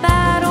been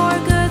bad or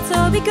good,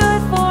 so be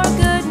good for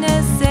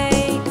goodness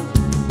sake.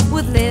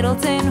 With little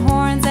tin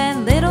horns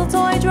and little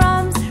toy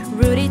drums,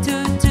 Rudy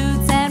Toot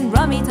Toots and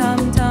Rummy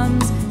Tum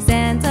Tums,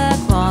 Santa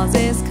Claus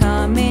is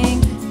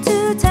coming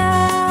to town.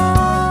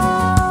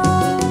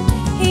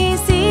 He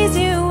sees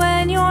you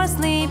when you're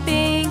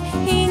sleeping,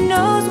 he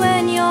knows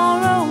when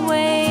you're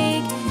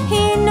awake,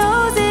 he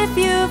knows if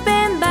you've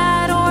been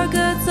bad or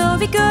good, so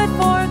be good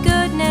for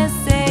goodness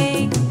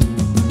sake.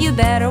 You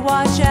better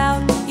watch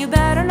out, you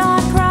better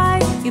not cry,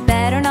 you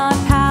better not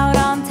pout,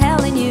 I'm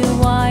telling you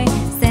why.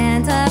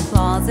 Santa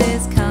Claus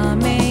is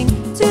coming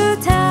to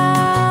town.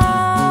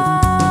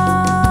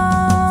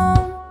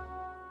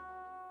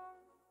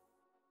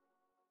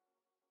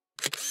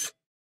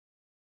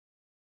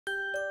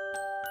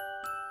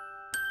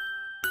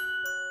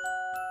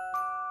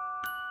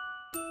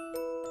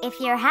 If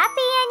you're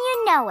happy and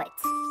you know it.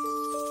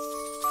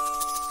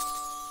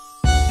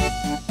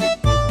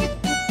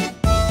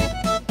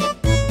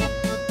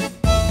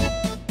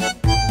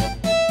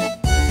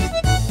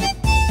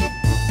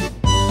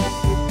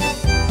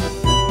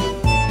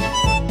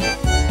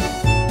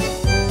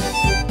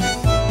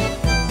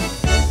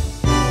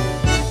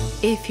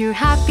 If you're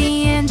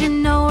happy and you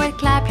know it,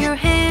 clap your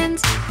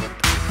hands.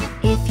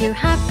 If you're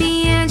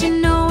happy and you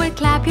know it,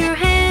 clap your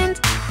hands.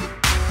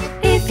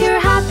 If you're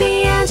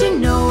happy and you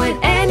know it,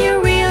 and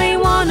you really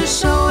want to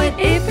show it.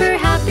 If you're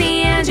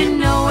happy and you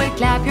know it,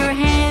 clap your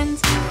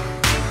hands.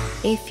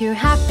 If you're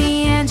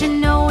happy and you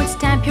know it,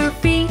 stamp your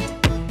feet.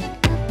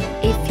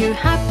 If you're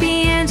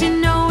happy and you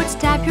know it,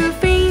 tap your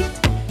feet.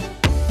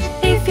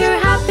 If you're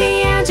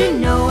happy and you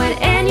know it,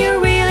 and you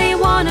really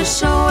want to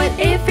show it.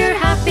 If you're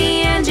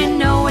happy and you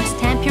know it,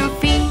 stamp your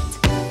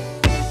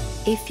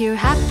If you're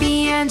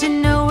happy and you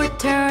know it,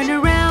 turn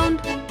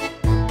around.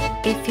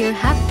 If you're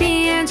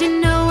happy and you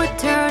know it,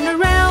 turn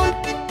around.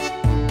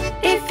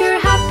 If you're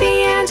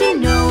happy and you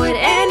know it,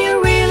 and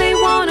you really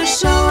wanna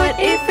show it.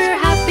 If you're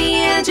happy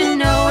and you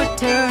know it,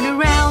 turn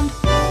around.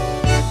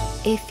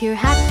 If you're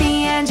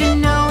happy and you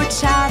know it,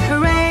 shout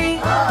hooray!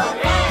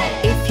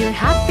 Hooray! If you're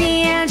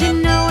happy and you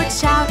know it,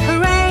 shout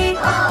hooray!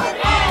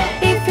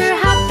 Hooray! If you're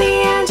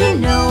happy and you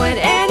know it,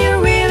 and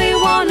you really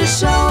wanna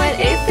show it.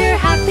 If you're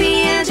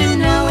happy and you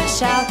know it,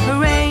 shout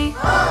hooray!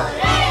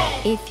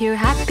 Hooray! If you're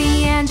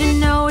happy and you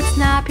know it,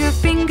 snap your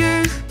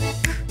fingers.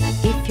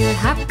 If you're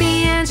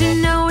happy and you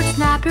know it,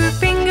 snap your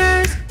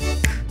fingers.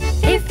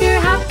 If you're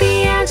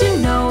happy and you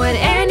know it,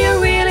 and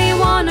you really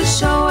wanna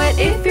show it.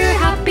 If you're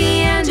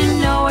happy and you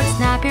know it,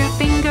 snap your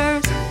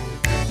fingers.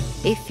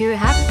 If you're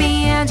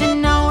happy and you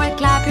know it,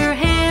 clap your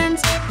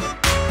hands.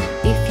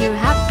 If you're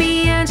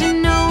happy and you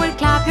know it,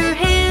 clap your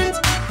hands.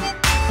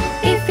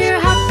 If you're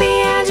happy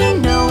and you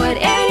know it,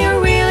 and you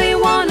really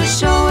wanna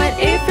show it.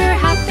 If you're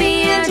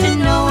happy and you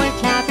know it,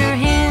 clap your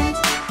hands.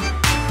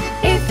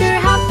 If you're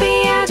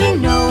happy and you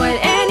know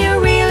it, and you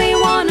really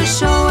wanna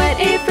show it.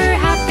 If you're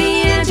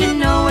happy and you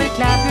know it,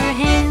 clap your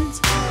hands.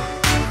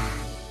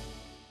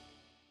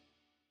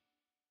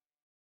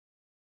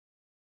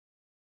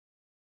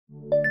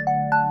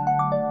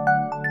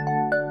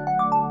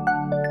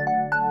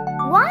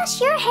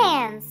 Wash your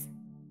hands.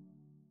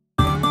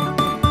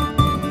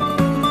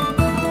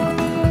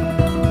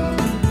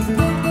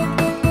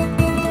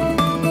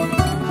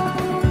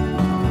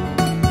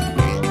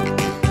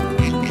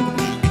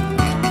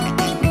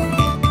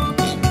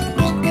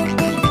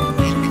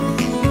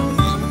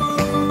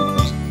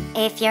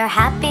 If you're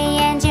happy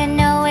and you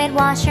know it,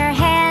 wash your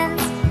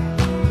hands.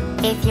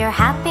 If you're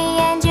happy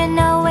and you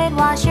know it,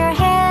 wash your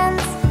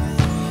hands.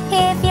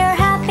 If you're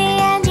happy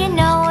and you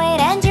know it,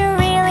 and you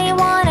really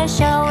wanna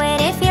show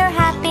it. If you're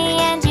happy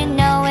and you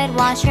know it,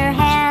 wash your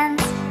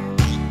hands.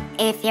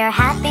 If you're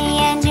happy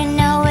and you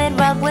know it,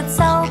 rub with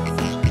soap.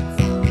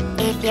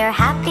 If you're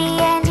happy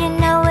and you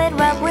know it,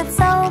 rub with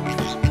soap.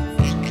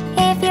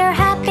 If you're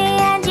happy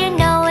and you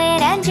know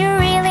it, and you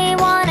really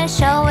wanna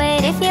show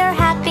it. If you're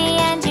happy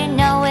and you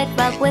know it,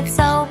 rub with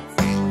soap.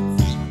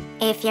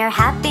 If you're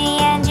happy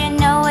and you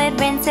know it,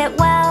 rinse it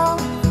well.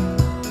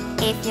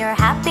 If you're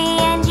happy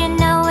and you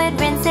know it,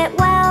 rinse it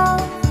well.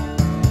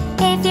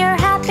 If you're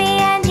happy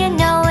and you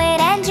know it,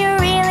 and you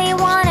really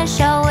wanna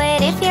show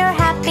it. If you're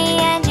happy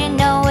and you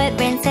know it,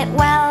 rinse it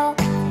well.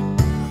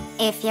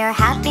 If you're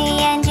happy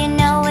and you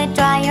know it,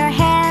 dry your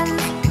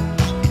hands.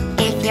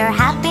 If you're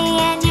happy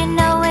and you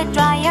know it,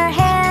 dry your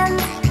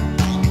hands.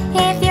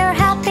 If you're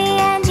happy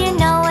and you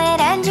know it,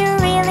 and you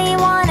really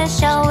wanna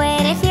show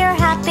it. If you're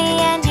happy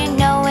and you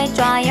know it,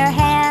 dry your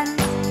hands.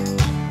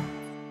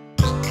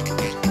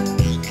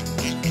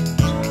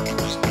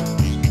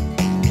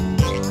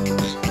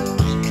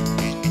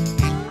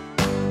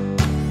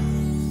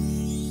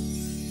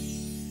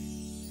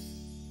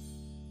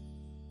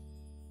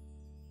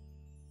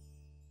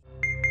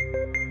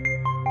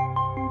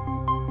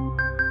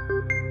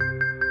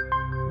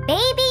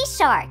 Baby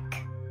shark.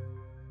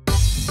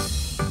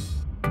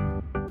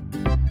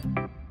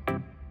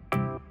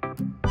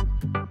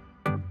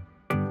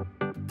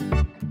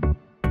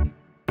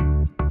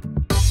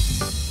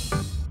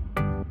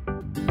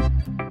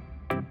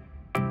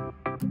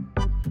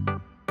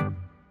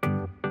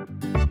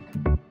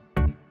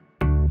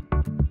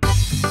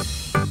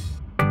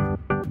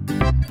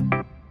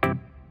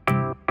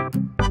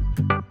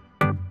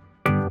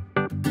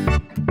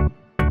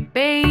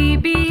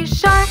 Baby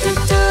shark,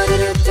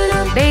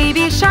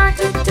 baby shark,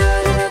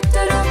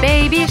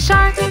 baby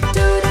shark,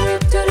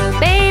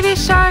 baby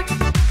shark,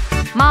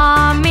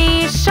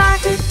 mommy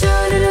shark,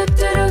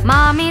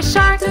 mommy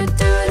shark,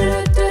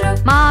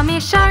 mommy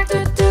shark,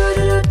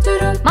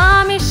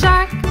 mommy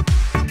shark,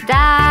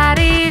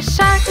 daddy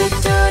shark,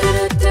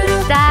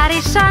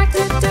 daddy shark,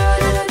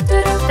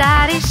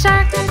 daddy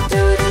shark,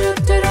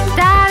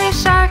 daddy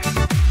shark,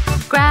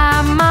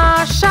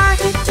 grandma shark,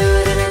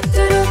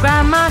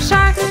 grandma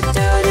shark,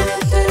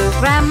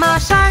 grandma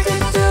shark,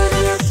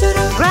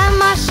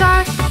 grandma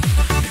shark,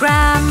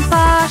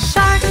 grandpa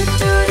shark,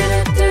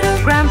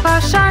 grandpa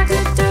shark,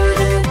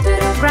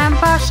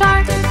 grandpa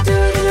shark,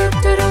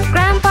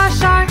 grandpa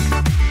shark.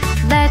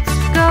 Let's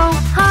go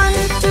hunt,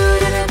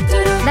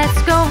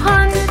 let's go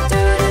hunt,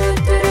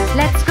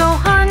 let's go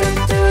hunt,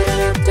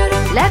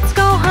 let's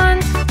go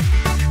hunt.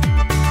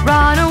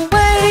 Run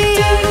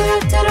away,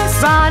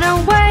 run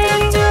away,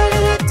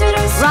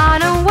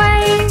 run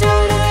away,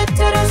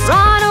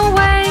 run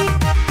away.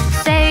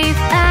 Safe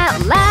at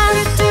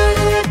last,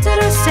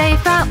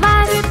 safe at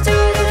last,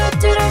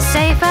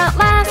 safe at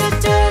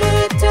last,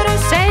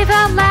 safe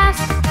at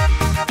last.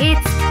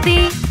 It's the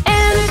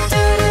end,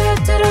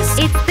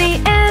 it's the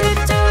end, it's the end,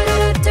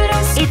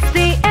 it's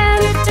the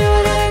end,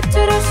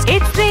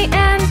 it's the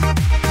end,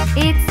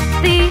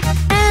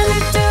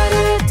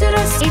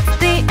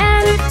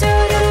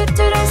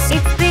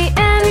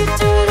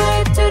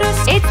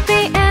 it's the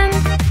end.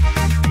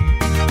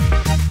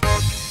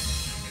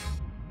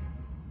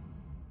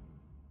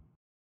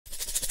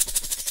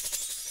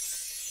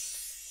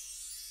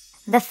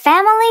 The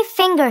Family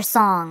Finger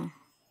Song.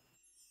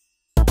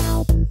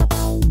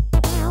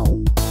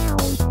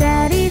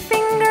 Daddy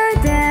finger,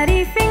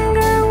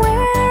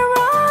 where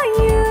are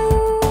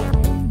you?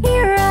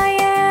 Here I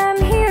am,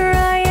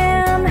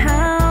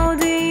 how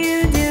do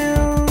you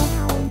do?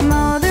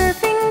 Mother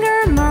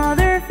finger,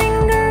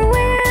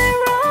 where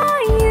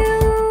are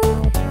you?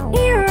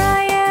 Here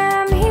I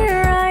am,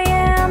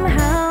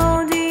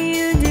 how do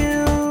you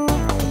do?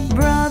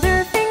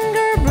 Brother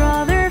finger,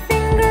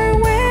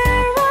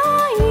 where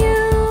are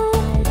you?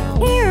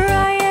 Here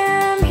I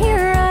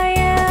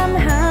am,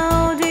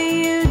 how do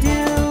you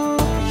do?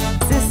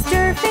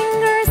 Sister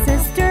finger,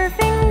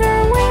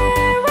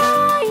 where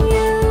are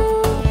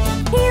you?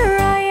 Here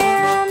I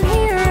am,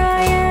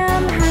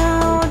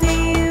 how do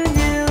you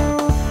do?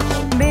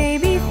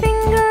 Baby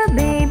finger,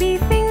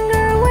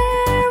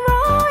 where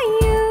are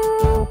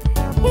you?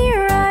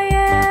 Here I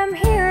am,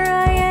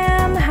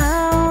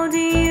 how do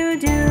you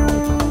do?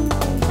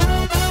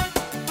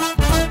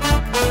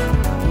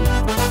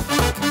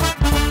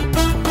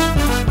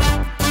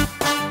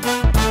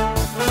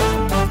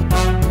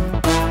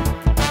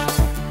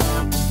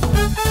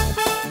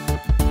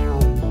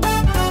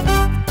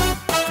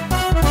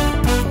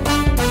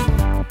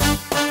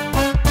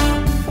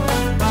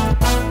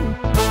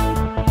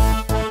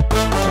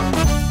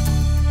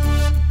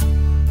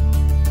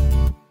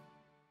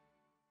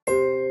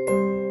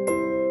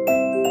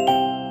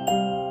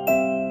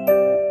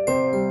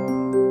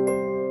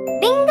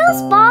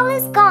 Bingo's ball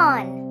is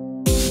gone.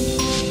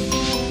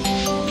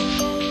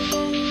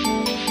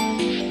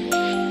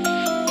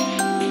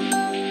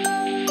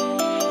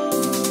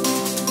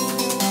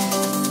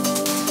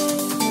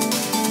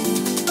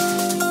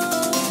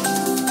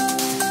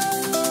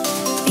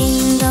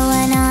 Bingo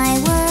and I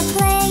were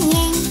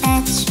playing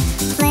fetch.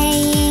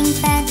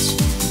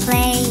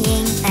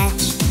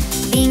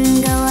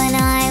 Bingo and I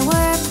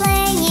were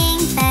playing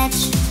fetch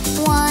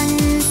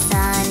one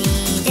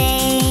sunny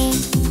day.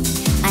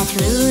 I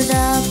threw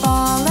the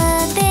ball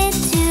a bit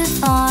too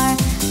far.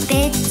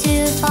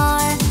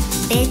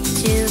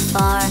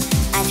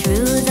 I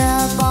threw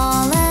the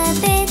ball a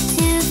bit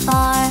too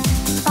far,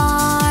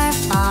 far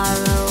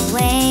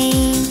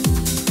away.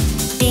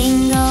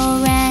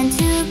 Bingo ran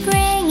to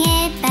bring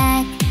it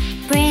back.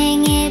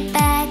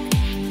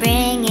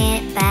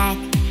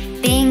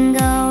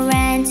 Bingo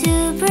ran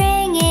to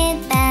bring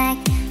it back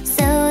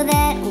so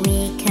that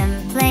we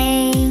can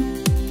play.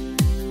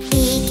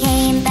 He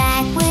came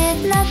back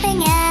with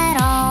nothing at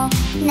all.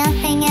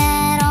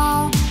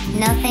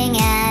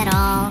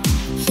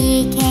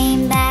 He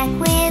came back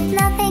with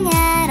nothing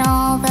at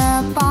all.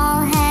 The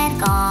ball had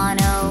gone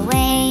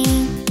away.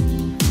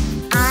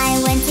 I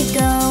went to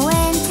go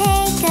and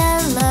take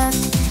a look.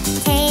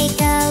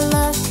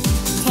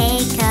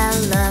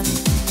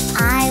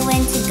 I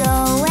went to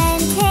go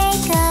and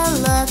take a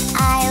look.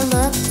 I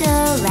looked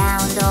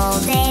around all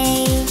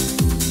day.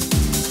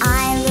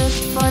 I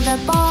looked for the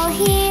ball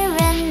here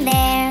and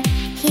there.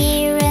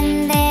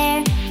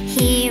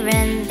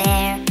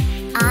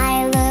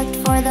 I looked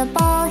for the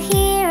ball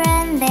here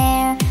and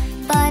there,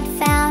 but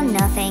found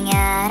nothing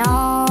at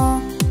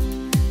all.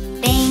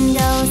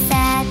 Bingo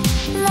sat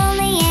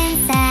lonely and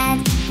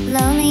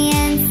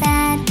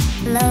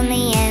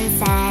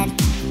sad.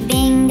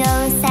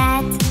 Bingo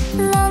sat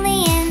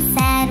lonely and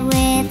sad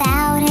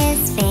without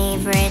his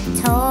favorite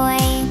toy.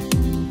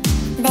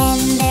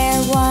 Then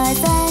there was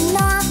a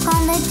knock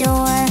on the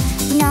door.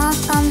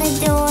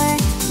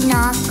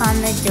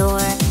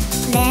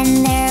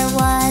 Then there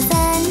was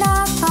a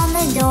knock on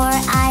the door.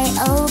 I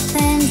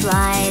opened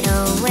right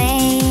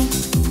away.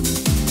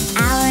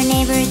 Our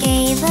neighbor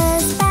gave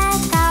us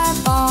back our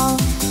ball.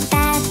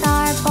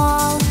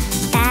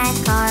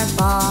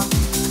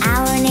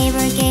 Our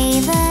neighbor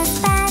gave us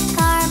back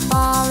our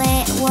ball.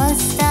 It was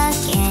stuck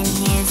in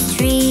his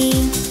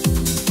tree.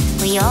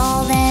 We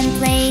all then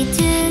played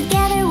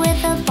together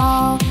with the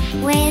ball.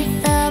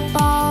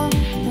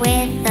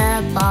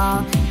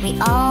 We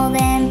all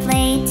then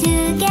played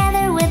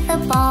together with the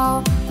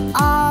ball,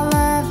 all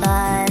of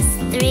us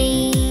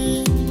three.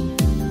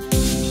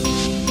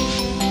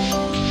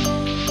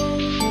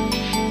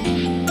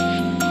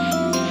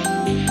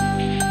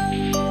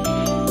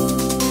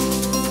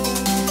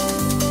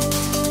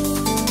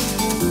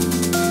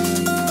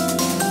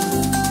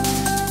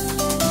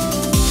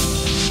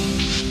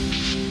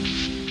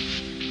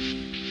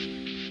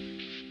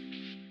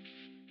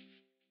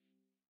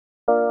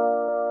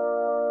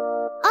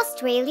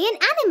 Australian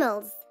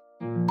animals.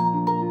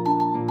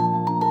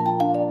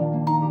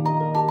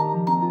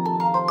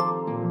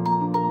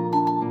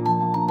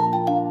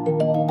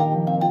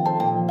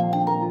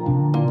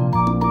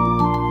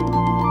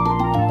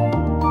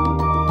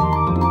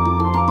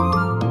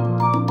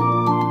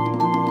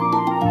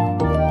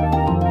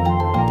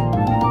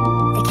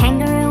 The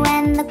kangaroo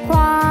and the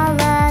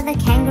koala, the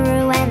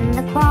kangaroo and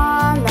the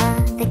koala,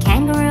 the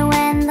kangaroo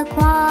and the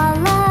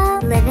koala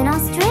live in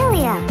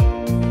Australia.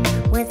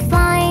 With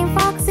flying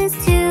foxes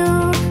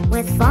too,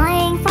 with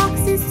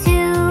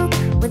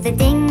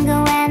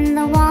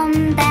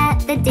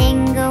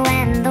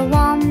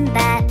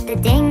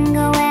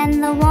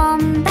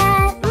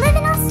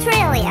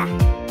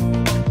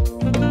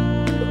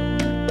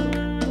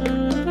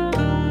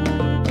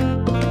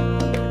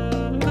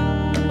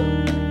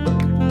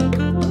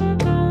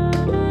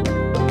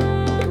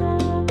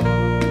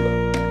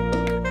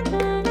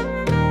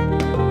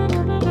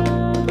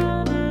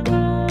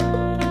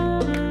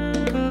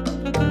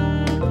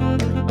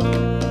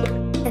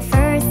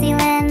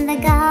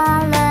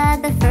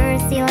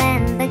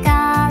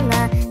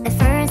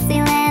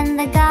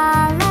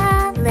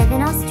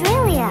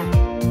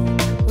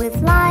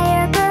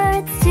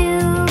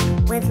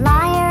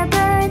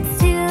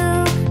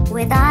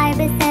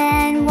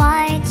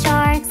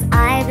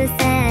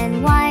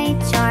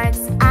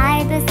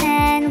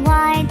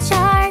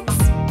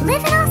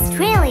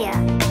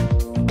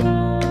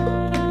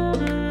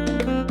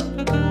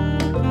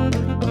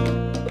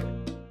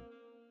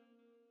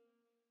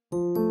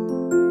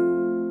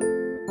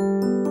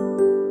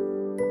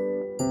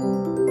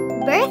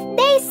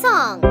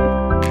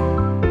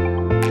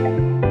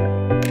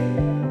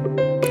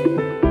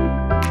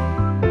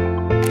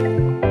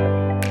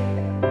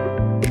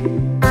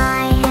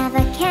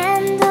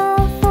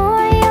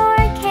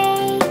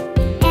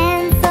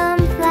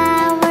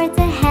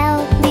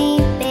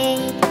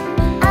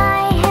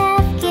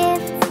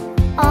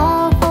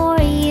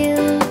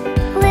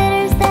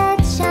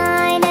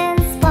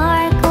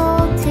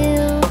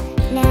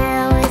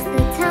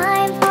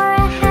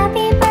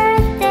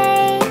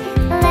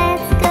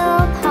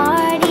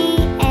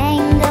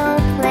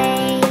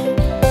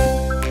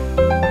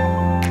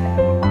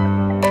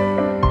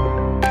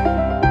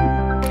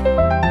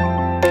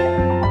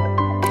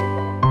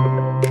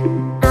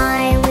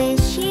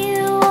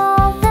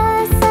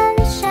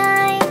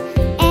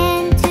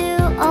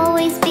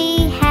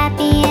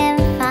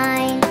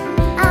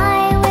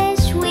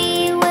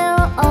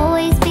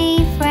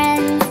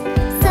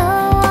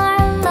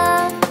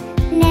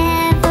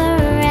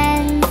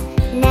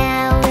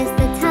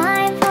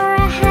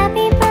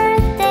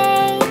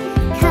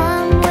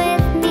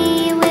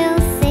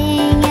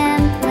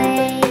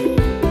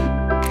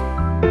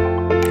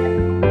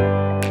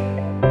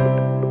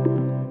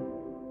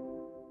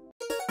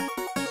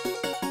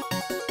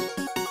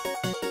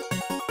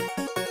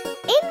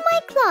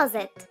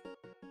closet.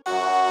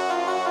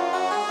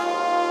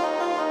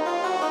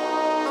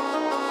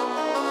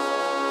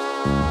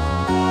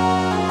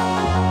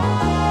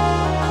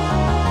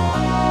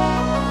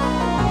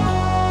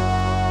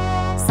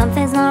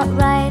 Something's not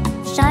right,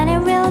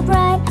 shining real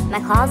bright. My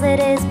closet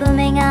is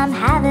booming, I'm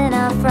having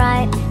a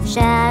fright.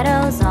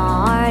 Shadows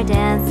are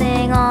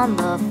dancing on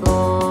the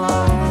floor.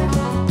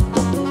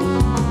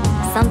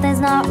 Something's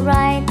not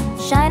right,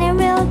 shining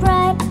real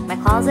bright. My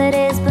closet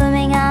is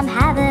booming, I'm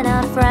having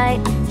a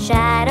fright.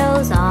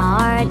 Shadows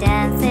are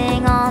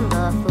dancing on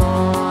the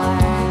floor.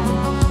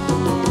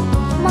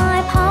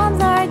 My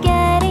palms are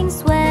getting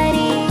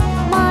sweaty.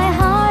 My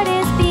heart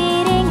is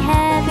beating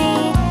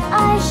heavy.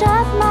 I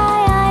shut my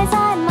eyes,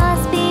 I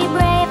must be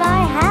brave.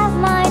 I have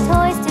my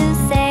toys to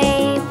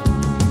save.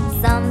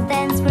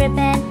 Something's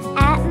gripping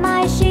at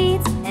my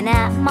sheets, and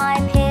at my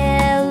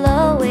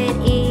pillow it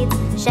eats.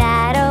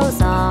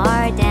 Shadows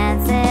are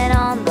dancing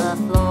on the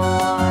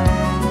floor.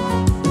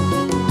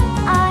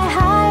 I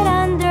hide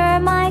under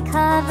my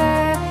cover.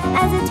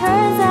 As it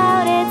turns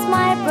out, it's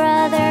my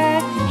brother.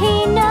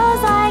 He knows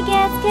I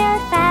get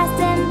scared fast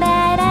in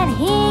bed, and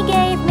he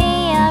gave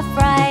me a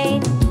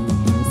fright.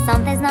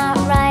 Something's not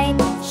right,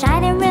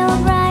 shining real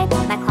bright.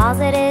 My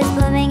closet is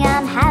booming,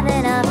 I'm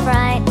having a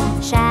fright.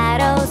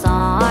 Shadows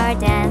are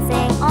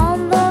dancing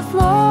on the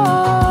floor.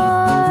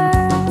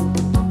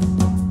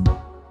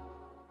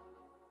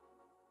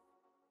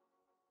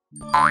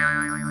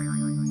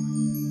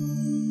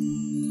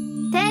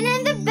 10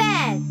 in the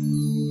bed.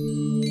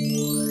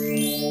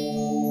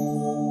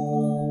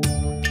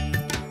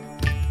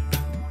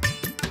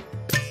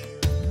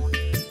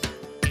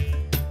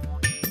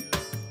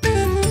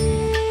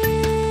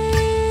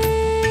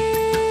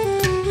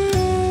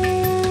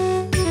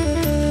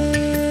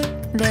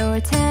 There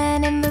were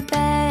 10 in the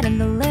bed, and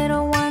the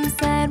little one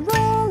said,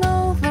 roll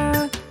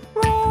over,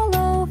 roll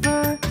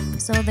over.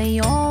 So they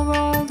all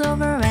rolled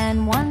over,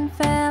 and one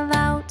fell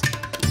out.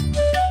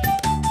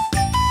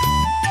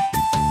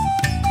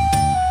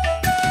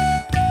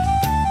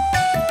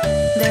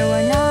 There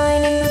were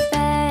 9 in the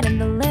bed, and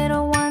the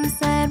little one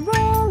said,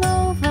 roll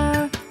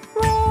over,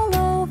 roll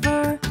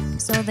over.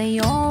 So they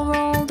all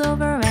rolled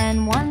over,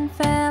 and one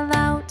fell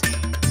out.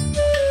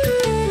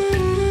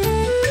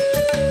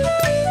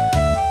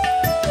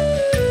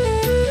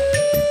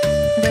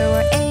 There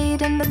were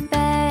 8 in the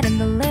bed, and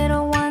the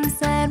little one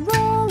said,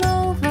 roll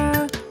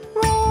over,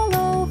 roll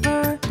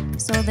over.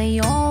 So they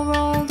all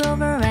rolled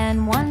over,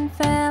 and one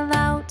fell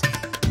out.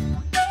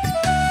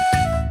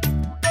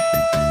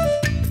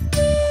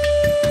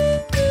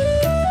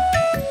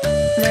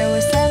 There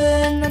were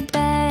 7 in the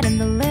bed, and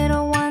the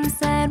little one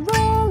said,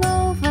 roll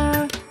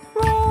over,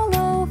 roll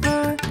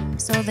over.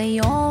 So they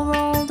all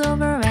rolled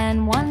over,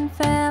 and one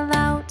fell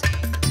out.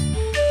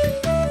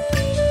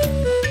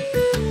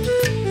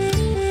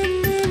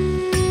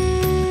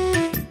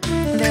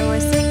 There were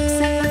 6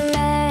 in the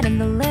bed, and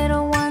the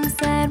little one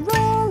said,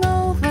 roll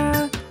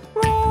over,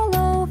 roll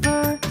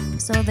over.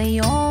 So they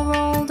all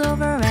rolled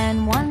over,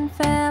 and one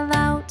fell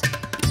out.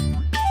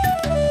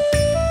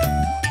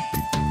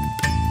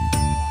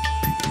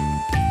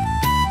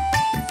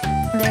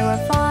 There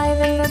were 5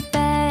 in the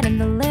bed, and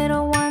the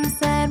little one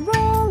said,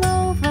 roll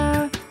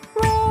over,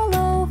 roll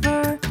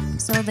over.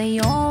 So they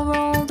all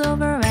rolled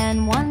over,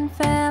 and one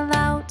fell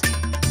out.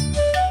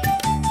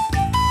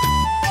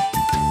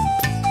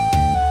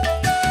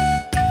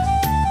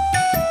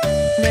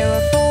 There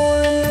were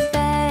 4 in the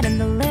bed, and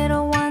the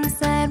little one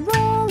said,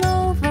 roll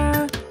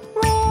over,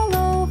 roll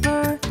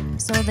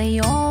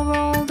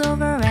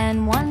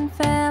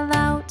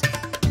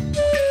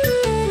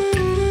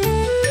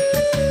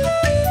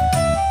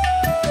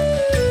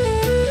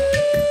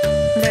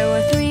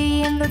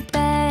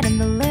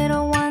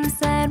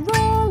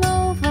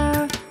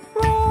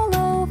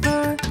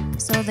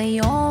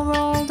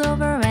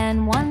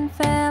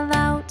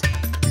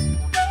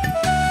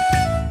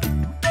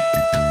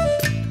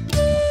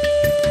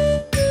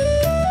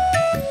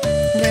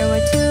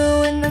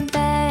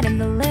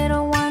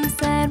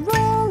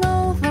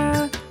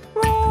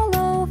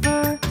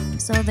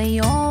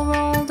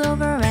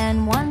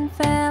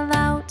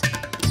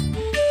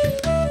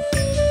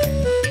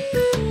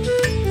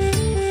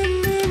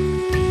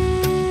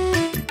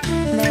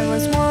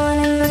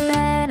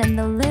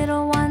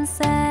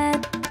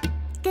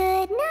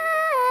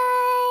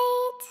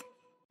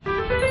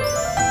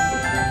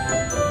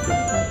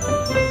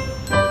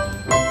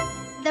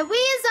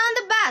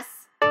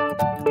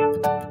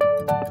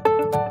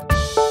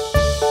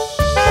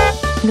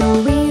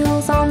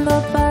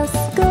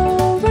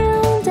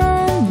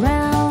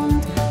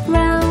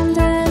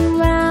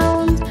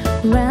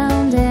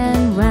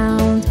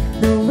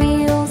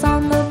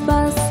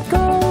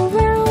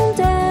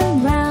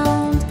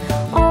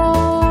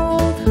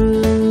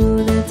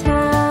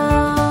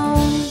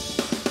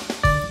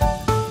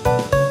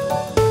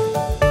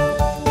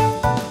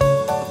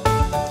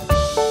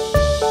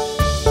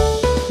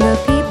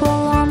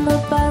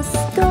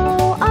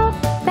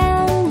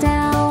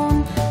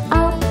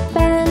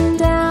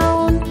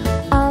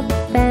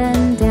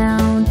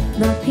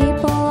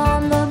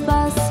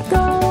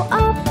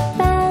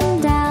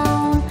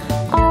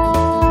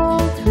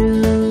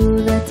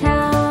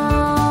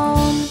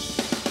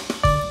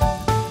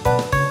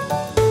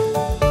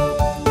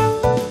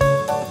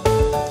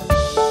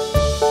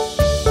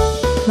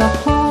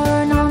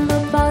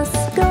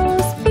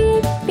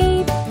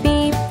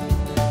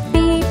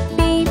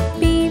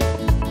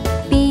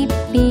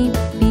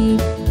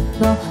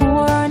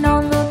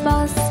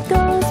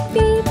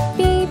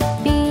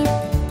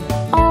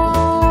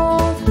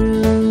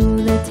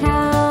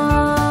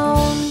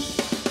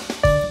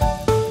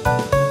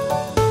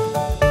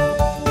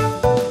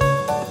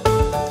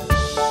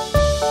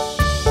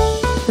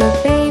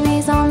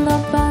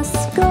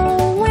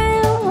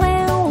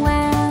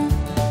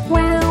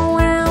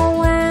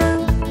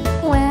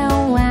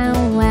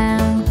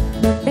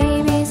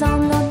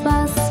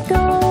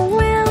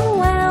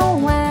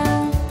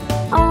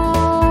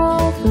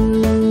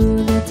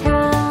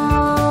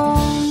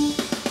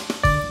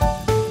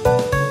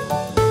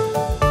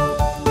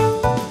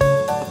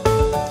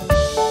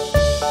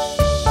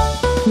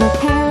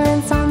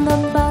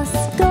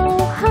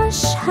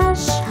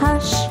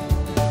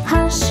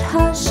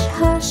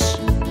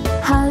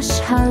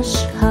hush,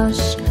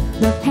 hush.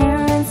 The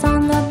parents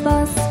on the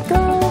bus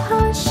go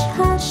hush,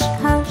 hush,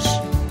 hush,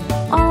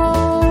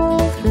 all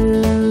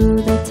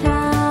through the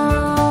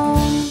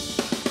town.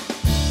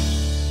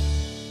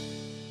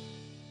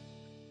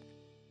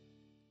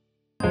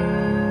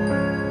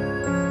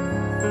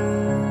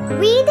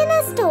 Reading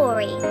a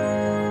story.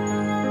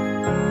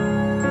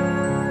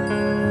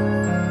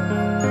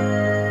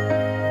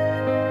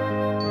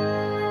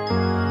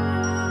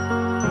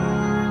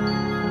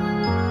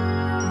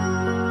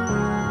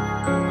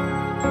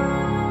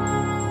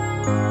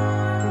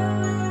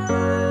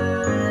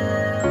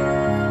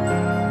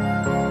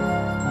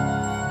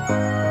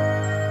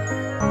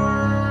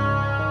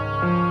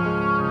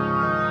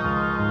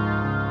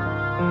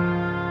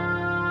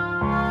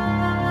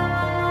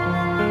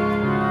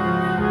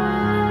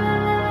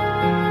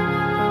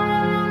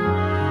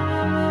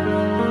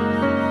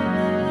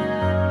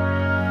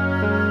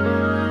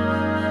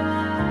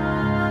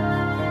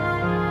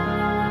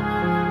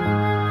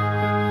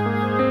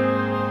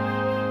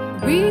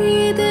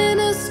 Reading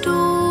a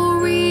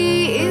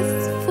story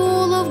is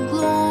full of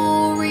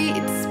glory.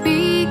 It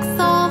speaks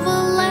of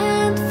a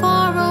land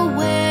far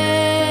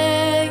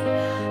away,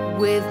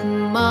 with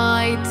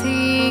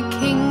mighty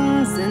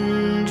kings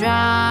and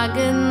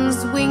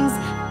dragons' wings.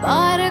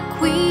 But a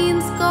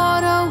queen's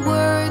got a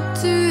word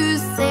to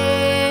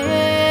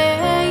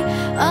say.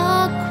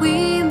 A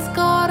queen's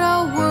got a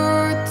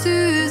word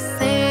to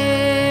say.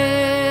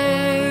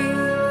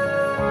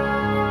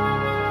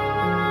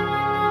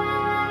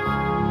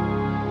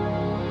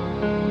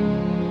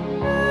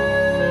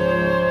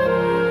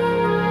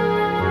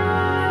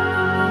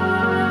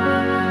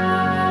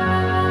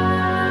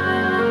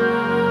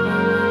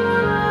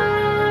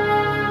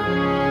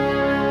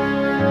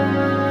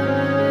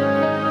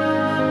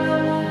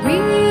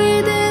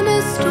 Reading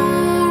a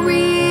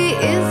story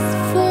is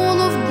full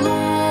of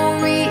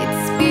glory. It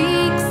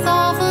speaks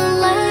of a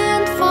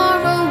land far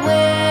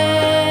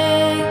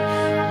away,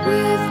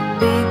 with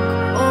big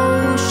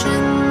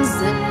oceans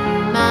and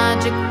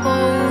magic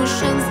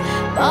potions.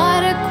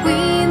 But a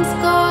queen's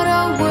got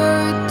a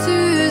word to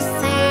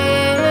say.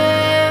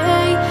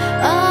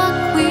 A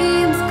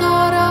queen's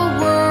got a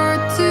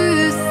word to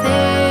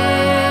say.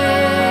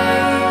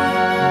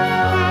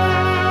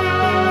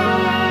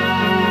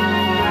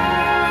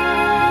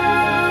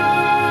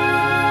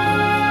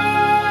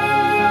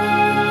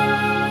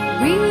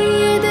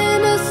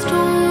 Reading a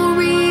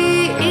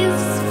story is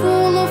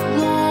full of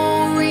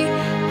glory.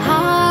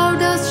 How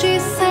does she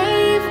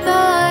save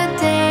the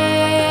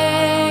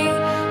day?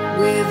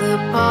 With a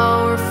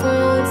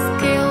powerful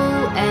skill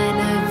and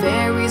a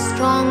very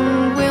strong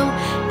will,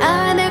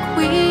 and a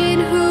queen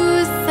who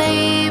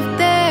saved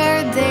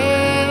their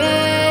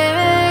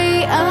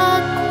day. A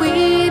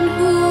queen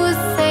who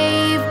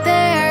saved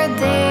their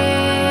day.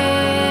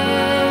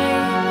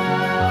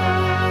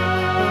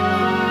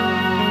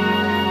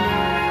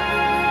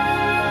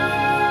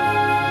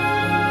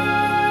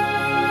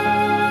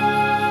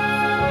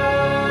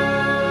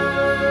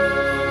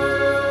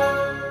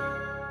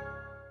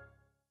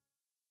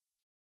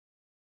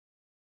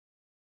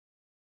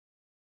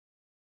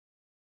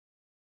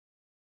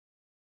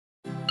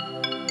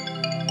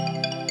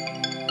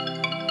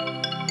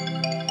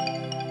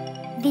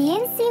 The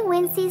Incy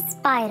Wincy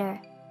Spider.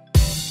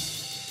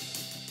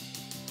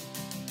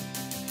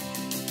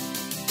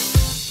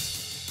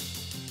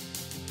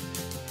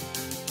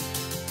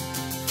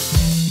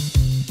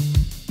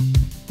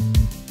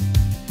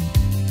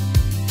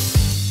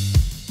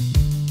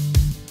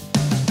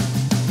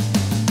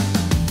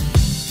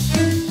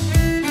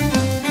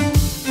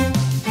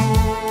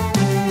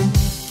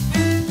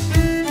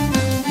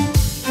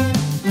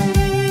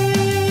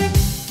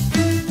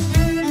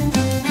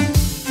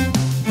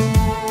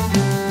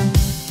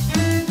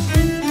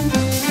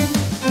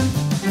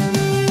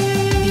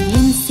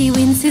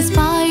 Wincy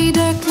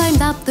spider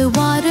climbed up the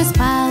water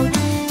spout.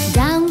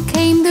 Down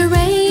came the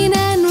rain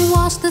and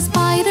washed the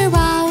spider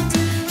out.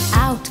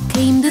 Out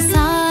came the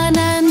sun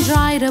and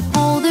dried up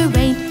all the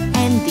rain.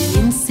 And the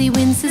Incy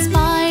Wincy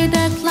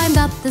spider climbed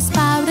up the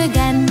spout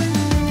again.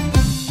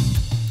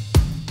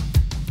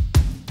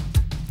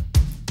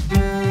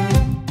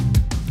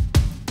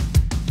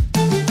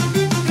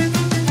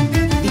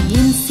 The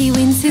Incy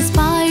Wincy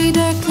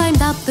spider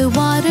climbed up the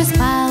water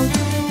spout.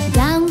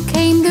 Down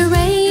came the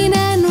rain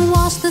and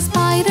washed the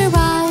spider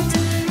out.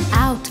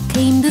 Out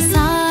came the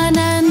sun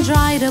and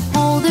dried up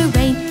all the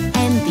rain.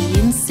 And the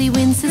Incy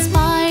Wincy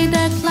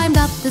spider climbed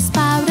up the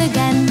spout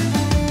again.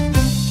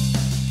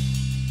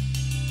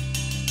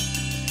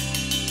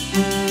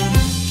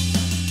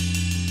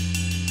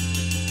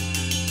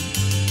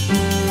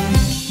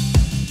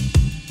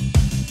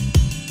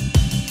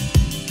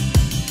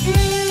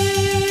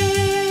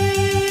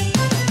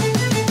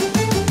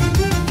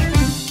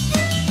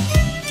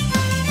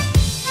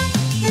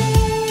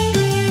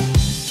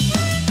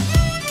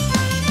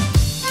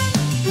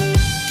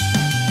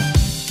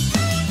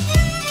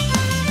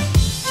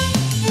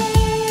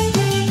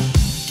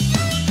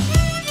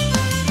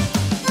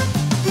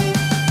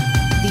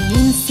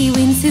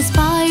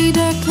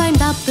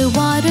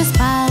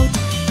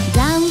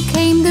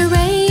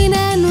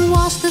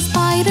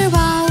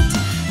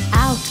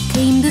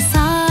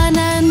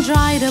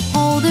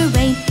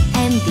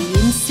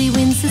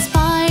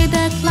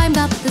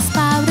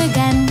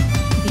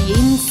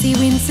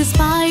 wincy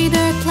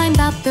spider climbed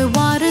up the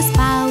water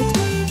spout.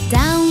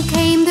 Down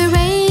came the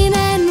rain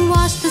and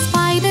washed the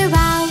spider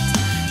out.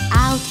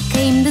 Out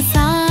came the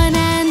sun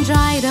and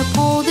dried up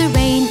all the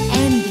rain.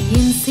 And the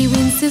incy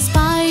wincy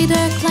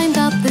spider climbed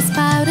up the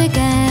spout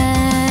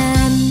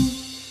again.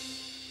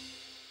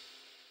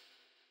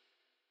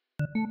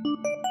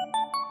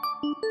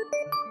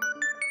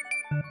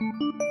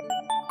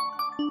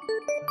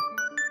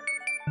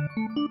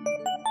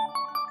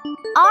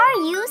 Are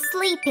you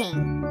sleeping?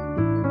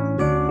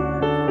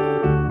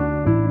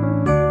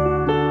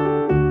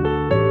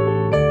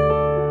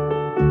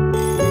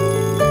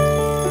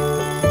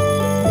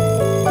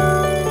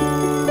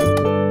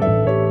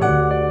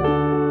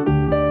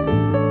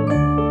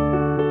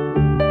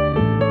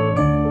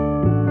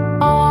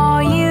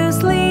 Are you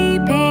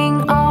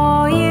sleeping?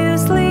 Are you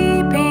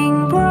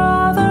sleeping,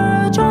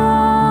 Brother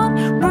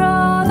John?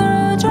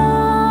 Brother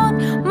John,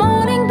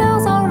 morning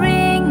bells are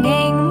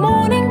ringing,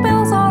 morning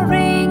bells are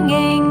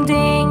ringing,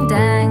 ding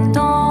dang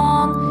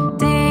dong,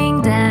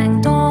 ding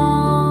dang dong.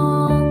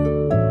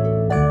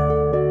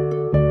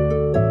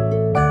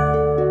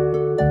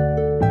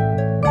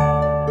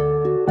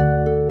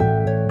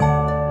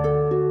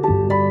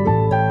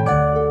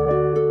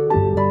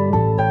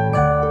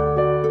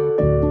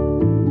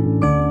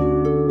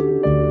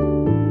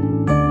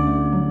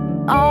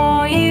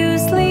 Are you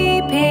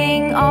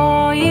sleeping?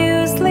 Are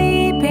you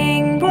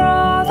sleeping,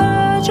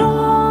 Brother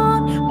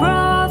John?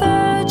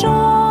 Brother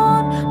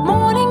John,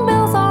 morning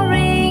bells are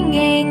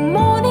ringing,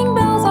 morning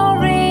bells are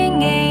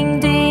ringing,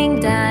 ding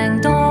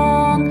dang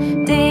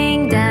dong,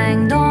 ding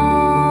dang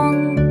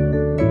dong.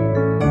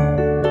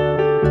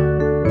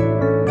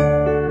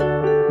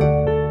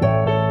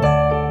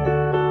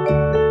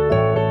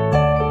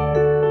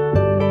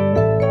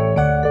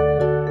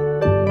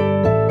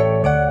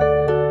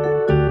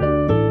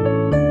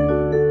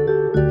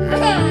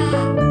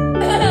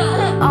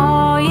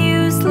 Are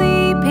you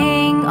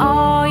sleeping?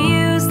 Are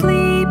you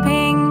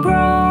sleeping,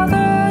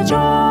 Brother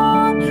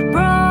John?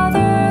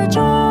 Brother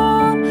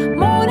John,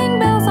 morning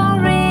bells are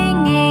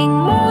ringing,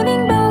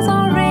 morning bells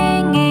are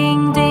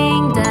ringing,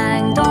 ding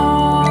dang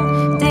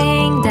dong,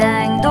 ding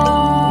dang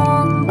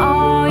dong.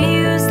 Are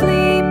you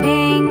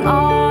sleeping?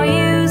 Are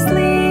you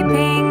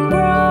sleeping,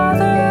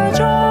 Brother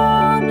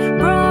John?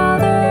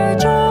 Brother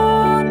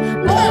John,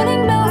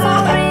 morning bells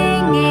are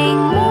ringing,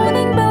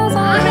 morning bells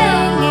are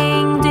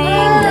ringing,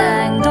 ding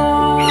dang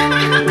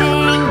dong,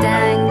 ding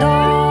dang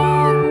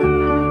dong.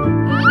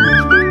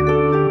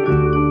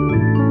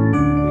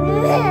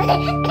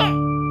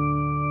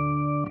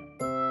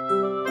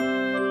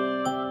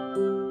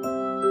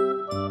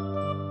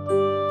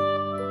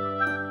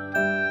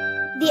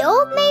 The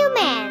Old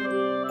Mailman.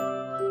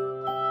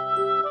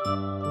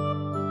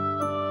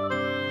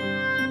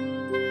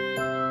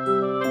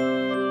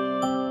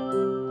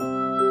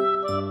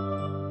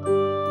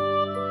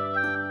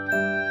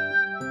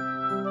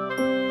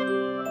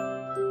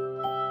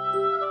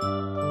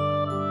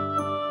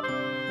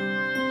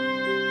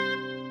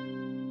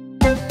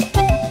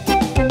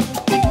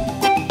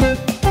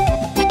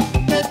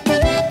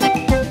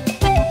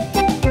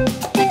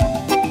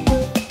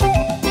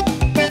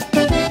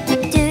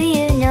 Do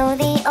you know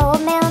the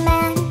old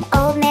mailman?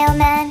 Old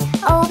mailman,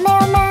 old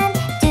mailman.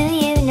 Do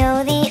you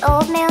know the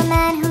old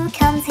mailman who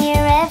comes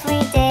here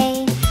every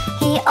day?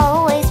 He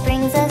always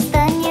brings us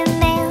the new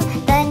mail,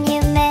 the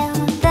new mail,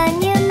 the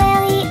new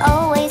mail. He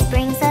always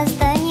brings us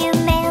the new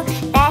mail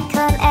that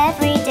come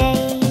every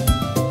day.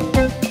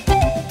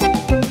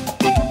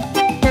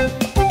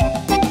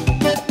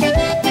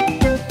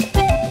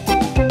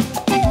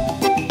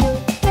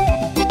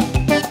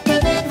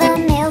 The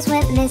mails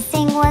went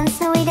missing one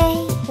snowy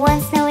day,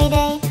 one snowy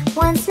day,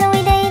 one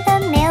snowy day. The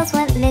mails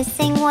went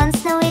missing one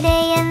snowy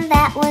day, and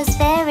that was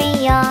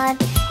very odd.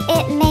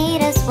 It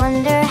made us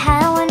wonder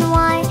how and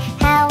why,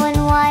 how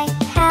and why,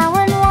 how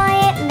and why.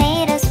 It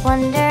made us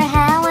wonder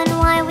how and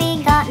why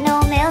we got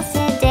no mails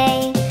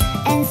today.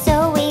 And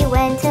so we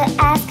went to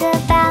ask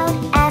about,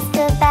 ask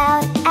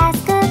about,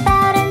 ask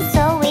about. And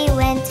so we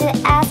went to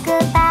ask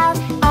about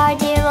our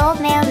dear old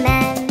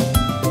mailman.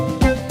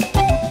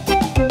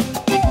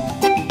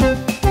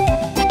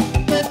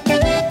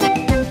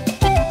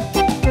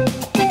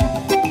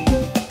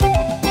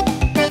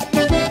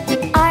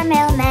 Our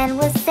mailman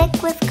was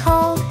sick with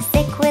cold,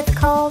 sick with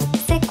cold,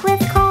 sick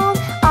with cold.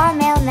 Our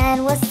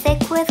mailman was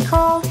sick with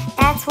cold,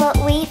 that's what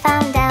we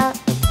found out.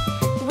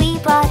 We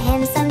brought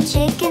him some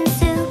chicken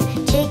soup,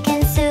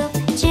 chicken soup,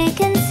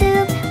 chicken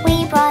soup.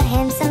 We brought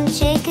him some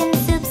chicken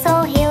soup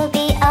so he'll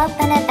be up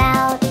and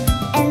about.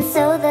 And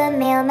so the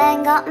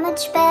mailman got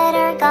much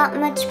better, got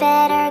much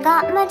better,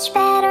 got much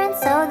better. And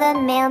so the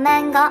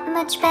mailman got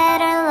much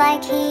better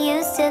like he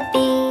used to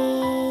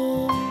be.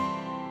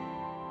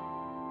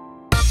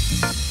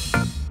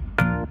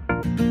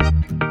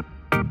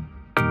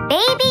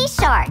 Baby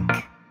shark.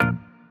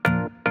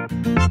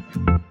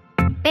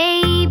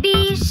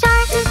 Baby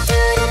shark.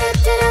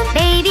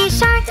 Baby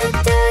shark.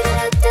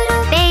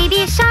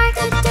 Baby shark.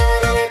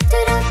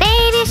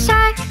 Baby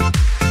shark.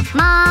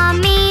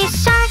 Mommy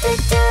shark.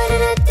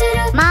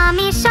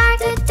 Mommy shark.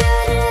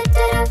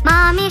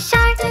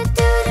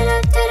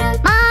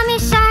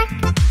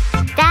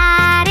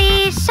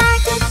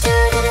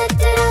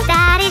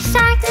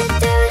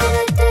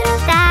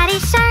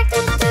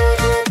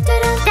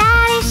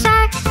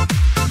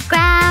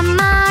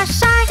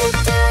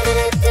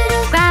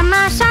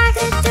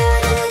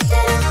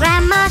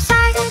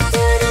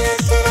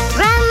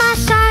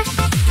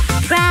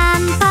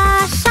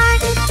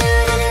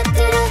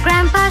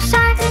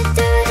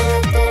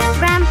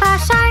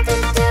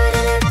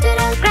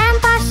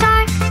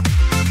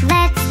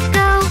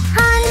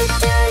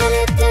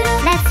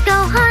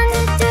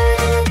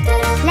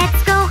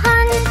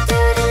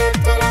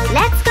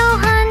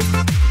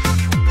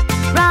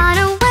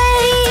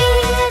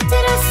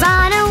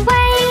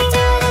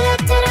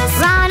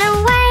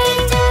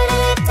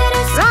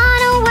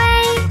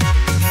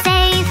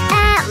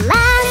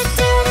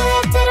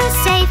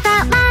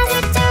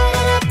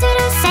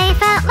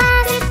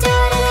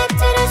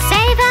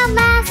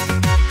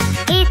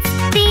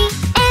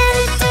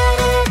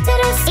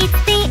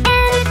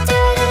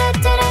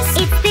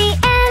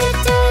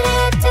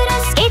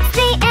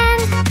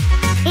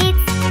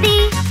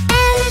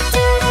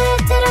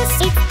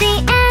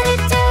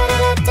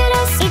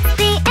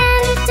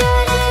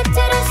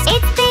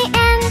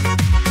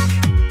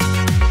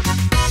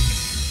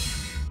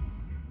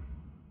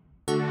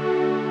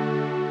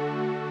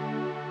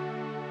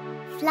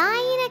 fly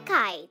in a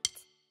kite.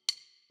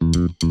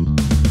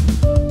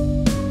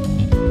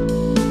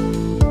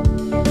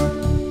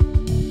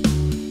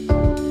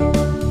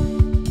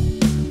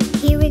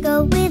 Here we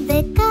go with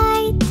the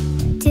kite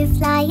to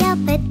fly up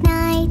at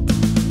night.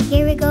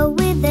 Here we go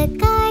with the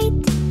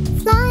kite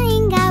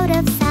flying out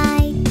of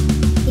sight.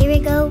 Here we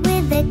go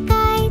with the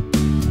kite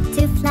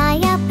to fly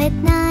up at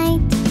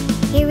night.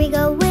 Here we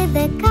go with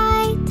the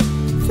kite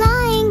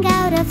flying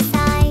out of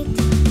sight.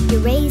 You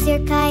raise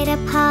your kite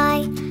up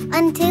high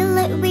until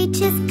it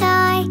reaches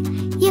sky.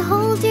 You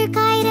hold your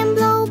kite and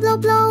blow, blow,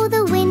 blow,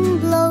 the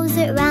wind blows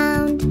it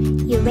round.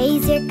 You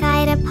raise your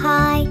kite up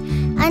high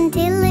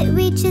until it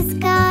reaches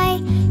sky.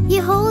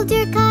 You hold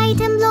your kite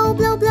and blow,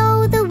 blow,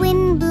 blow, the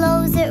wind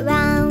blows it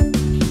round.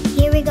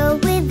 Here we go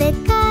with the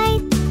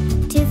kite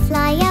to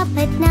fly up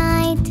at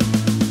night.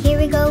 Here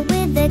we go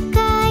with the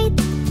kite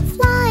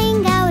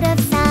flying out of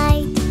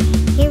sight.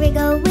 Here we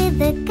go with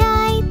the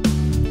kite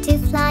to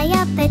fly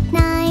up at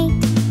night.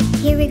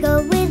 Here we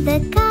go with the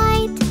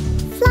kite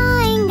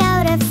flying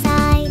out of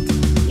sight.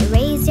 You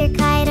raise your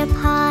kite up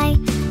high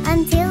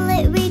until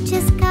it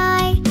reaches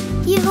sky.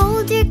 You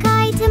hold your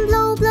kite and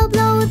blow, blow,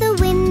 blow, the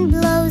wind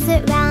blows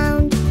it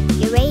round.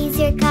 You raise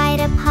your kite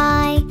up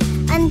high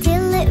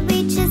until it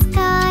reaches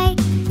sky.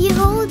 You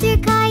hold your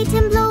kite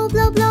and blow,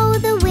 blow, blow,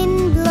 the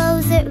wind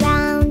blows it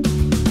round.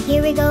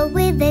 Here we go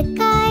with the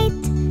kite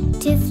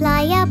to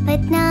fly up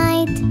at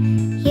night.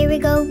 Here we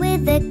go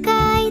with the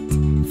kite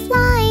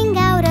flying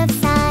out of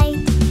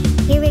sight.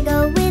 Here we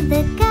go with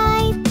the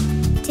kite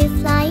to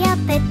fly up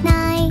at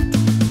night.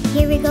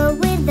 Here we go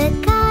with the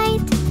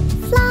kite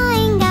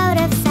flying out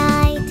of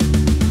sight.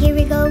 Here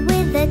we go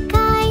with the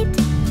kite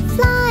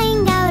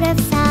flying out of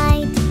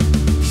sight.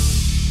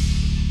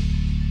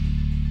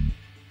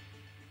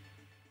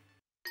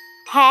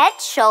 Head,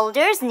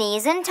 shoulders,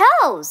 knees and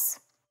toes.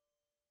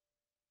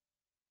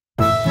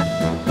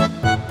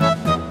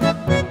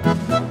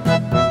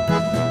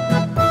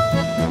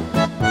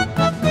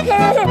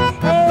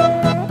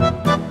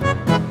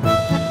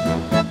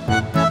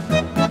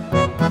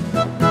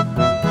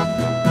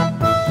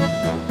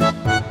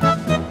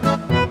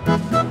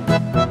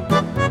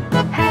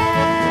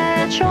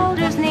 Head,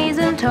 shoulders, knees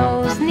and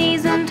toes,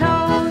 knees and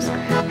toes.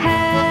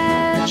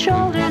 Head,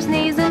 shoulders,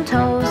 knees and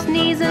toes,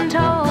 knees and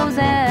toes.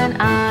 And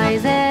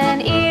eyes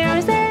and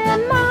ears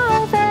and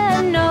mouth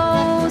and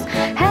nose.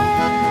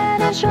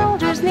 Head and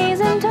shoulders, knees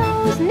and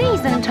toes,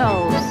 knees and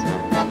toes.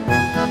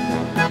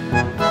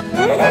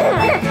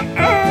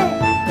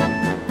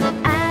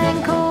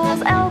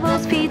 Ankles,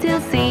 elbows, feet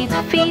and seat,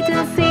 feet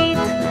and seat.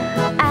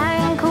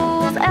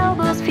 Ankles,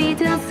 elbows,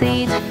 feet and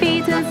seat,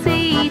 feet and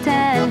seat.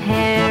 And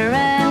hair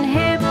and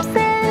hips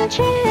and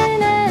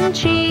chin and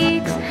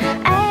cheeks.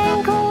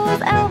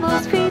 Ankles,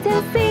 elbows, feet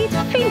and seat,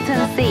 feet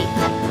and seat.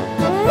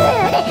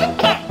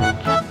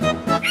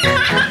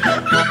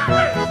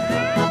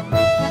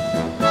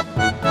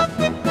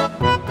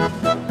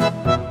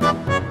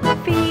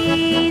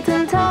 Feet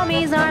and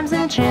tummies, arms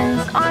and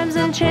chins, arms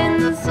and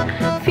chins.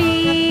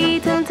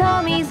 Feet and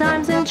tummies,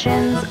 arms and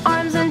chins,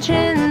 arms and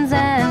chins.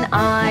 And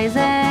eyes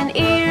and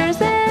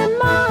ears and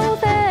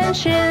mouth and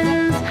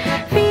shins.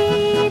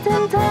 Feet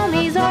and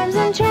tummies, arms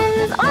and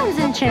chins, arms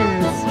and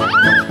chins.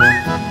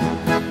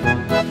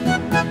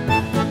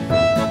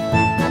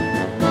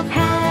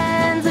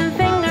 Hands and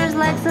fingers,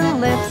 legs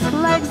and lips,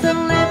 legs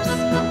and lips.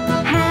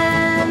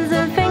 Hands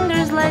and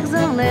fingers, legs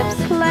and lips,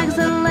 legs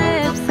and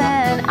lips.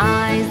 And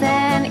eyes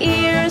and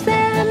ears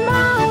and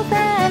mouth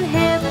and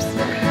hips.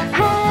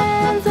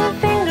 Hands and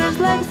fingers,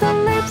 legs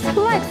and lips,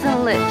 legs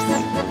and lips.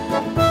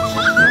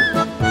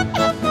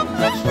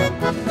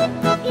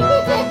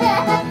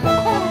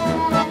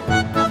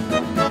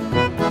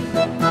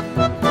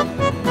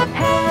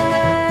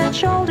 Head,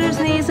 shoulders,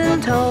 knees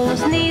and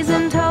toes, knees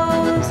and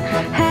toes.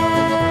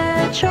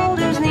 Head,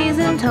 shoulders, knees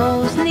and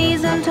toes,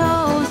 knees and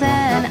toes.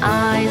 And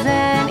eyes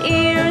and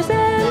ears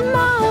and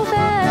mouth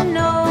and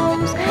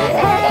nose.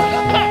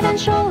 Head and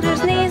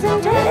shoulders, knees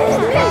and toes,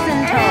 knees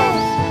and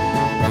toes.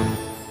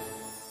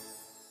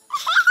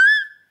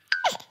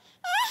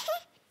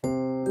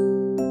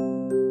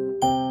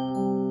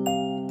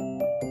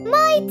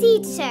 My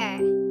teacher.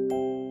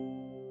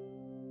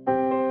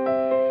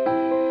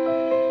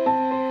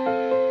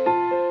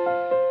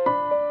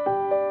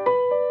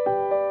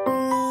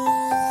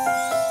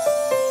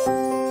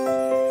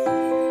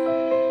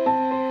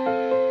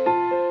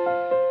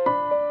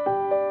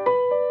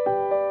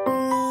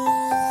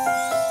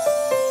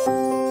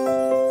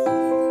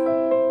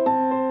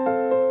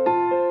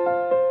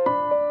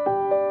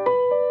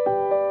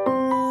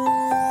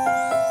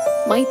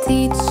 My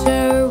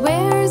teacher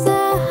wears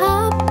a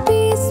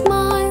happy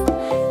smile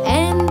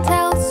and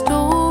tells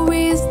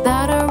stories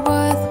that are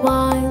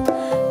worthwhile.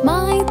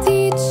 My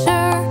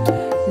teacher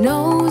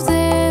knows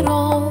it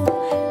all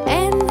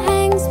and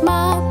hangs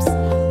maps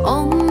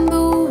on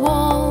the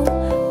wall.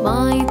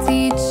 My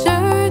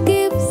teacher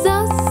gives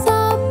us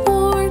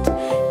support.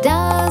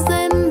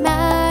 Doesn't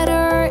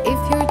matter if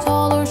you're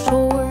tall or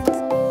short.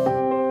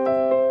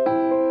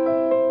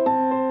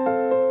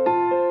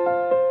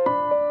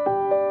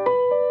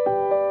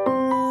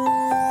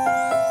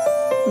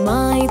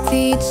 My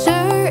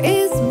teacher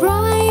is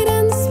bright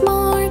and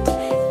smart,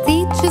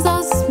 teaches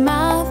us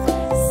math,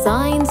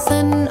 science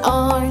and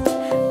art.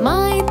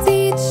 My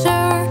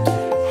teacher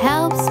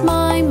helps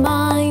my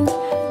mind.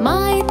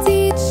 My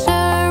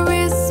teacher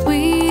is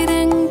sweet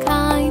and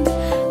kind.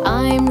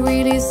 I'm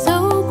really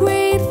so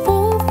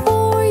grateful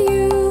for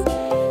you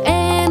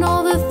and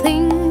all the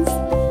things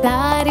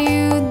that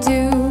you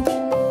do.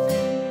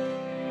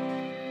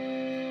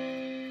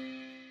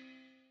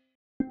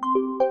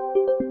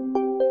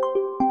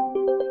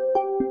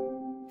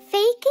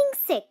 Faking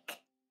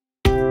sick.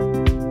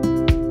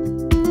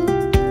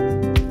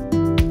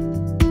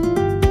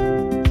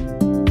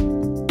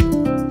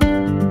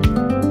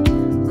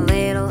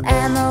 Little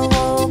Emma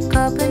woke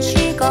up and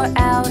she got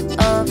out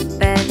of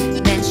bed.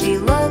 Then she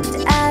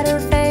looked at her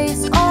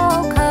face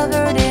all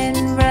covered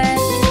in red.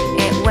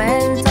 It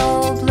went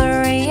all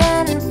blurry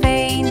and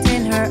faint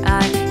in her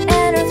eye,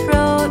 and her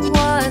throat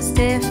was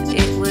stiff,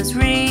 it was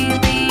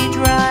really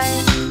dry.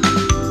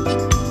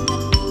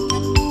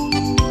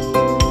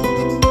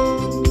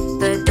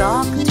 The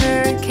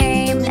doctor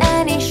came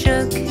and he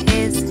shook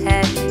his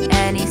head,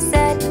 and he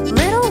said,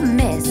 "Little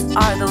miss,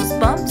 are those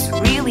bumps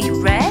really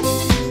red?"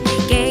 He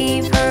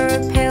gave her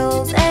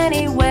pills and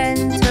he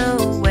went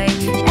away.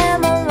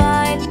 Emma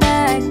lied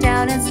back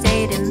down and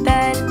stayed in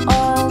bed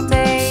all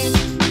day.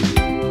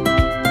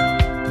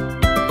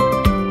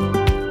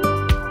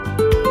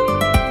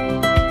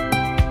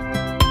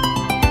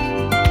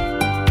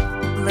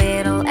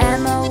 Little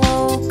Emma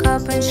woke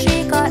up and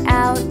she got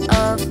out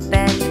of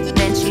bed.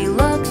 Then she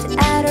looked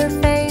at her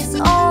face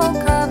all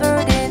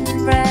covered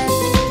in red.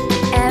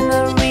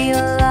 Emma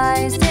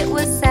realized it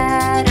was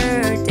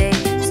Saturday,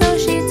 so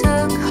she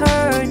took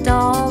her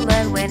doll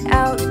and went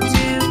out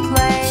to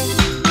play.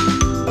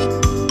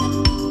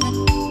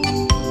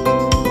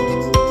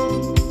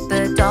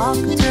 The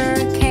doctor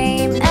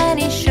came and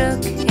he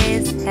shook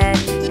his head,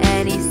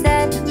 and he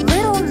said,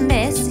 "Little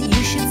miss,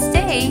 you should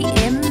stay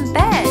in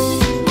bed."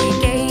 He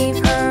gave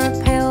her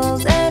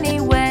pills and he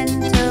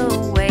went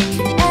away.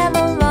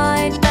 Emma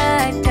lied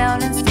back down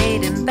and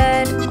stayed in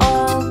bed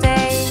all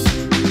day.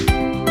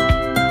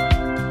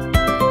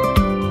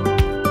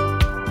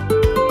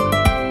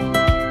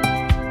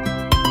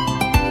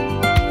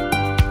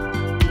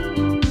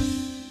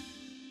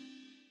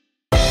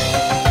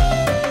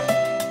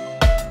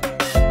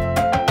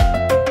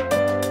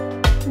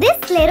 This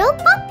little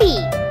puppy.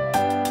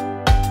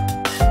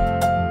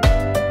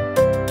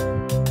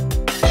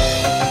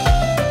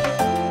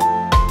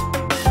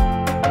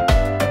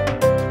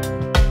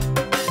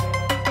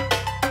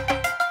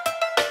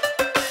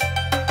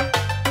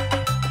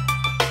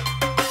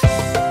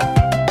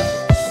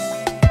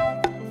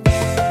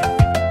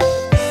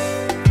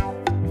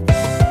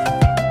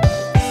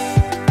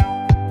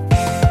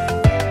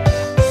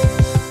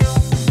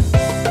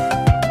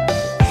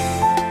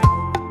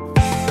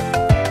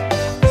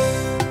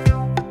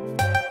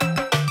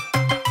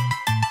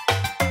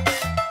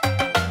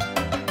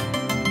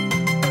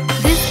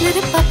 This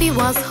little puppy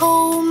was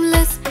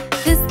homeless.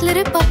 This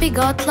little puppy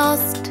got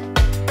lost.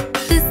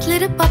 This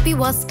little puppy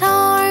was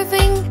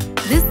starving.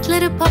 This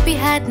little puppy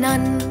had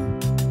none.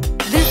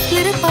 This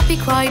little puppy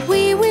cried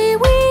wee wee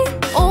wee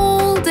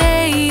all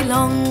day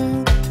long.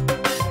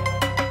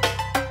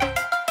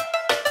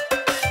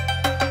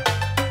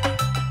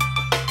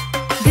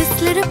 This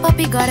little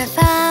puppy got a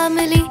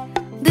family.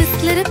 This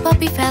little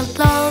puppy felt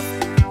love.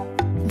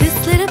 This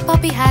little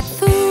puppy had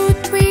food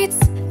treats.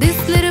 This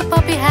little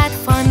puppy had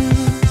fun.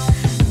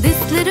 This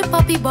little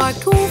puppy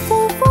barked woof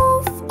woof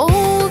woof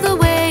all the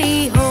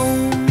way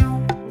home.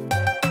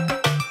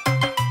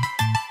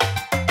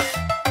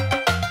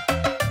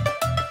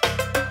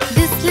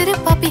 This little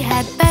puppy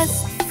had best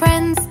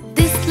friends.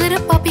 This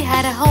little puppy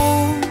had a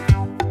home.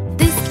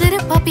 This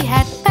little puppy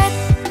had pet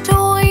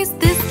toys.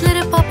 This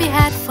little puppy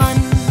had fun.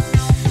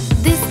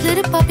 This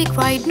little puppy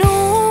cried no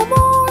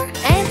more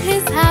and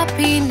is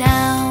happy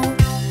now.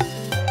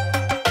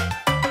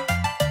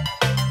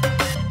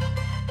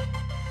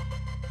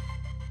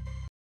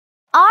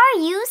 Are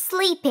you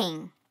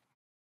sleeping?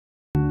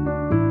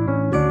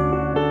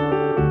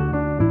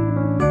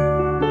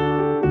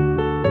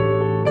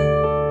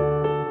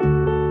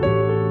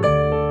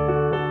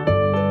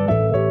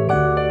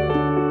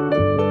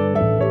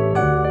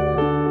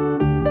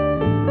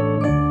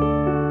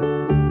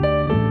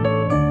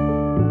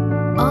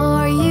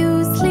 Are you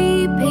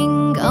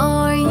sleeping?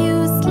 Are you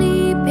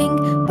sleeping?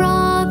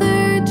 Brother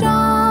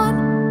John,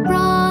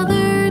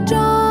 Brother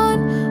John.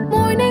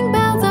 Morning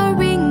bells are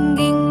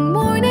ringing,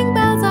 morning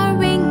bells are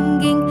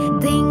ringing.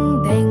 Ding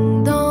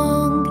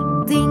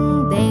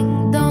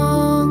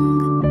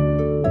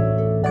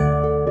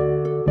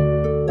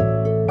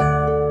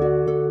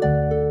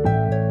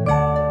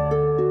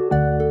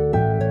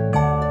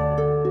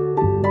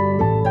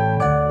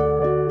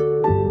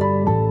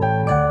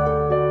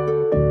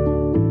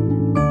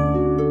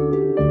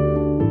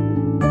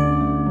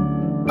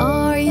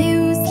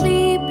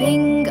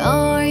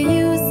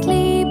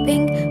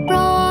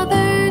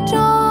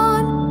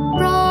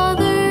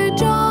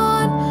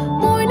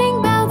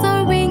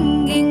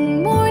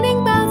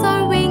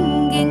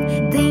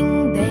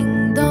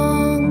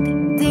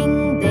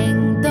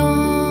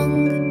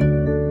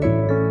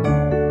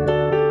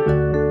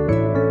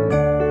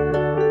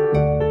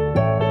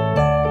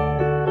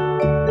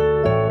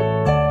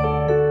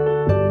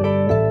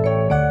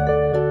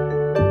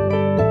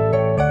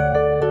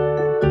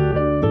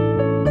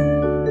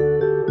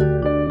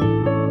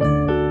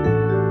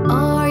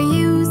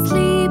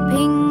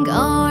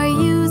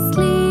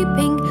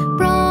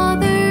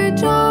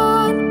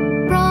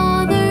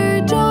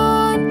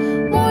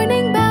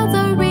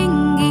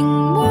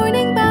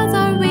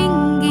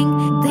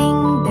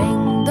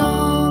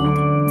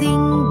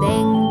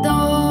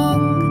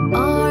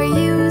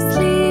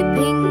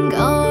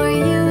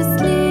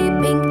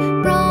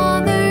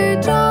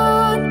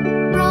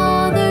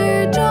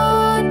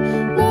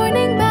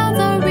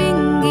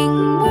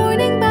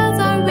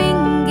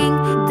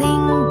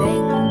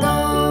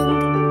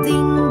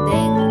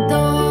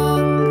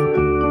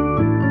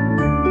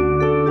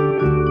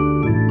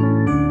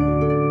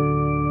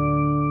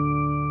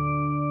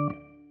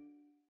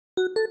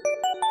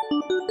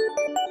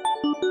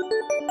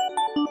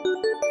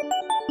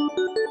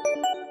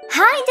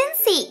hide and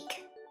seek.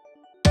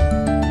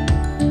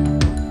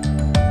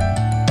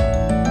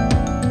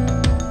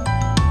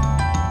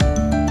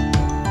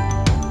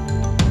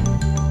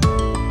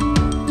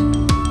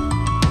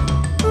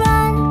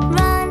 Run,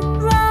 run,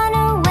 run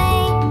away.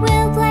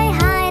 We'll play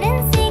hide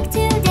and seek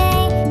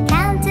today.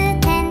 Count to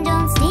 10,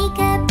 don't sneak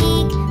a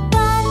peek.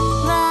 Run,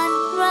 run,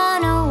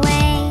 run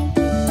away.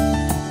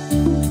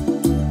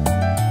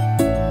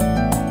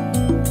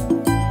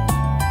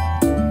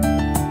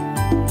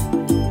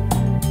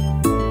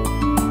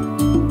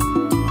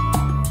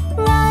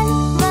 Run,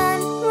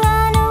 run,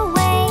 run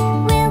away.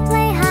 We'll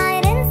play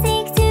hide and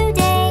seek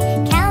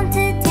today. Count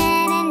to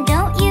 10 and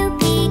don't you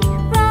peek.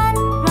 Run,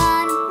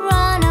 run,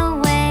 run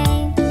away.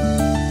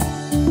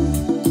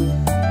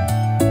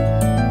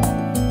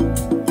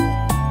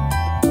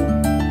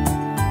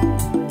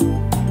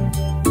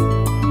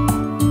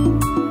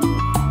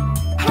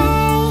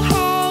 Hey,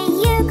 hey,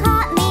 you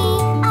caught me.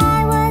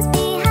 I was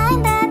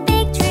behind that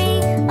big tree.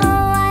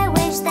 Oh, I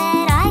wish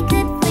that I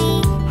could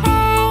flee.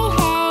 Hey,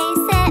 hey,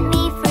 set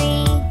me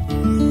free.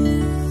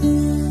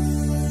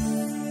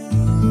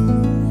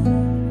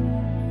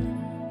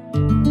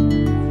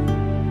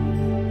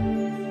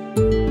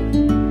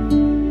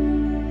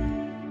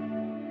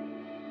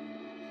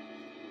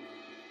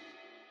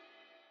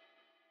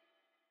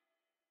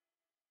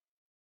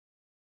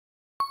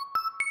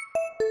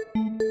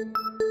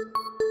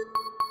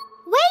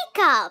 Wake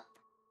up!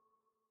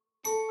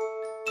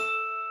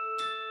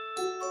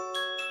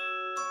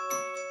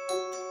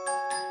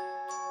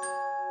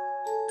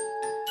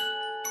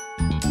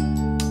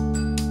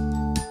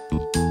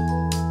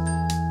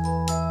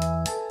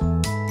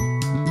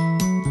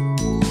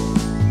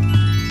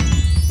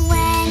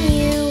 When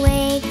you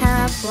wake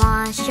up,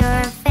 wash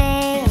your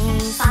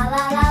face. La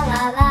la la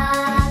la la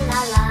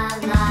la la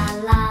la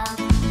la.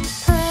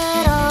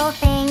 Put all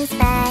things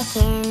back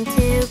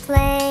into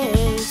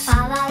place. La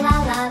la la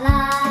la la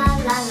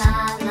la la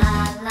la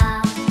la.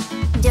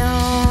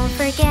 Don't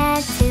forget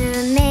to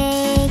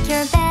make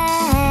your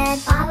bed.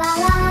 La la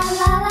la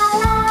la la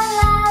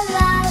la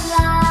la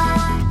la.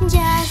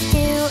 Just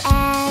do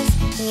as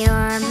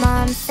your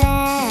mom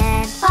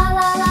said. La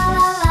la la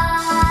la la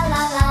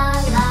la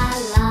la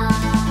la.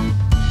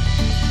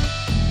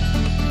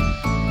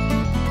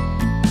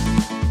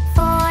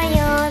 For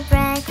your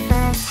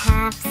breakfast,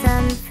 have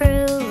some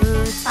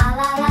fruit. La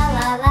la la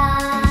la la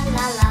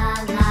la la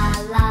la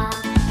la.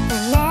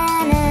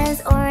 Bananas,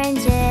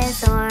 oranges,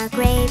 or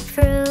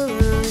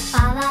grapefruit.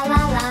 La la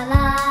la la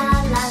la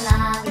la la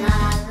la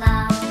la.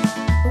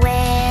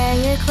 Wear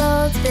your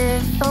clothes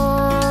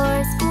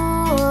before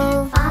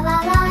school. La la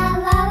la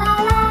la la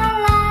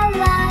la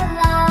la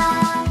la.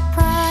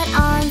 Put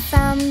on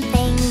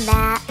something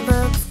that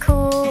looks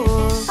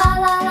cool. La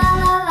la la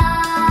la la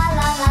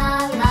la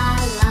la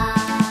la.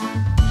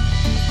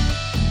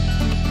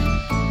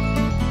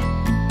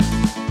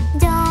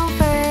 Don't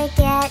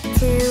forget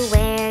to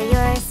wear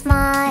your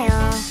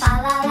smile. La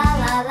la la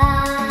la la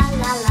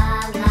la la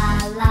la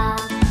la.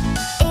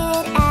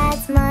 It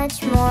adds much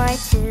more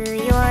to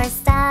your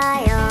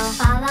style.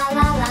 La la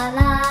la la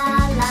la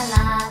la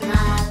la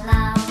la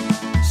la.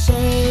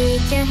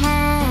 Shake your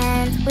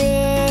hands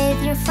with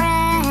your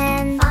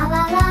friends. La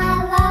la la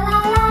la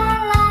la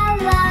la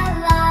la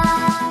la.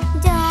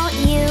 Don't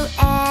you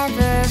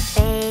ever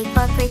fake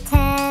or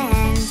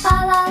pretend. La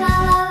la la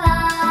la la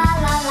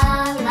la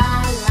la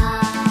la.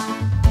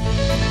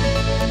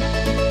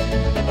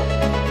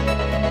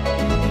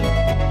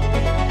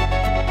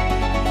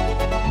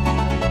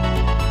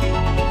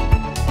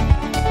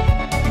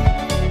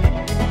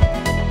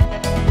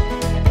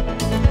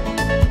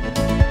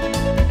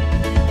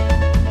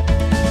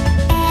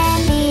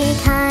 And be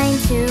kind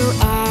to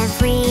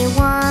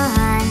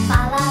everyone.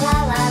 La la la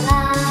la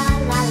la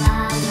la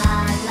la la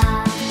la.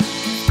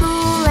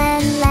 School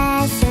and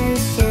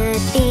lessons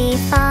should be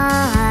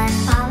fun.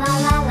 La la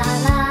la la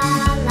la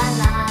la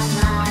la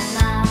la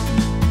la.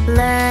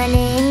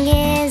 Learning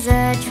is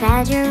a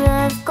treasure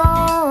of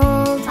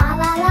gold. La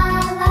la la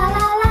la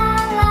la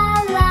la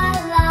la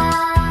la.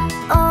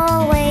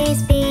 Always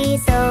be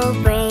so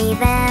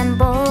brave and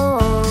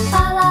bold.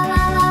 La la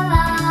la la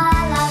la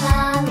la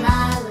la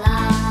la.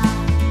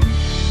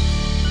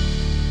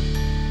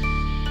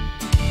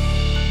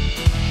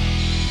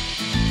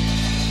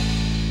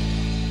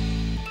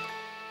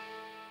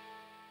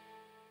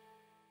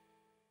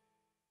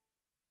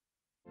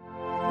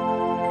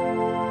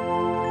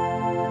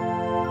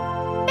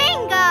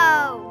 Bingo!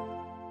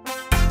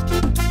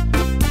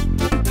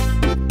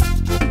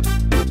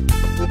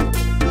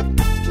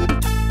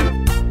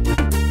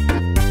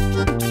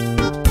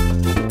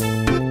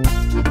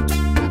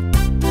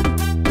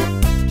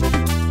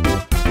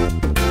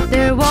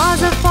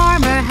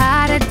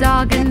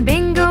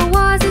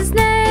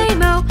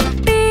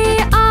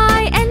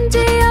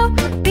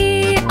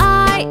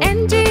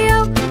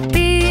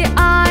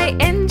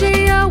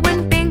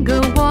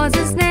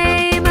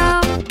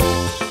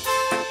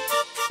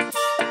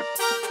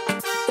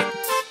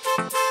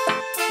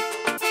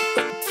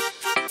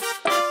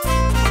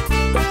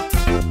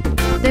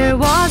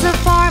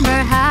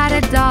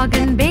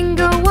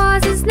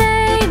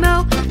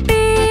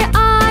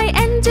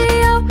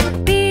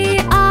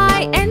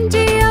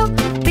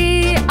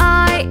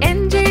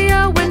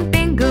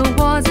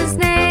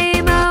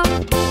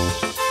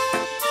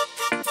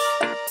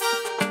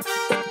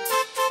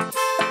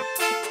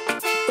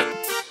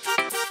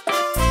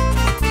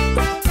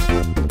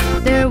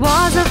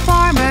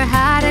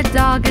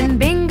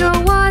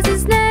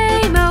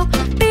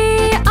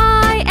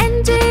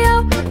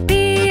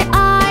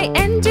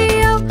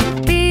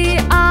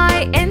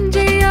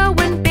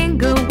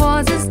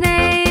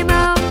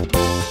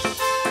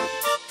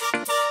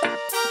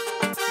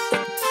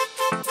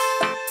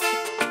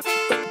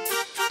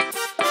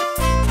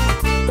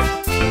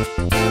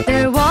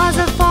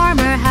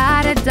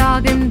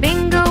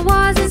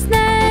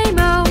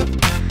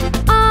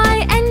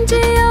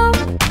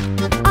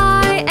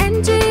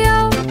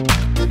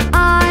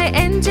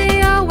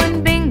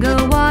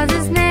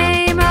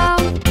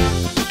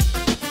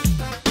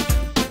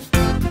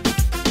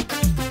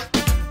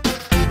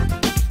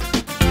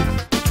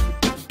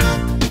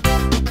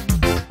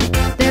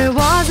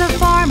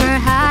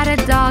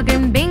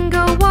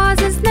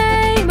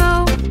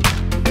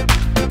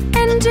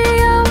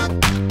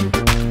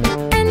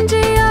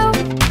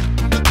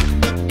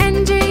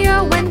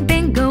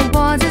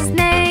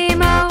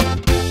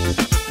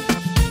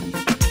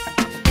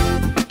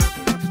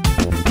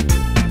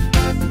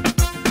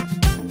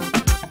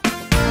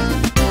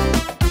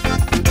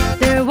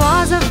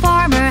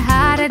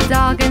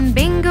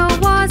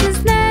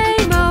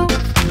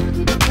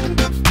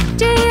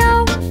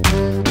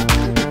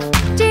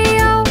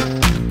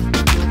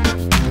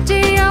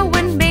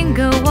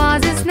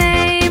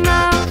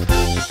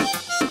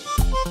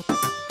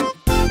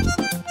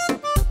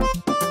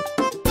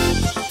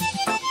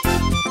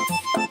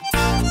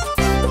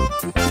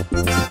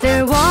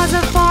 There was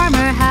a farmer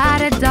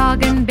had a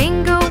dog and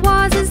Bingo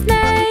was his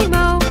name.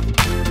 Oh,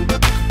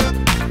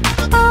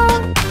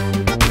 oh,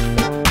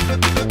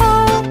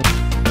 oh,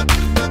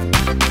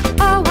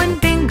 oh, and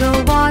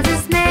Bingo was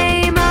his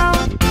name. Oh,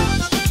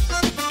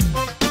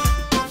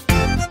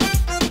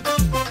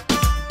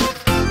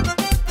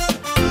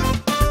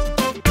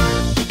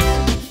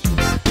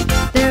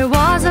 there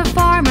was a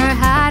farmer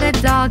had a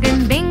dog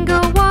and Bingo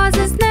was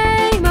his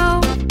name.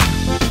 Oh,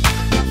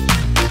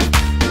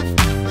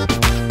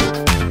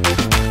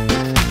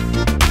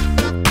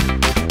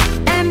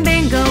 and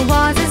Bingo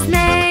was his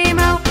name.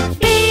 Oh,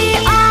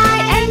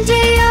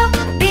 B-I-N-G-O,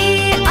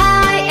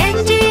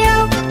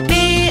 B-I-N-G-O,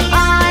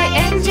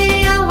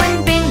 B-I-N-G-O,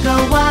 and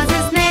Bingo was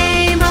his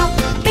name. Oh,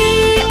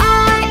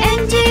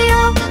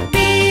 B-I-N-G-O,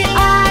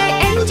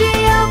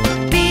 B-I-N-G-O,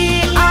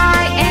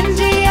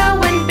 B-I-N-G-O,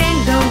 and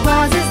Bingo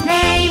was his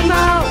name.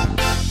 Oh.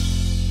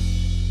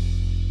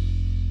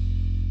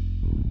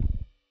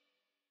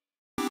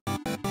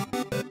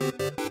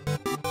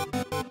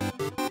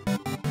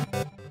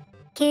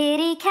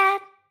 Kitty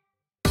cat.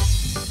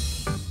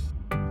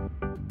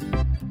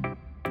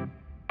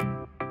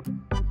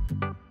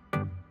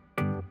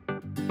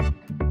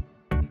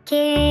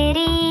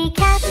 Kitty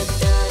cat.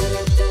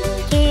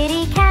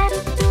 Kitty cat.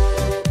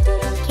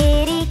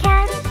 Kitty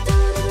cat.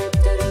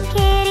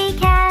 Kitty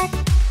cat.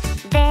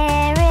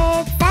 There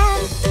it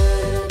sat,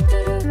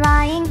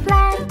 lying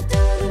flat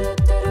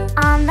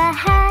on the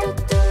hat.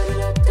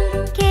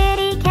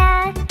 Kitty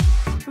cat.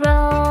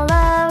 Roll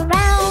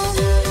around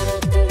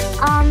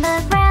on the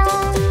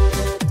ground,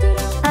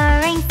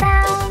 purring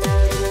sound,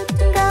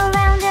 go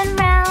round and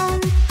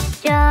round,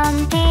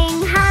 jumping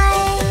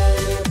high,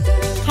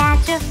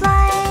 catch a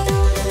fly,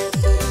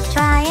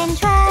 try and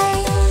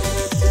try,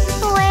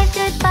 wave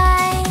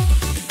goodbye.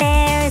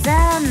 There's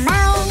a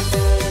mouse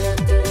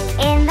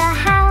in the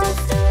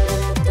house,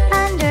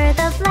 under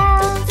the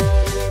blouse,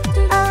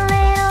 a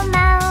little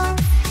mouse,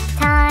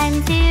 time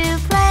to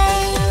play.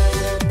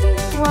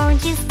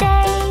 Won't you stay?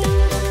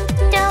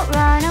 Don't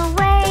run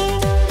away.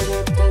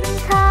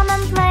 Come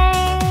and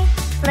play,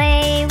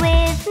 play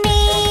with me.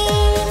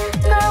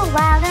 Go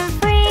wild and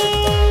free.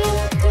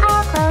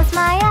 I'll close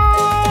my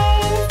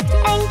eyes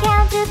and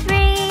count to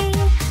 3.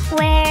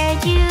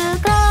 Where'd you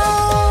go?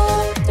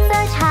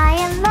 Search high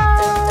and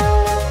low.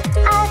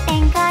 I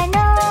think I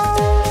know.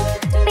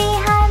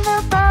 Behind the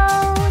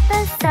boat,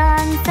 the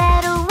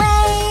sunset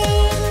away.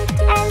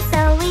 And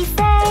so we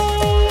say,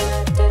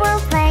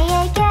 we'll play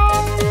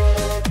again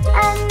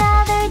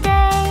another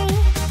day.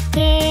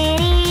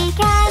 Kitty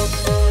cat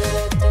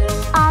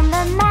on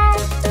the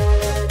mat,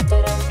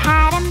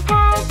 pat and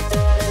pat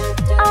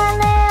our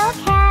little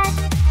cat.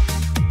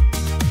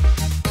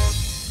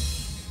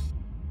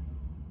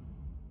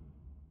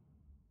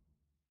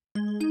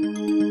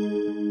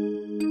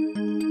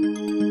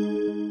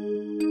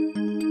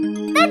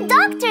 The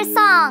doctor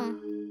song.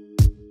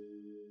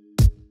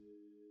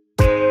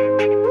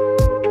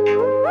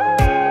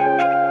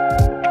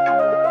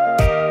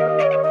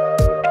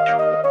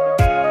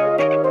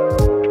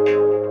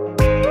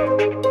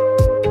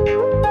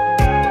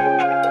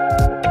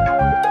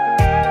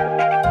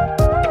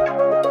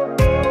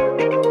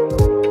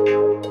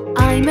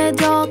 I'm a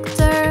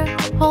doctor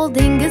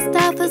holding a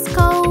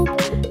stethoscope,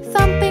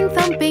 thumping,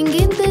 thumping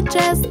in the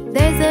chest.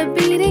 There's a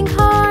beating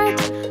heart.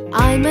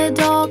 I'm a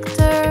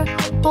doctor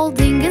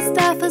holding a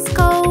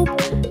stethoscope,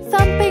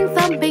 thumping,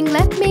 thumping.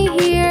 Let me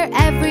hear.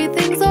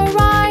 Everything's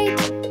alright.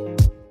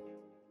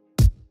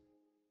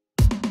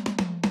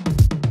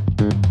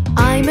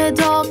 I'm a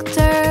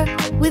doctor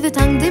with a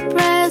tongue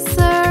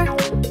depressor.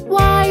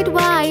 Wide,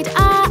 wide,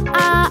 ah,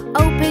 ah,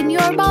 open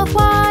your mouth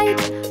wide.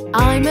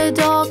 I'm a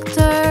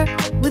doctor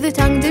with a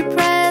tongue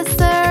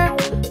depressor.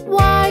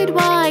 Wide,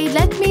 wide,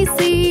 let me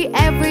see.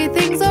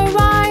 Everything's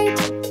alright.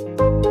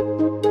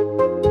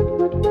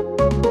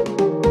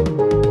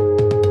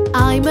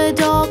 I'm a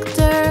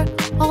doctor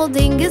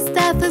holding a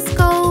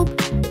stethoscope,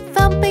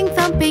 thumping,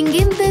 thumping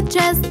in the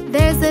chest.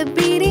 There's a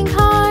beating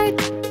heart.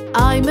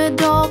 I'm a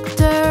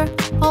doctor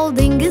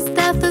holding a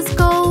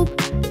stethoscope,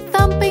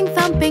 thumping,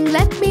 thumping.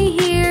 Let me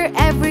hear.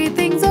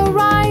 Everything's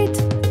alright.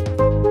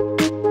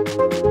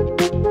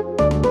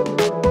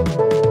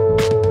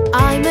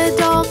 I'm a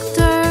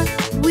doctor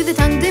with a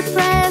tongue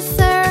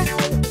depressor.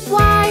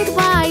 Wide,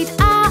 wide,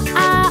 ah,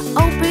 ah,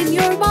 open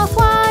your mouth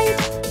wide.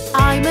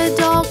 I'm a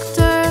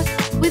doctor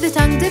with a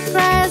tongue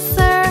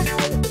depressor.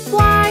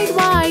 Wide,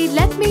 wide,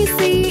 let me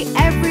see.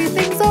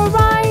 Everything's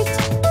alright.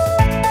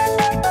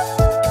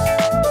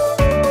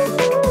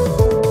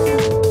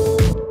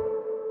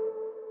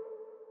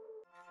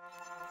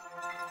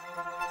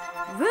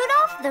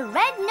 Rudolph the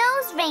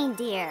Red-Nosed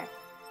Reindeer.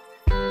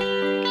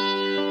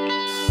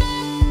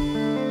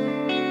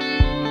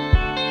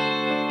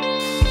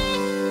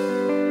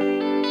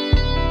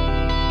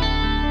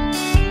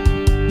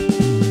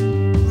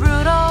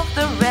 Rudolph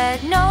the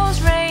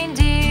red-nosed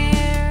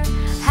reindeer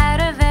had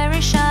a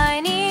very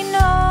shiny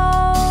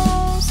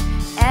nose,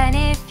 and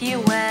if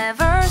you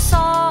ever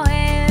saw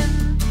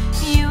him,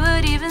 you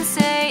would even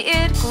say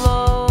it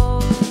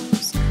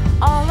glows.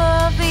 All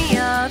of the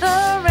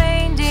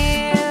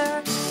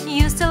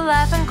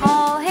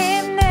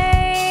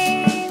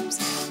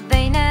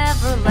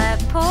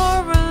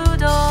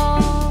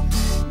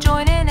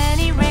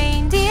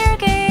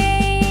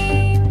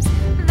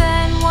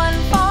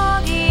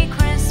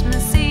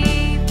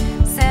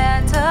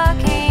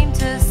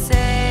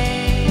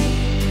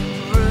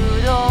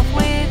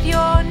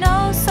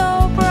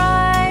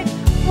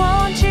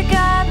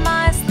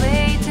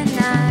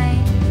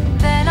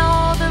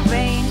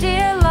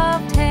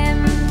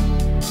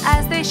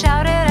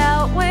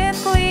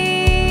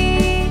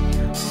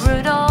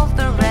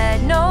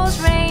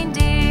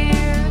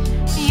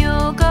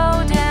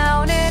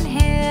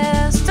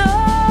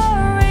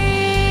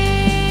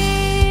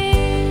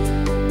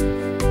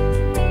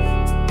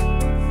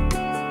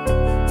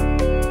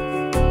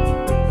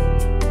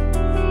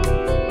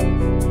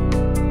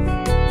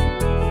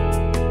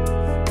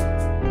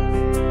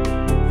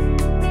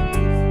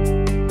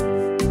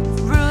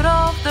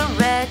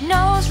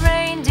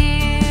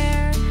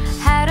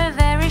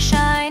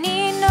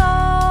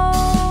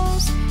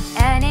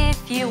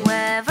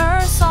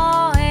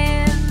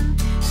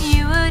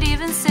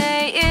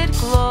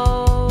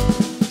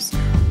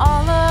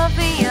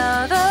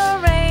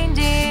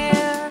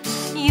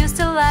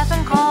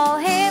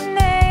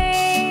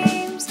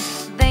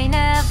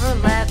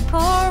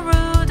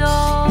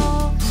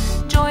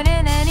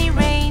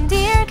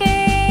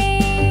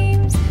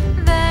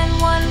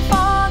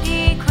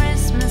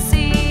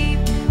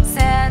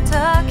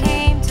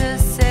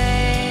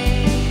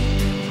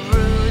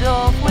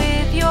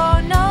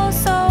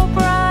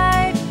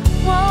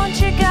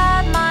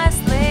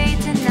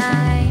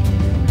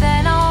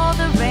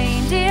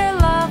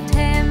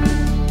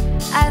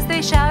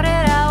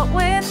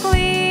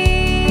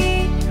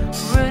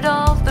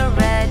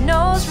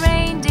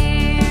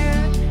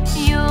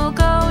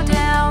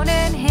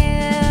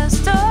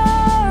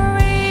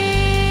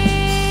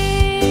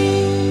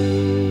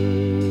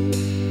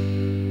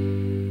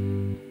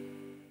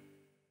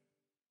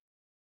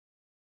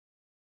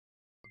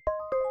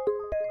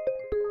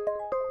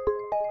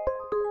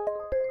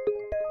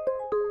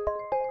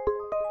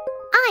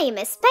I'm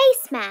a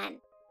spaceman.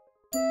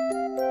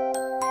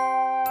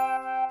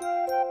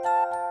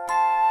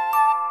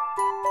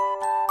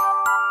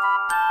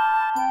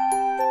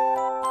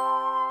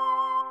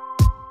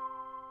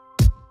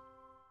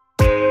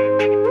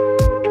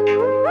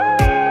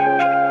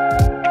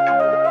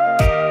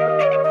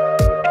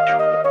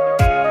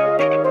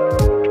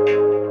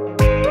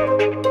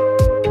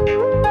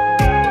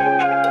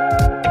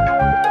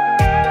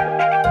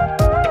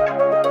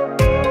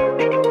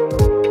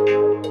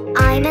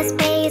 I'm a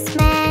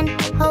spaceman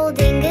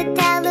holding a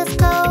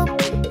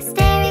telescope,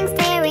 staring,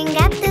 staring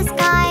at the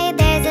sky.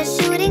 There's a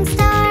shooting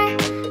star.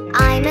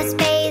 I'm a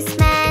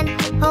spaceman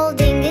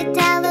holding a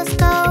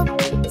telescope,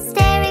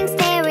 staring,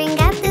 staring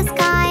at the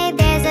sky.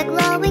 There's a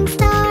glowing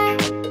star.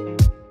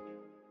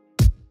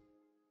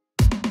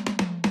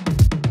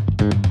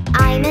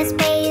 I'm a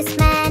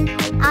spaceman.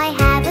 I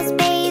have a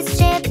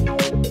spaceship.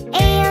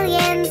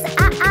 Aliens,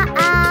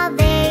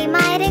 they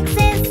might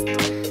exist.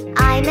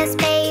 I'm a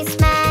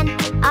spaceman.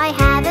 I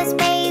have a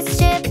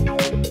spaceship.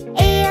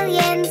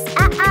 Aliens,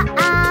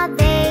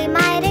 they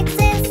might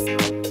exist.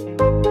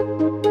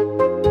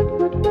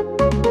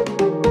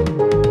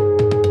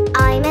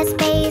 I'm a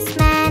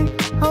spaceman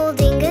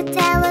holding a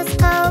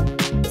telescope,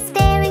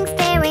 staring,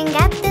 staring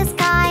at the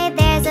sky.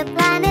 There's a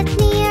planet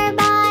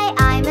nearby.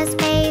 I'm a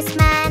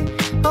spaceman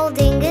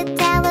holding a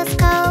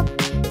telescope,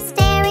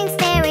 staring,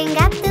 staring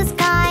at the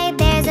sky.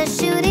 There's a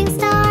shooting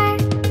star.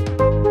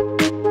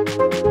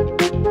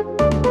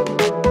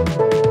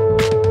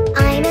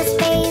 I'm a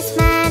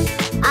spaceman.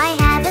 I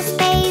have a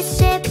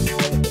spaceship.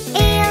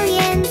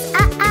 Aliens,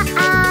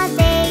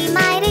 they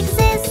might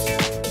exist.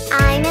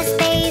 I'm a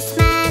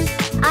spaceman.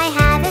 I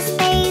have a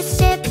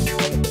spaceship.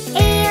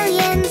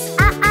 Aliens,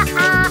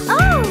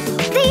 oh,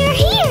 they are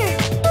here.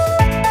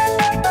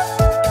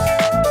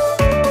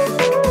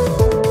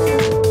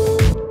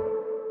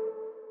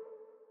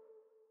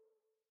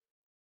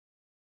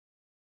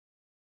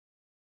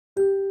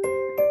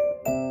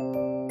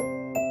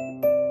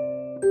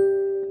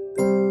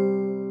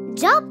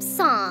 Job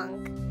song.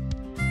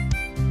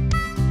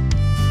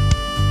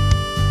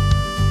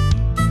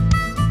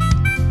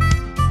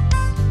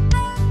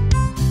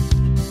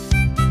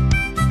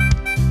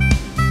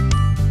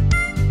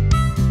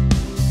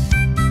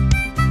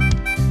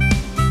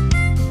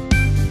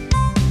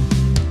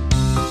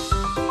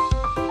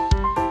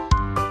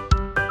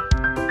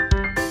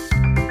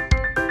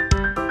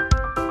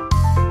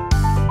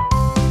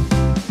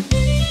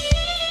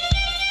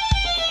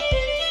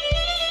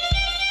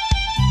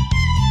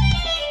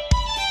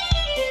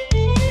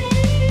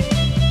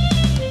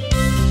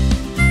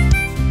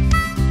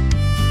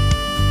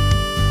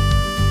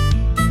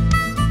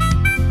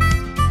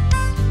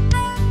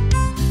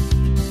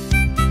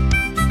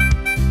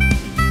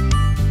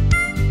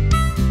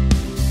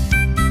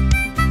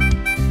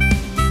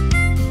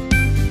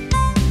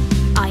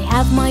 I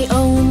have my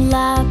own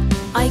lab.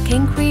 I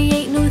can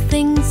create new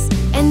things.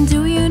 And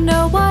do you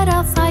know what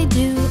else I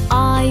do?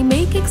 I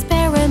make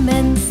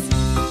experiments.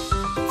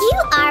 You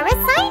are a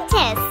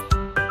scientist.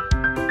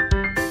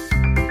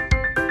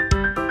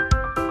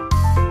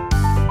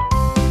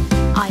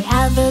 I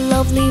have a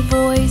lovely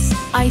voice.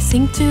 I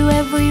sing to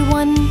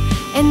everyone.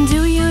 And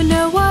do you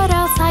know what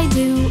else I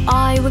do?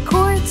 I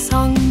record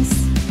songs.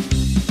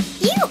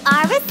 You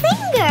are a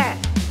singer.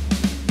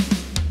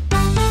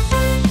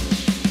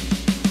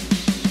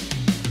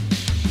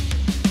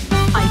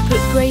 I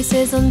put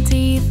braces on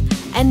teeth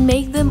and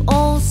make them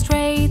all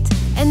straight.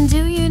 And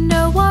do you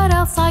know what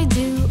else I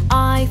do?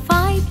 I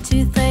fight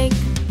toothache.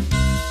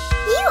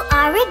 You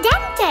are a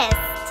dentist.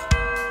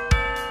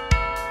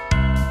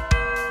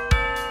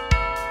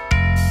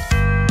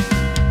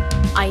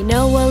 I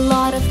know a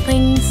lot of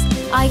things.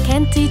 I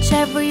can't teach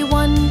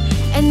everyone.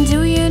 And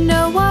do you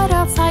know what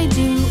else I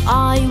do?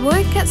 I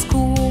work at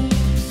school.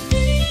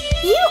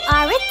 You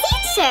are a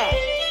teacher.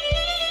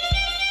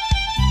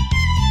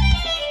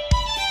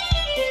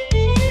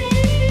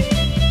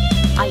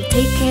 I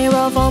take care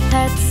of all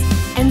pets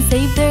and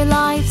save their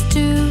lives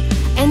too.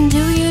 And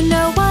do you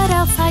know what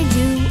else I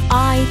do?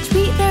 I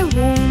treat their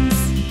wounds.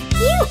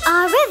 You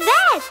are a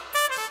vet.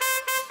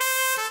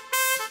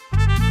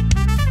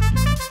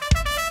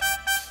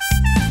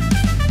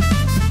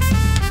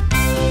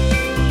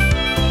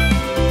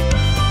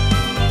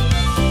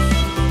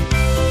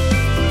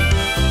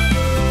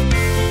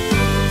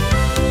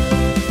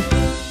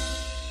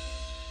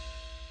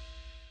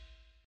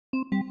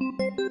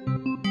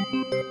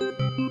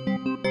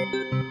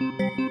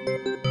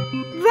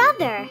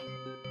 Brother.